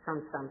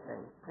from something.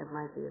 It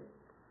might be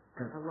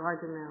a large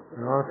amount.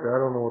 And honestly, I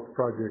don't know what the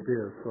project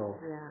is, so.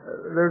 Yeah.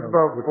 There's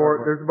about 4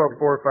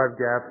 or 5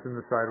 gaps in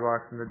the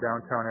sidewalks in the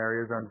downtown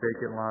areas on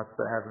vacant lots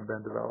that haven't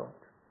been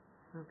developed.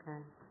 Okay.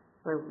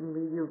 But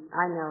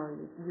I know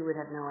you would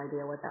have no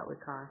idea what that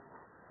would cost.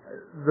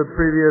 The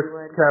previous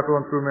capital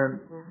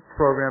improvement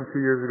program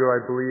 2 years ago, I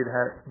believe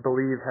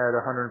had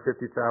 130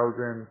 to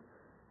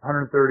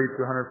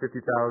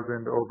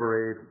 150,000 over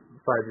a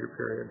 5-year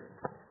period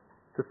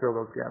to fill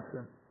those gaps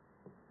in.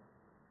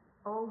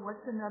 Oh, what's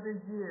another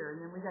year?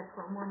 And then we got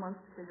 12 more months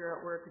to figure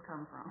out where it could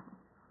come from.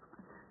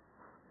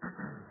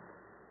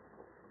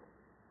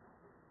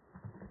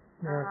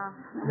 I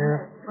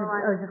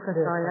was just going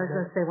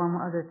to say one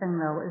more other thing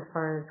though, as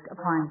far as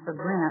applying for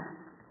grants.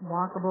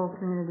 Walkable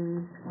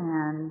communities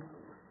and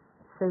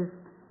safe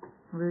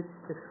routes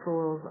to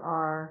schools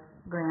are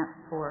grants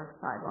for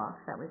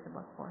sidewalks that we could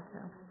look for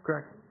too.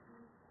 Correct.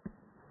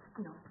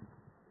 No.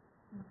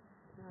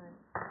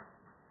 Right.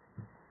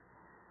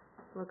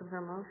 Looking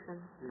for a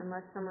motion,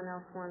 unless someone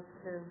else wants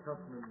to.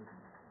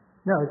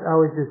 No, I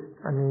was just,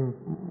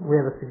 we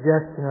have a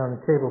suggestion on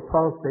the table.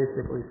 Paul's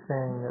basically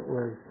saying that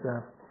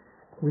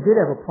we did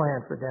have a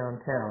plan for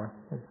downtown.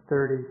 It's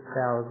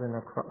 30,000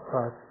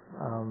 across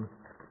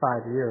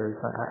 5 years.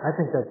 I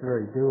think that's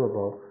very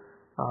doable.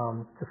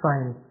 To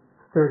find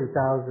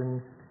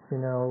 30,000,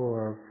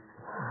 or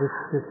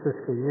this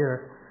fiscal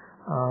year.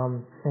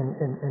 And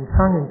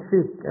tongue in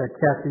cheek,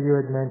 Kathy, you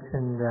had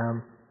mentioned,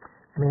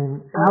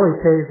 alley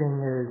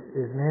paving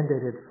is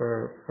mandated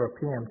for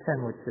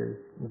PM10, which is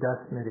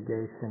dust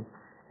mitigation,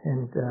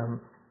 and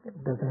it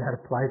doesn't have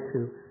to apply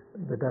to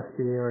the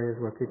dusty areas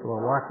where people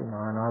are walking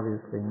on,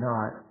 obviously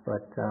not,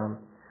 but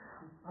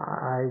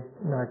I'm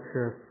not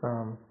sure if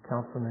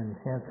Councilman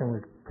Hanson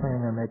was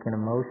planning on making a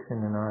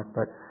motion or not,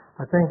 but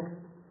I think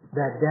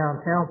that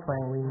downtown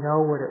plan, we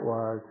know what it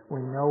was, we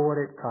know what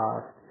it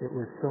cost, it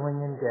was filling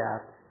in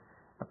gaps,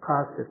 a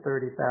cost of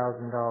 $30,000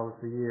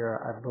 a year.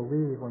 I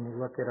believe when you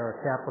look at our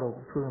capital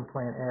improvement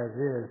plan as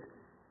is,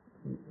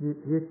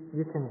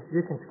 you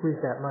can squeeze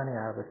that money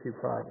out of a few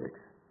projects.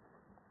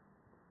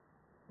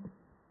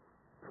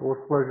 So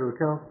what's the pleasure of the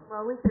council?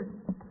 Well, we could,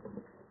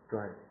 Go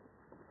ahead.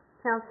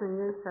 Councilman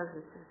Yates has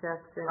a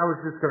suggestion. I was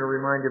just going to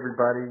remind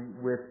everybody,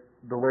 with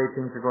the way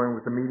things are going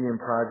with the medium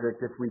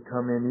project, if we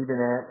come in even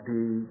at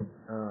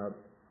the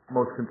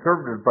most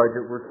conservative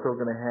budget, we're still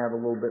going to have a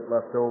little bit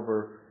left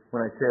over. When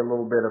I say a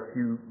little bit,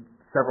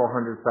 several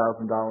 $100,000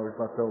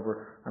 left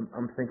over.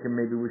 I'm thinking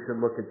maybe we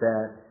should look at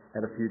that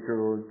at a future,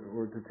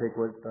 or to take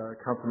what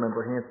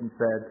Councilmember Hanson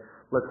said,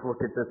 let's look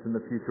at this in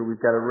the future.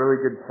 We've got a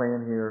really good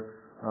plan here.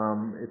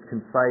 It's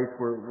concise.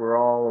 We're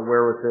all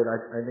aware with it.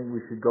 I think we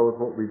should go with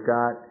what we've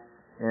got,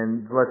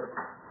 and let's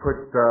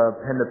put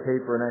pen to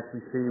paper and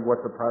actually see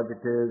what the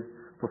project is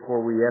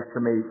before we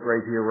estimate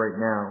right here, right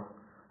now.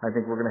 I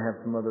think we're going to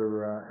have some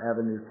other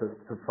avenues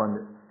to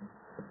fund it.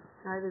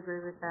 I'd agree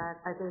with that.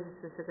 I think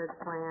this is a good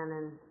plan,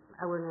 and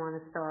I wouldn't want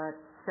to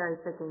start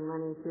cherry-picking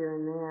money here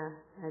and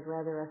there. I'd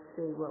rather us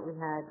see what we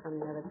had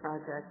from the other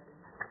projects.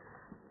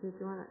 Did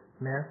you want to?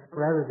 Mayor,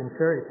 rather than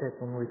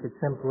cherry-picking, we could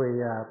simply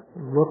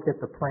look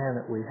at the plan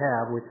that we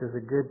have, which is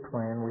a good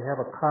plan. We have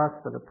a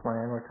cost for the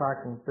plan. We're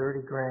talking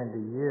 $30,000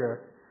 a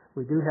year.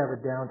 We do have a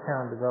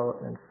downtown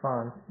development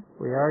fund.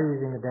 We are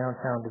using the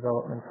downtown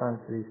development fund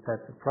for these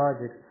types of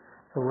projects.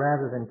 So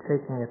rather than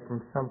taking it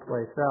from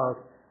someplace else,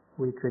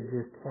 we could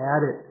just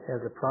add it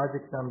as a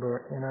project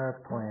number in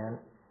our plan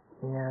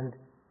and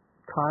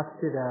cost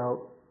it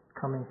out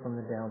coming from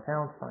the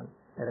downtown fund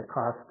at a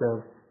cost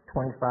of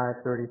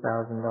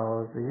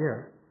 $25,000-$30,000 a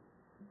year.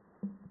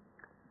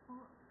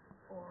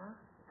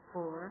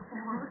 Or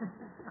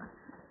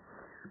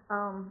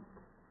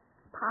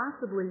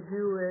Possibly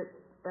do it,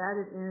 add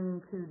it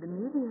into the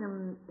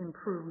medium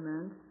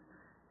improvements,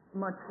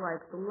 much like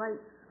the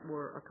lights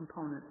were a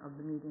component of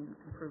the medium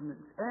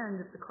improvements. And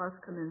if the costs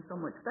come in so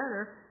much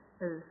better,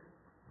 as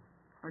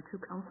our two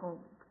council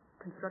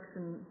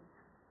construction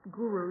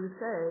gurus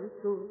say,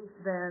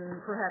 then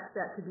perhaps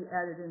that could be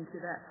added into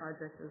that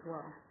project as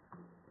well.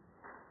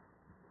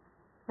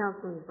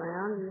 Councilman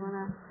Brown, do you want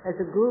to, as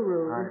a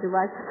guru, would you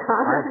like to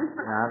comment?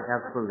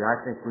 Absolutely. I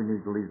think we need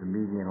to leave the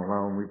median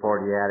alone. We've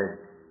already added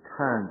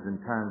tons and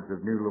tons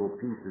of new little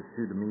pieces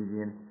to the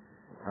median.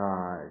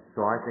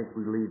 So I think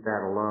we leave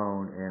that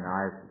alone, and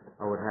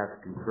I would have to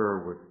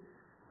concur with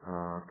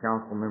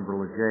Councilmember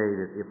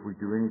Leger that if we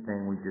do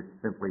anything, we just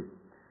simply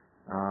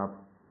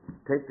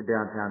take the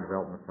Downtown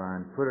Development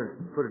Fund, put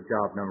a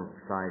job number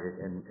beside it,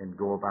 and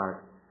go about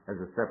it as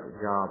a separate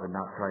job and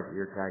not try to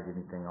ear tag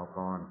anything else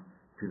on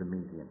to the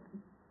median.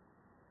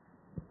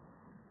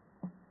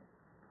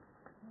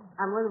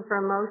 I'm looking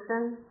for a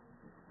motion.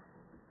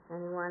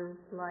 Anyone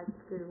like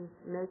to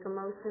make a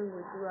motion?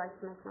 Would you like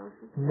to make a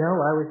motion? No,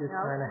 I was just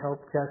No? trying to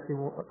help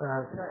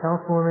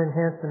Councilwoman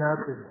Hanson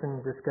out. We've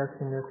been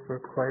discussing this for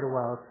quite a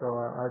while,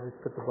 so I'll just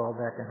put the ball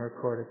back in her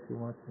court if she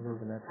wants to move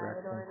in that I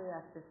had direction. already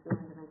asked if you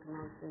wanted to make a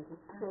motion. Did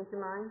you change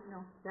your mind?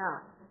 No. No.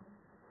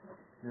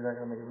 You're not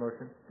going to make a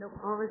motion? Nope.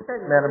 All of a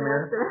sudden. Madam you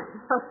Mayor? want to make a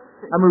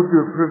motion. I move to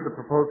approve the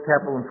proposed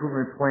capital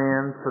improvement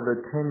plan for the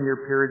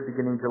 10-year period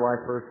beginning July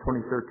 1st,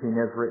 2013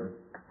 as written.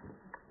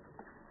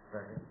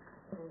 Second.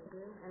 Thank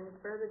you. Any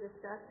further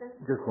discussion?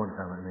 Just one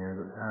comment, Mayor.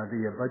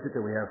 The budget that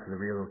we have for the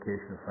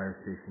relocation of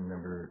Fire Station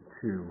number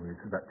 2 is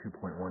about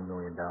 $2.1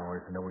 million.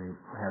 I know we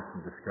had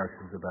some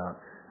discussions about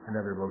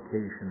another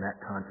location that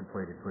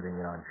contemplated putting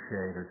it on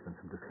Shea. There's been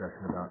some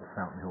discussion about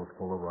Fountain Hills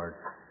Boulevard.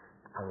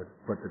 I would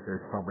put that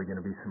there's probably going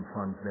to be some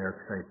funds there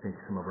because I think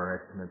some of our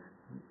estimates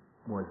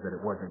was that it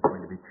wasn't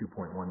going to be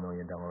 $2.1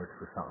 million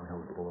for Fountain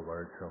Hills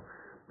Boulevard. So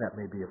that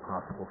may be a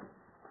possible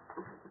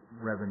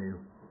revenue,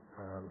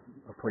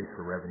 a place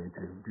for revenue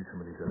to do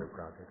some of these other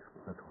projects.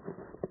 That's all.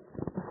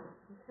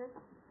 Okay.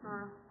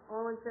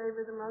 All in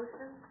favor of the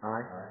motion?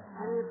 Aye.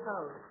 Any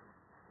opposed?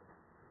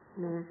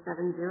 Mayor,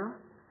 7-0.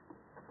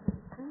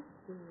 Thank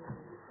you.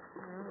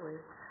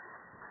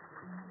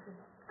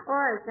 All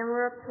right, then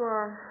we're up to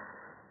our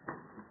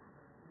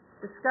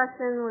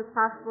discussion with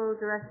possible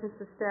directions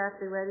to staff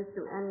related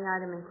to any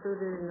item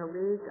included in the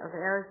League of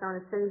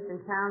Arizona Cities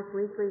and Towns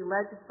weekly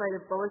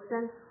legislative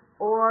bulletin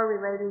or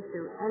relating to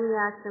any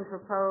action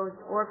proposed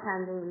or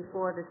pending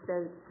before the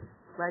state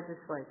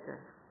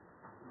legislature.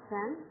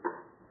 Ken?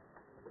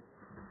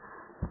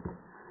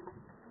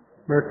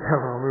 Mayor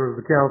Cavanagh, members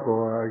of the council,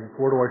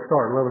 where do I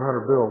start?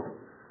 1,100 bills.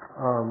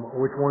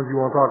 Which ones do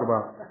you want to talk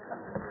about?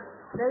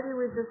 Maybe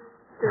we just,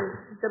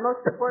 the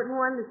most important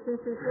one, the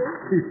CCC?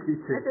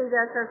 I think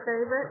that's our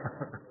favorite.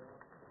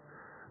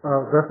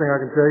 Best thing I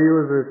can tell you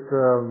is that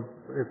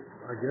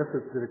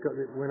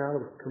it went out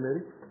of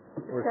committee.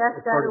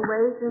 Passed out of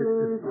Ways and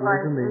Means by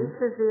Ways and Means.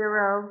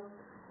 8-0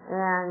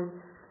 and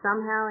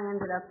somehow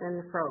ended up in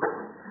the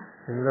program.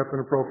 Ended up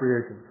in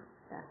appropriations.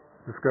 Yes.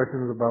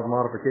 Discussions about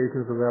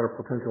modifications of that or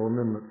potential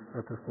amendments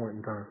at this point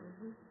in time.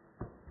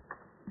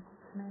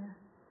 Mayor,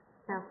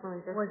 Councilman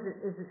Dixon?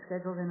 is it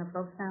scheduled in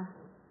approach now?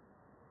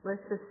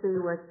 Let's just see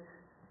what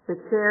the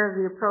chair of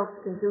the approach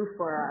can do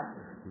for us.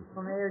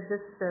 Well, Mayor,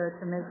 just to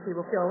make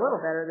people feel a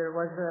little better, there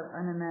was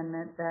an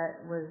amendment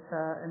that was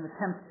an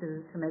attempt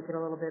to make it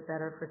a little bit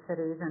better for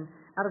cities. And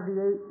out of the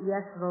 8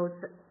 yes votes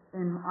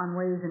on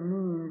Ways and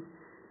Means,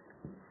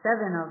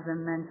 7 of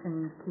them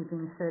mentioned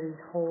keeping cities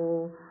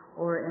whole,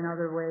 or in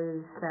other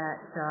ways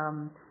that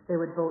they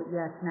would vote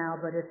yes now,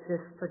 but if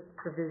this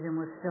provision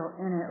was still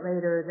in it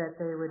later, that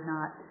they would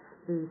not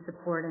be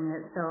supporting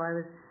it. So I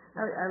was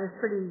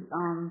pretty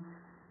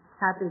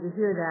happy to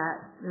hear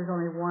that. There's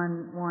only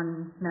one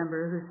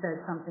member who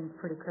said something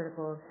pretty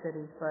critical of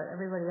cities, but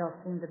everybody else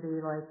seemed to be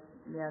like,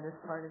 yeah, this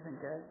part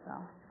isn't good. So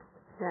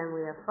Then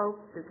we have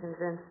hope to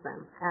convince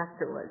them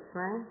afterwards,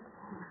 right?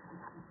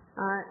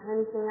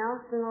 Anything else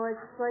in the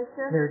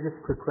legislature? Mayor,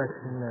 just a quick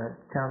question,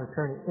 Town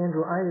Attorney.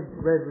 Andrew, I had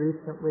read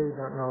recently,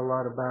 don't know a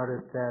lot about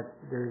it, that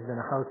there's been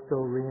a House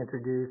bill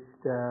reintroduced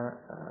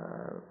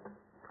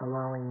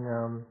allowing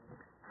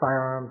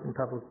firearms in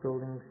public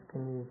buildings.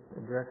 Can you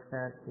address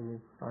that? Are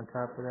you on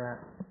top of that?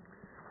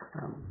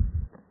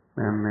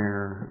 Madam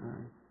Mayor,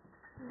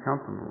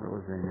 Councilman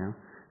Roger now.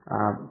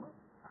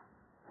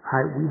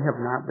 We have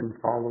not been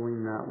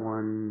following that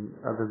one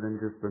other than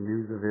just the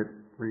news of it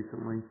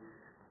recently.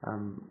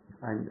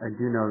 I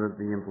do know that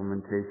the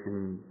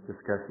implementation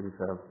discussions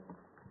have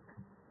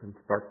been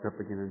sparked up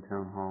again in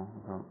Town Hall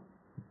about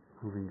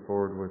moving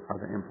forward with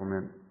how to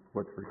implement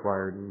what's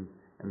required and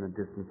the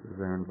distances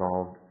that are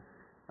involved,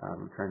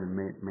 trying to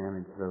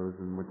manage those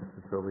and which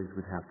facilities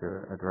we'd have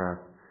to address.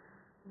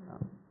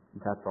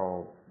 That's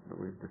all that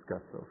we've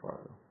discussed so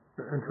far, though.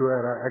 And to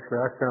add, I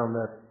found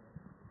that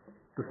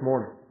this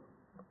morning,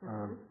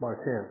 by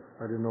chance.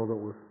 I didn't know that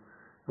it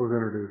was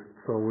introduced.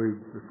 So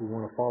if we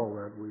want to follow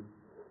that, we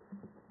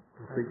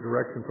seek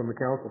direction from the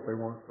council if they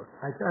want.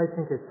 I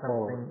think it's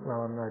something,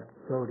 well, I'm not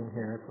voting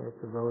here, so we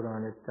have to vote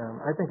on it.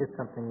 I think it's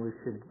something we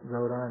should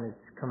vote on.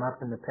 It's come up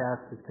in the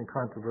past, it's been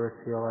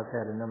controversial. I've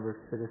had a number of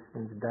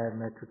citizens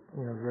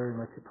very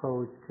much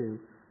opposed to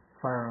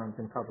firearms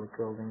in public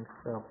buildings.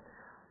 So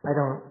I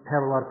don't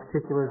have a lot of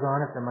particulars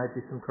on it. There might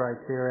be some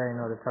criteria.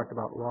 I know they've talked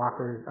about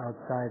lockers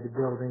outside the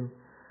building.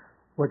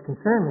 What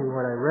concerned me,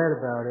 what I read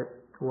about it,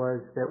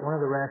 was that one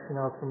of the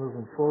rationales for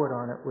moving forward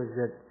on it was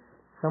that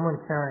someone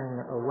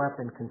carrying a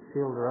weapon,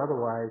 concealed or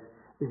otherwise,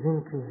 is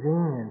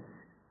inconvenienced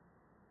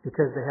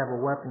because they have a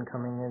weapon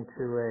coming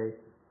into a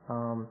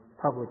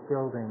public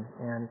building.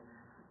 And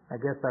I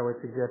guess I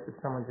would suggest if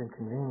someone's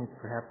inconvenienced,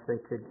 perhaps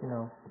they could,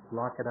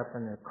 lock it up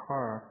in their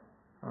car.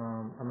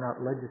 I'm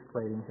not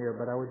legislating here,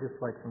 but I would just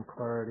like some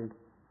clarity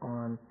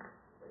on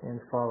and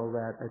follow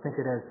that. I think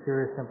it has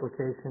serious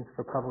implications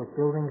for public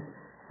buildings,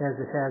 as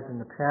it has in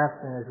the past,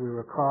 and as we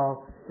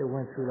recall, it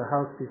went through the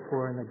House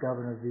before and the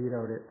governor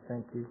vetoed it.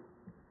 Thank you.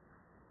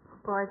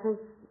 Well, I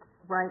think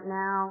right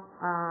now,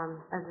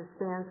 as it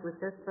stands with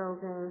this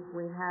building,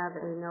 we have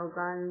a no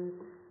guns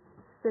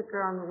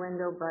sticker on the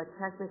window, but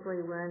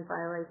technically we're in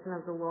violation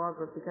of the law,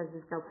 but because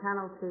there's no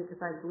penalty,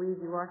 because I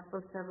believe you are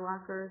supposed to have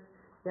lockers,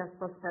 you're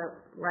supposed to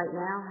right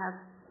now have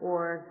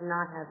or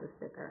not have the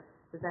sticker.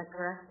 Is that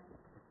correct?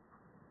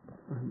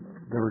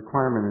 The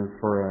requirement is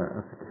for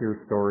a secure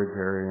storage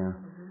area.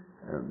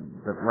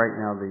 But right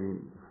now the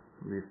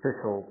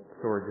official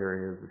storage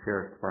area is the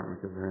sheriff's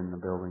department because they're in the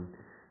building.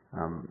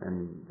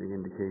 And the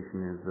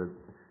indication is that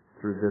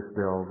through this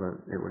bill that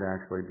it would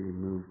actually be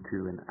moved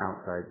to an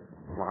outside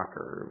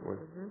locker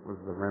was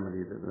the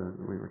remedy that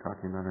we were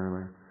talking about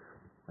earlier.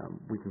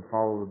 We can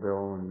follow the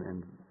bill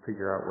and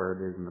figure out where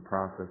it is in the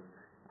process.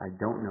 I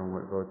don't know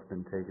what vote's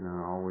been taken on.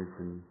 All we've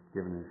been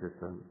given is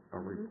just a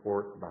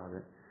report about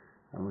it.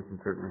 And we can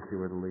certainly see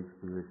where the league's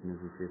position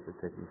is and see if they're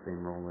taking the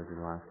same role as they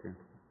did last year.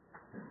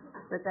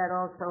 But that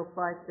also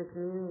applies to the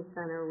community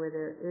center where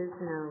there is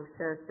no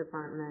sheriff's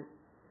department.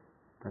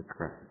 That's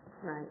correct.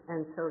 Right,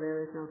 and so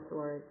there is no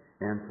storage.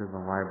 And to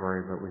the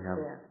library, but we have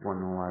one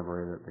in the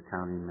library that the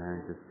county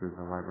manages through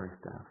the library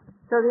staff.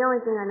 So the only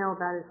thing I know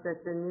about is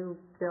that the new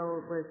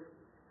bill was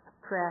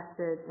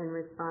crafted in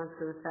response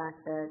to the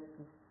fact that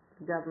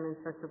governments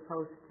are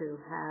supposed to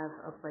have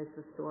a place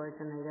of storage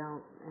and they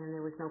don't, and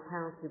there was no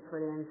penalty put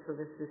in, so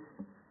this is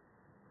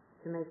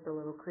to make it a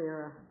little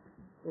clearer.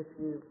 If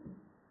you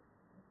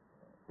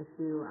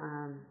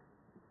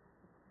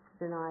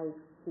deny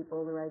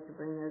people the right to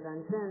bring their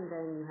guns in,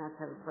 then you have to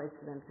have a place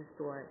for them to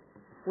store it,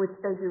 which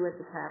they do at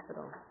the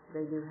Capitol.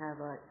 They do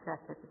have a check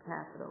at the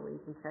Capitol where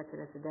you can check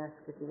it at the desk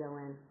if you go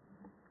in.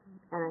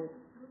 And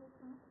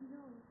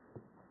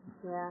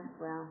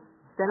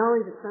then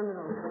only the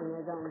criminals bring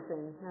their guns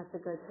in, not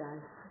the good guys.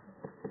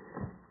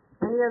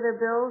 Any other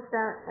bills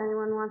that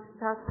anyone wants to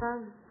talk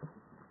about?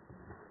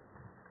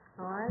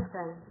 All right,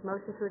 then.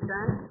 Motion to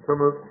adjourn? So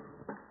moved.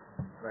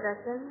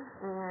 Second,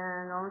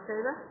 and all in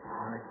favor?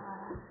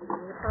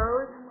 Any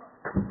opposed?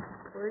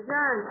 We're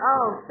adjourned.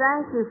 Oh,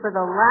 thank you for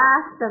the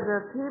last of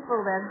the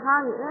people that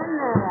hung in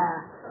there.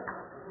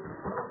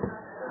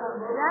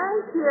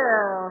 Thank you.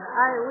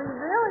 We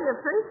really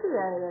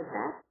appreciate it.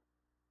 Thank